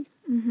person,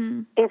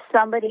 if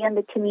somebody in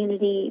the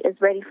community is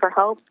ready for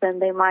help, then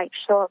they might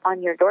show up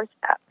on your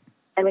doorstep.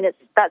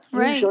 That's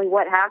usually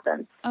what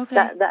happens.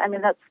 Okay.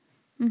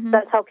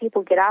 That's how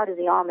people get out of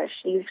the Amish,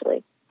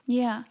 usually.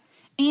 Yeah.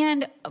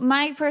 And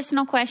my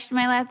personal question,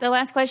 the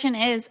last question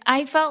is,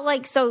 I felt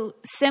like, so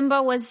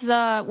Simba was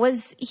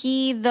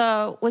he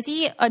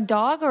a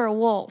dog or a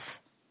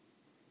wolf?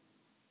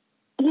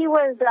 He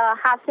was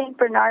half St.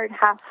 Bernard,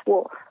 half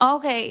wolf.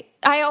 Okay.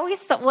 I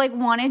always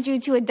wanted you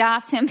to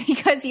adopt him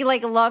because he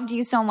loved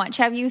you so much.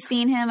 Have you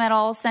seen him at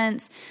all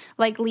since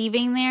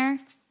leaving there?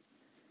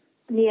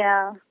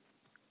 Yeah.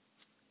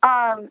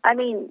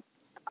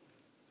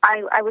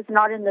 I was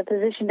not in the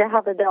position to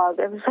have a dog.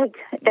 I was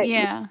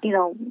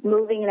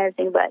moving and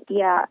everything. But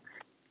yeah,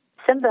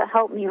 Simba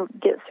helped me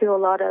get through a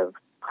lot of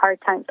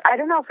hard times. I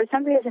don't know, for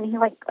some reason he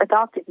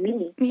adopted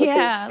me.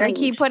 Yeah,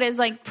 he put his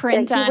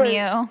print on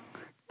you.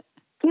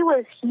 He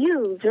was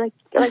huge.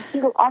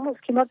 He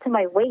almost came up to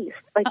my waist.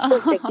 He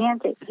was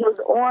gigantic. He was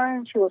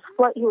orange. He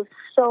was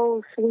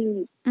so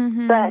sweet.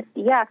 But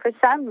yeah, for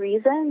some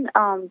reason,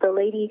 the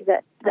lady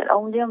that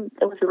owned him,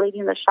 it was a lady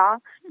in the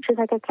shop. She's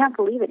like, I can't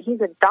believe it.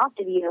 He's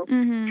adopted you.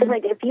 She's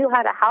like, if you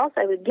had a house,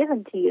 I would give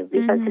him to you,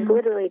 because he's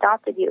literally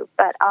adopted you.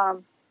 But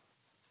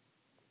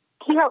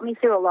he helped me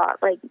through a lot.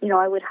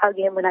 I would hug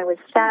him when I was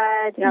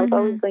sad. I was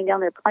always going down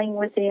there playing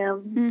with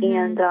him.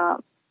 And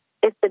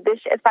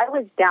if I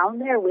was down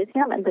there with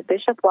him and the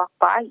bishop walked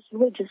by, he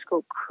would just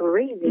go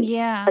crazy.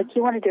 Yeah.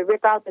 He wanted to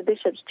rip out the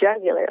bishop's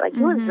jugular.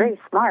 He was very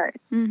smart.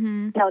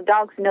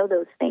 Dogs know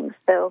those things.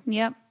 So,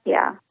 yep.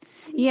 Yeah.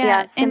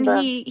 Yeah, and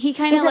he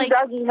kind of he's in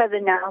doggy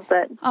heaven now,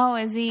 but... Oh,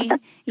 is he?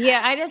 Yeah,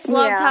 I just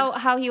loved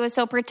how he was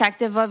so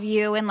protective of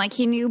you, and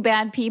he knew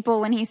bad people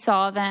when he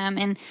saw them,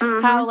 and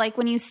how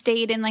when you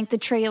stayed in the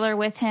trailer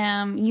with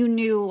him, you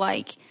knew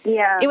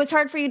it was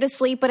hard for you to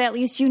sleep, but at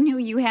least you knew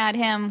you had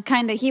him.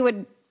 He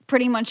would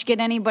pretty much get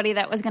anybody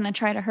that was going to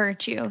try to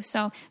hurt you.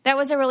 So that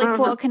was a really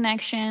cool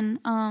connection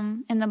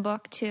in the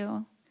book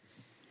too.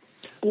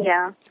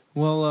 Yeah.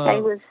 Well,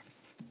 it was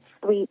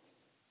sweet.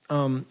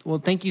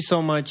 Well, thank you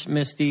so much,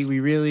 Misty. We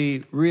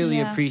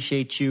really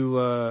appreciate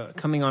you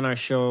coming on our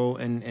show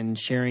and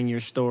sharing your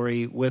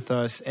story with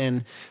us.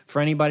 And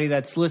for anybody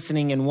that's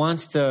listening and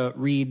wants to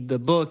read the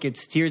book,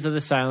 it's Tears of the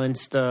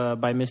Silenced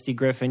by Misty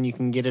Griffin. You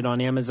can get it on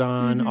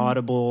Amazon,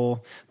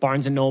 Audible,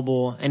 Barnes &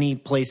 Noble, any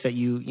place that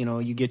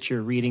you get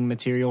your reading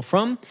material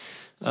from.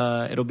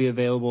 It'll be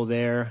available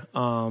there.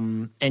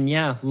 And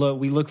yeah,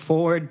 we look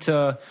forward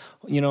to,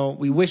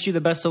 we wish you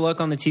the best of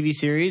luck on the TV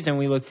series, and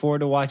we look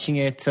forward to watching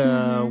it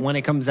when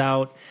it comes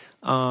out.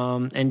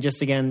 And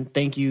just again,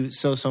 thank you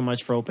so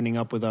much for opening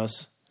up with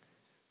us.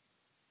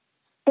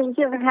 Thank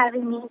you for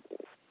having me.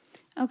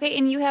 Okay,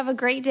 and you have a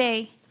great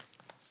day.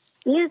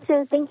 You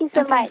too. Thank you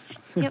so much.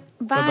 Yep.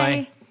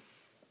 Bye.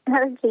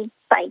 Okay.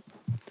 Bye.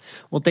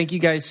 Well, thank you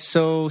guys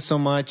so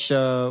much.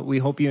 We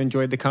hope you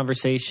enjoyed the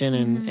conversation,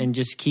 and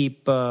just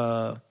keep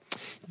that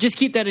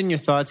in your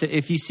thoughts.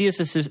 If you see a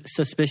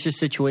suspicious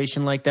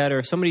situation like that, or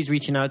if somebody's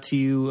reaching out to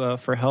you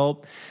for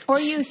help, or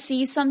you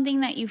see something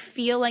that you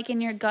feel like in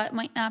your gut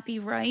might not be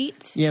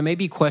right,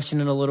 maybe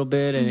question it a little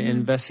bit and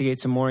investigate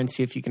some more and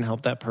see if you can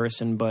help that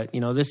person. But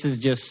this is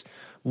just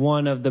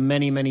one of the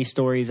many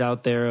stories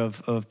out there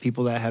of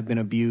people that have been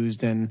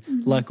abused, and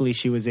luckily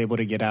she was able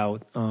to get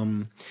out.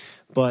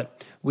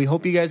 But we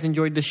hope you guys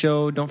enjoyed the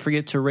show. Don't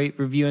forget to rate,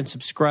 review, and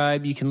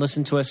subscribe. You can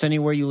listen to us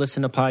anywhere you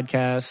listen to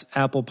podcasts: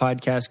 Apple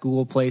Podcasts,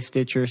 Google Play,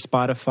 Stitcher,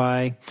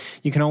 Spotify.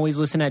 You can always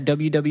listen at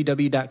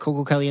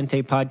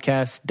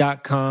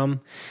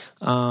www.cococalientepodcast.com.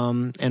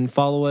 And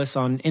follow us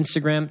on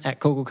Instagram at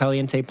Coco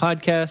Caliente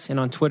Podcast and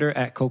on Twitter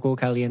at Coco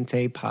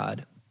Caliente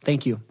Pod.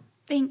 Thank you.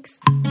 Thanks.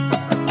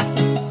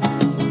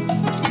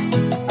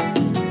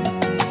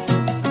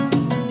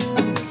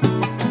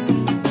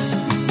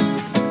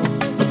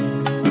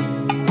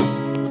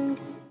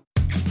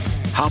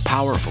 How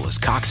powerful is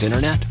Cox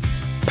Internet?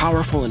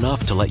 Powerful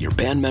enough to let your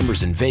band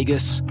members in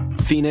Vegas,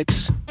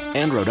 Phoenix,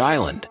 and Rhode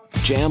Island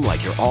jam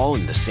like you're all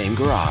in the same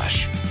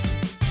garage.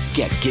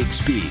 Get gig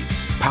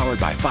speeds powered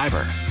by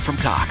fiber from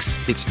Cox.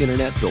 It's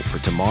internet built for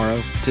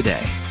tomorrow,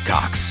 today.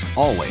 Cox,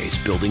 always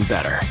building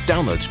better.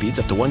 Download speeds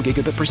up to 1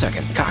 gigabit per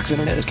second. Cox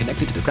Internet is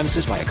connected to the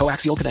premises via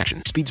coaxial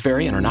connection. Speeds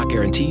vary and are not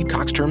guaranteed.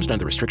 Cox terms and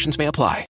other restrictions may apply.